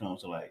factor when it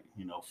comes to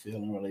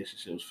failing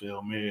relationships,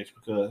 failing marriage,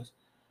 because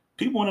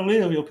people want to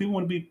live, people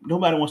want to be,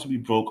 nobody wants to be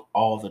broke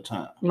all the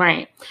time.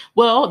 Right.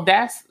 Well,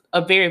 that's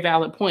a very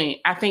valid point.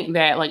 I think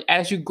that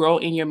as you grow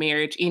in your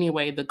marriage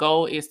anyway, the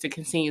goal is to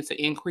continue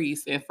to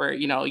increase and for,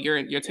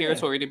 your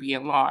territory to be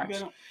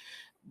enlarged.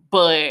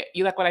 But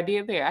you like what I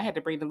did there? I had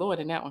to bring the Lord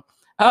in that one.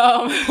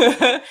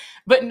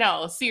 But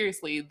no,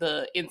 seriously,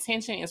 the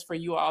intention is for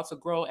you all to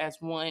grow as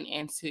one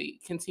and to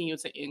continue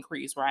to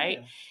increase,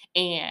 right?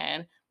 Yeah.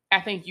 And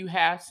I think you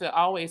have to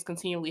always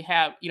continually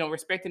have,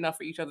 respect enough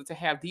for each other to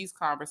have these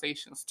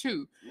conversations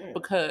too, Yeah.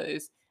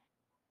 because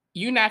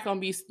you're not going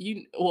to be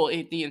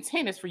the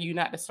intent is for you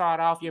not to start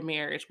off your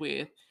marriage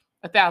with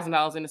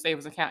 $1,000 in the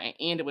savings account and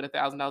end it with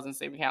 $1,000 in the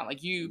savings account.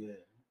 Like you Yeah.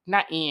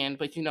 not end,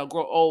 but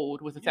grow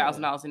old with Yeah.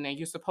 $1,000 in there.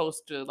 You're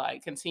supposed to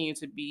like continue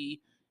to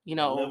be,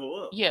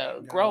 Level up.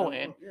 Gotta growing.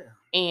 level up.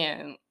 Yeah.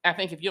 And I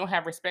think if you don't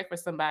have respect for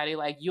somebody,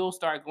 like you'll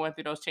start going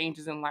through those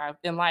changes in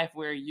life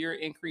where you're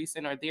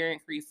increasing or they're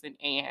increasing,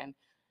 and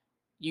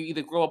you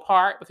either grow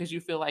apart because you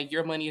feel like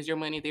your money is your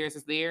money, theirs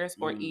is theirs,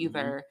 or Mhm.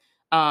 either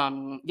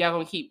y'all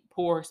gonna keep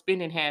poor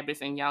spending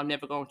habits and y'all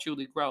never gonna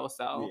truly grow.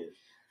 So Yeah.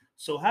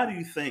 So how do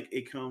you think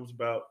it comes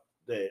about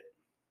that?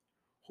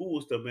 Who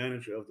was the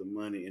manager of the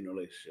money in the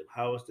relationship?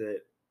 How is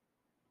that?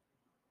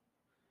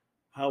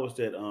 How is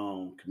that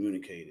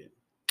communicated?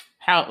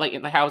 how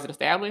is it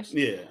established?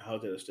 Yeah.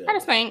 How's that I just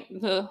established?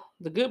 think the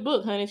good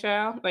book, honey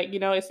child. Like,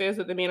 it says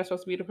that the man is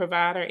supposed to be the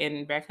provider,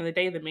 and back in the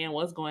day, the man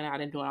was going out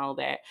and doing all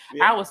that.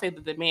 Yeah. I would say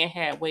that the man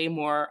had way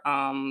more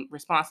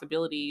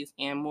responsibilities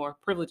and more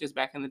privileges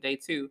back in the day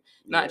too,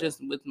 not Yeah.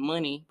 just with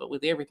money, but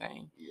with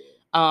everything.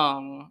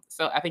 Yeah.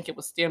 So I think it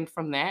was stemmed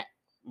from that,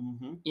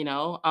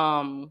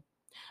 Mm-hmm.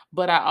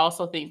 but I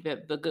also think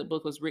that the good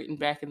book was written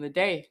back in the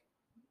day,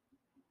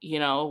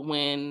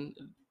 when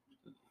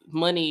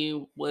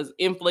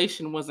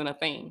inflation wasn't a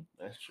thing.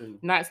 That's true.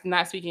 Not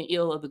speaking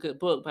ill of the good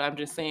book, but I'm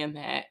just saying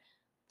that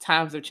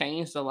times have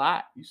changed a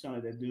lot. You sound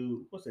like that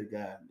dude. What's that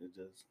guy that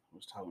just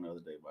was talking the other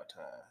day about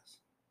ties?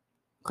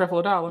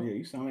 Creflo Dollar. Yeah,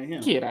 you sound like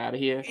him. Get out of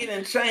here. It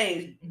didn't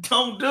change.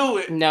 Don't do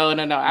it. No.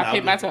 I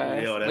pay my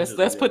ties.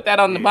 Let's put that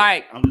on the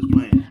mic. I'm just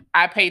playing.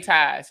 I pay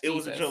ties. It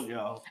was a joke,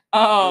 y'all.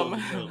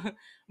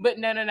 But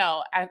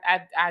no.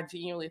 I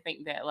genuinely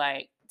think that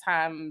like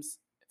times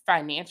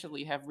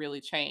financially have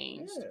really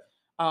changed. Yeah.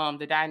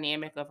 The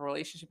dynamic of a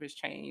relationship has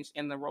changed,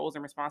 and the roles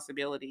and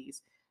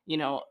responsibilities,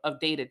 of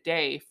day to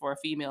day for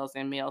females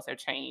and males have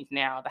changed.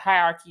 Now the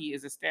hierarchy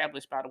is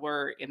established by the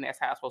word, and that's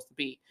how it's supposed to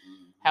be.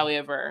 Mm-hmm.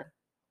 However,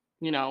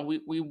 we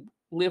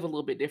live a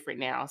little bit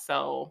different now,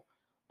 so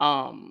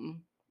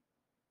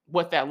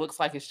what that looks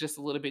like is just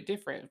a little bit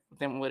different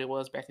than what it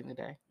was back in the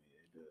day.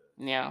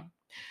 Yeah.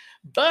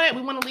 But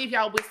we want to leave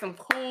y'all with some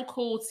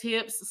cool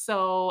tips.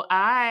 So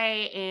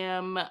I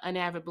am an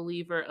avid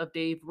believer of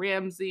Dave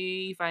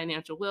Ramsey,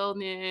 financial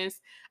wellness.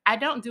 I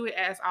don't do it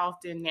as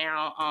often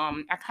now.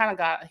 I kind of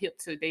got hip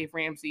to Dave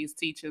Ramsey's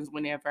teachings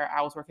whenever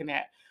I was working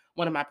at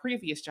one of my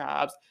previous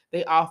jobs.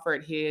 They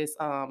offered his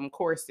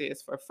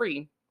courses for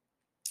free.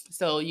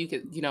 So you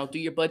could, do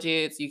your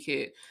budgets. You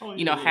could,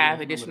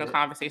 have additional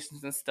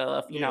conversations and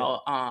stuff.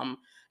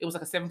 It was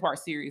like a 7-part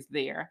series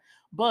there.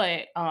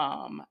 But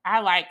I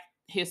like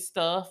his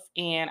stuff,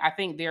 and I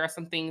think there are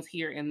some things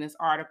here in this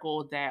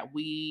article that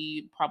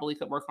we probably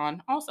could work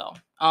on also.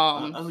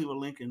 I'll leave a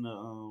link in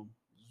the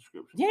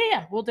description.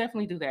 Yeah, we'll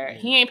definitely do that. Yeah.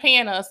 He ain't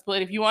paying us,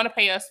 but if you want to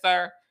pay us,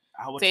 sir,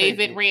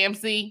 David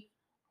Ramsey,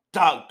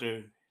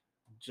 Dr.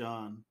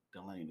 John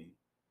Delaney.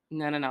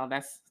 No,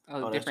 that's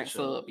a different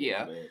sub.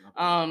 Yeah.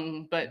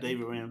 But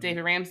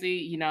David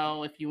Ramsey,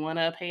 if you want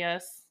to pay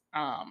us,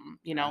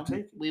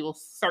 we will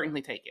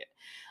certainly take it.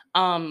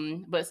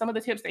 But some of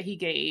the tips that he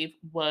gave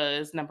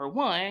was, number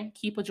one,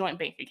 keep a joint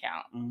bank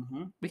account.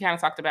 Mm-hmm. We kind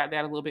of talked about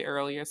that a little bit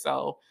earlier.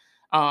 So,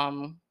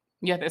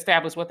 you have to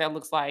establish what that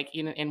looks like,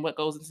 and what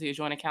goes into your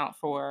joint account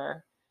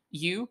for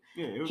you.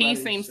 Yeah, he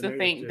seems to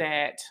think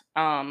that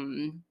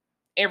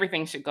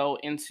everything should go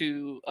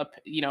into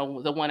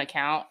the one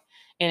account,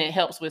 and it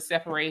helps with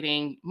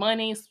separating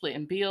money,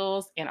 splitting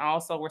bills, and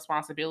also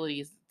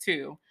responsibilities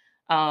too.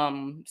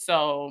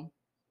 So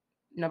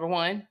number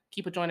one,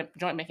 keep a joint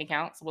bank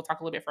account. So we'll talk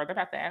a little bit further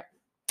about that.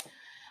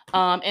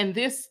 And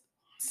this,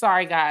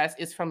 sorry guys,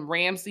 is from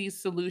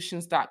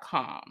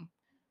RamseySolutions.com.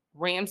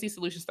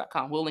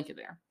 RamseySolutions.com. We'll link it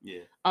there.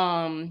 Yeah.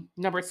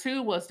 Number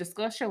two was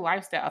discuss your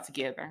lifestyle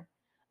together.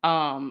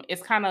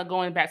 It's kind of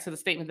going back to the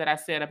statement that I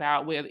said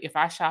about where if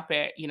I shop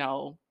at,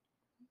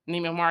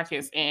 Neiman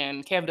Marcus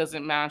and Kev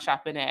doesn't mind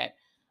shopping at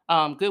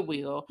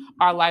Goodwill,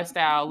 our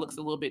lifestyle looks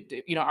a little bit,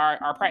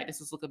 our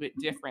practices look a bit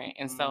different.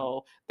 And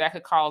so that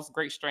could cause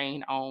great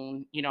strain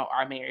on,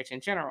 our marriage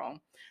in general.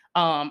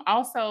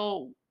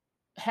 Also,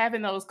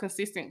 having those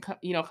consistent,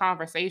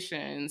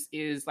 conversations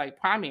is like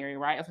primary,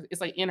 right?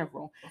 It's like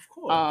integral. Of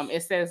course.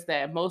 It says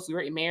that most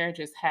great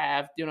marriages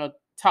have,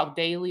 talk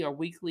daily or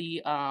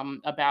weekly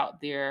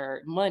about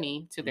their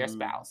money to their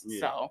spouse. Yeah.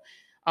 So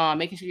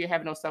making sure you're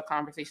having those tough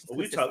conversations. Well,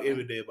 we talk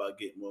every day about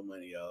getting more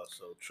money, y'all.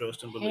 So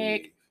trust and believe.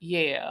 Heck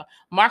yeah.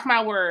 Mark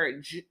my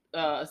word,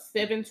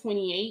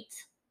 7/28.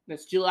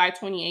 That's July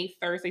 28th,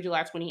 Thursday,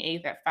 July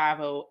 28th at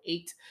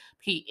 5:08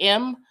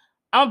 p.m.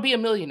 I'm gonna be a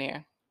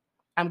millionaire.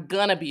 I'm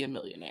gonna be a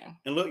millionaire.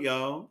 And look,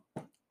 y'all,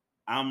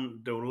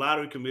 the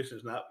lottery commission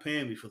is not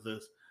paying me for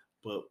this,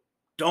 but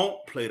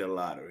don't play the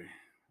lottery,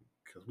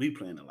 Because we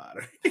playing the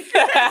lottery.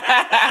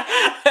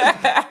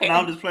 No,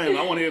 I'm just playing.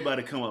 I want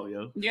everybody to come up,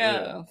 yo.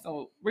 Yeah.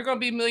 So we're gonna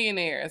be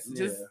millionaires.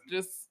 Just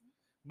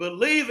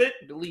believe it.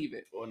 Believe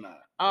it. Or not.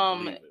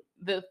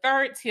 The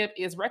third tip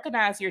is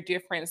recognize your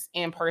difference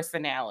in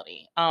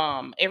personality.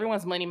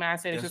 Everyone's money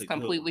mindset is just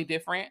completely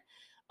different.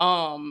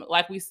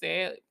 Like we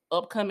said,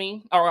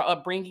 upbringing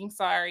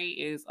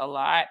is a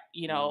lot,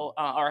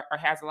 or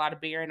has a lot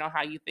of bearing on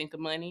how you think of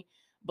money.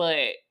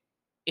 But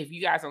if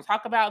you guys don't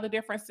talk about the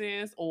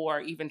differences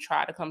or even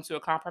try to come to a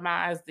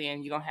compromise,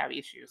 then you're gonna have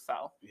issues.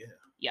 So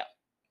yeah.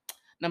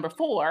 Number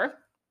 4.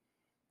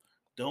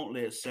 Don't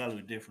let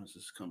salary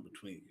differences come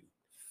between you.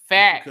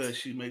 Fact. Because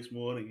she makes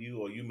more than you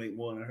or you make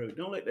more than her.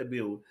 Don't let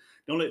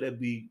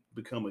that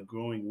become a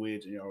growing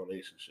wedge in your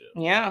relationship.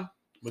 Yeah.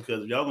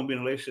 Because if y'all gonna be in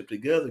a relationship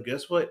together,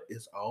 guess what?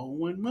 It's all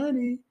one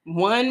money.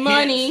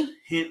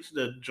 Hence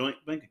the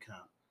joint bank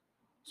account.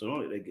 So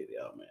don't let that get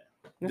you out, man.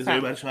 Because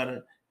everybody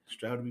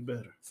strive to be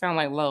better. Sound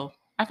like low.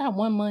 I got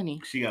one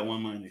money. She got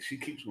one money. She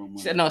keeps one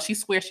money. No, she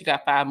swears she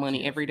got 5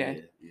 money every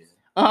day.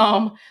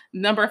 Yeah.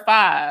 Number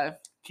 5.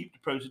 Keep the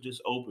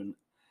purchases open.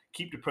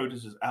 Keep the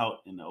purchases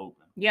out in the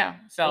open. Yeah.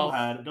 So don't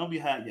hide it. Don't be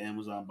hiding your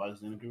Amazon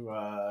boxes in the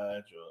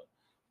garage or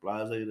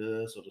Blase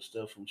this or the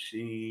stuff from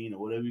Shein or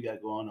whatever you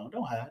got going on.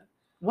 Don't hide it.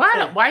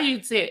 Why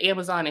you said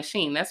Amazon and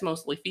Shein? That's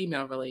mostly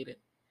female related.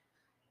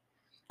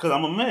 Because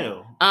I'm a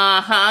male.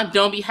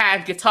 Don't be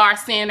hiding Guitar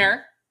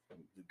Center, the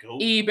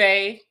GOAT.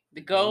 eBay,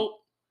 the GOAT,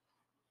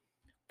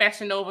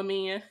 Fashion Nova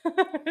Men.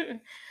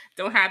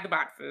 Don't hide the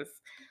boxes.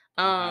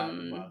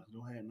 Don't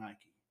hide Nike.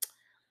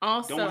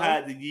 Also, don't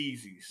hide the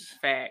Yeezys.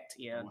 Fact,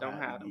 yeah, don't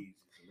hide them.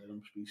 Yeezys. Let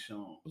them be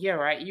shown. Yeah,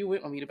 right. You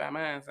went with me to buy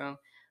mine, so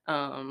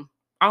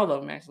all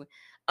of them actually.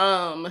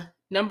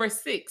 Number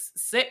 6,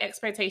 set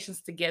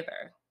expectations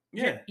together.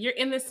 Yeah, you're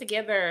in this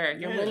together.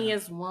 Your money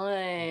is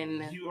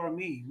one. You are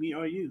me. Me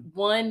are you.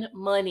 One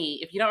money.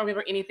 If you don't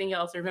remember anything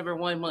else, remember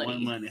one money.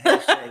 One money.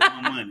 Hashtag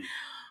one money.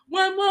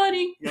 One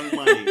money. Young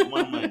money.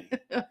 One money.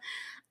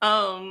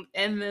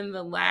 And then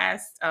the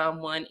last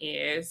one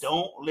is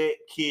don't let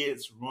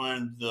kids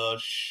run the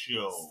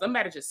show.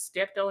 Somebody just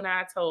stepped on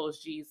our toes,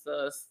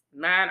 Jesus.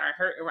 Mine are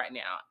hurting right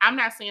now. I'm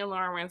not saying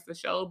Lauren runs the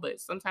show,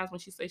 but sometimes when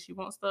she says she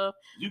wants stuff,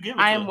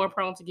 I am more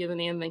prone to giving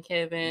in than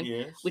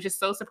Kevin, which is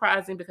so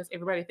surprising because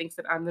everybody thinks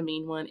that I'm the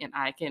mean one and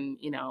I can,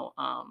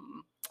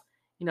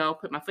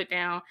 put my foot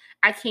down.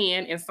 I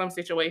can in some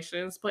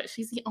situations, but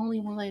she's the only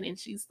one and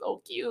she's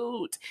so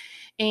cute.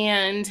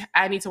 And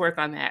I need to work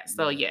on that.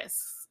 So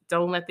yes.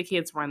 Don't let the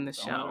kids run the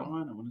show.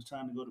 When it's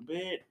time to go to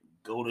bed,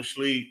 go to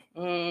sleep.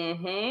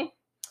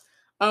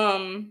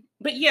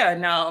 But yeah,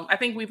 no, I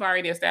think we've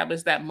already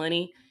established that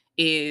money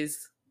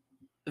is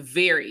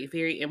very,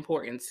 very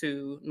important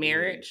to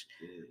marriage.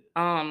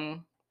 So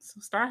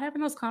start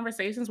having those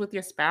conversations with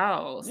your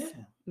spouse. Yeah.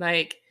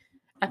 Like,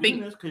 I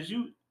think that's because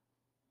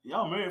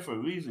y'all married for a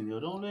reason, yo.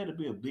 Don't let it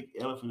be a big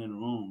elephant in the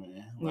room,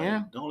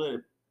 man. Don't let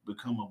it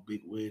become a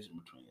big wedge in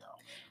between y'all,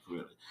 man.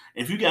 Really.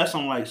 If you got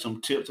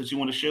some tips that you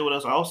want to share with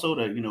us, also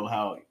that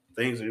how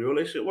things in your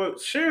relationship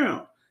work, share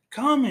them.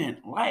 Comment,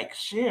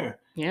 share.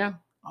 Yeah.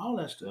 All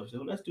that stuff.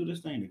 So let's do this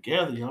thing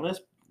together, y'all.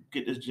 Let's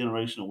get this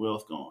generational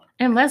wealth going.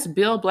 And let's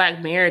build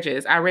Black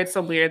marriages. I read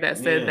somewhere that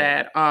said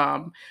that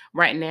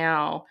right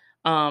now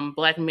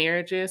Black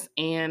marriages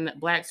and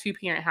Black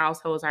 2-parent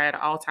households are at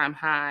an all-time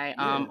high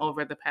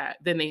over the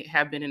past than they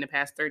have been in the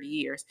past 30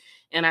 years.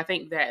 And I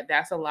think that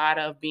that's a lot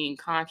of being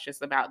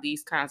conscious about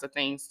these kinds of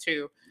things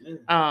too.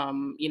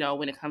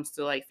 When it comes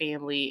to like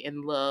family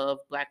and love,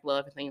 Black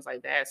love and things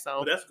like that.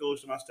 So that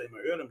goes to my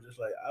statement earlier. I'm just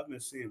like, I've been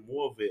seeing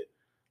more of it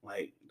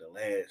like the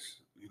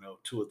last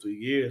 2 or 3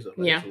 years.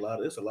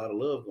 It's a lot of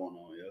love going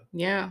on.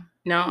 Yeah.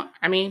 No,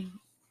 I mean,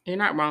 you're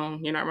not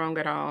wrong. You're not wrong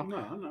at all. No,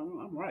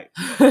 I'm right.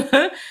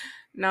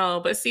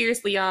 No, but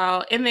seriously,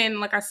 y'all. And then,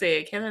 like I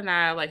said, Kevin and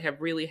I have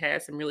really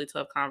had some really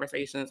tough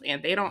conversations,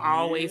 and they don't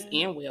always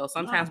end well.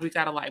 Sometimes we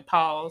gotta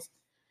pause,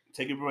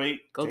 take a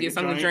break, go get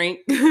something to drink.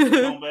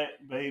 Come back,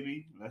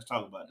 baby. Let's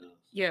talk about this.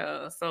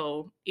 Yeah.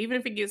 So even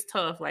if it gets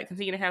tough,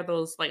 continue to have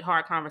those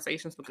hard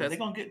conversations because they're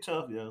gonna get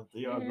tough, yo.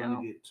 They are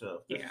gonna get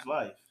tough. This is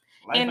life.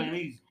 Life ain't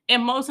easy.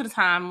 And most of the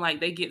time,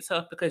 they get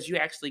tough because you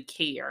actually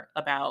care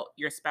about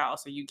your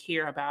spouse or you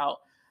care about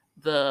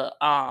the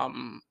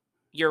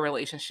your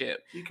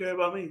relationship. You care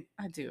about me?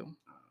 I do.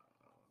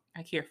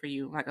 I care for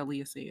you, like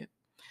Aaliyah said.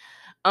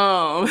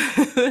 I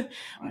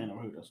ain't never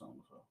heard that song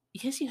before.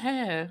 Yes, you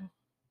have.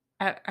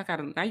 I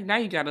gotta now.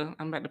 You gotta.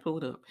 I'm about to pull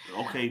it up.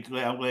 Okay,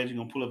 I'm glad you're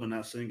gonna pull up and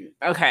not sing it.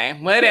 Okay,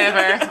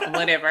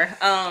 whatever.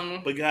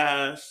 But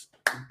guys,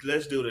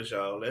 let's do this,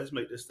 y'all. Let's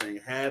make this thing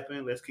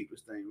happen. Let's keep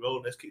this thing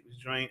rolling. Let's keep this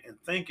drink. And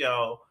thank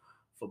y'all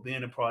for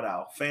being a part of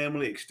our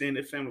family,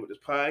 extended family with this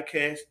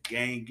podcast.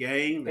 Gang.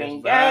 Let's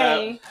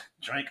vibe.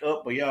 Drink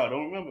up. But y'all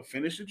don't remember,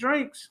 finish your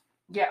drinks.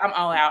 Yeah, I'm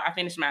all out. I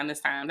finished mine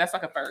this time. That's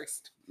like a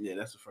first. Yeah,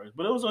 that's the first.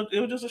 But it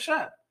was just a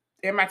shot.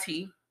 And my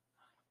tea.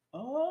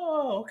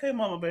 Oh, okay,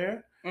 Mama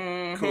Bear.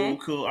 Mm-hmm.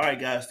 Cool. All right,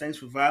 guys. Thanks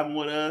for vibing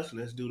with us.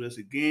 Let's do this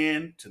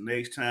again. Till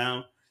next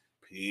time.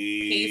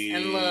 Peace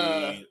and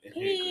love. And Peace.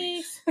 hair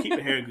grease. Keep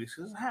your hair grease.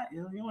 It's hot,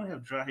 yo. You want to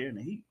have dry hair in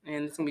the heat.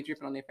 And it's gonna be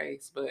dripping on their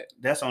face, but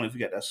that's only if you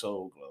got that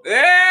soul glow. Or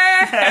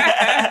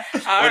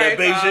that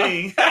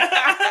Beijing.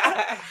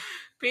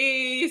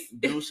 Peace.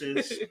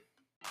 Deuces.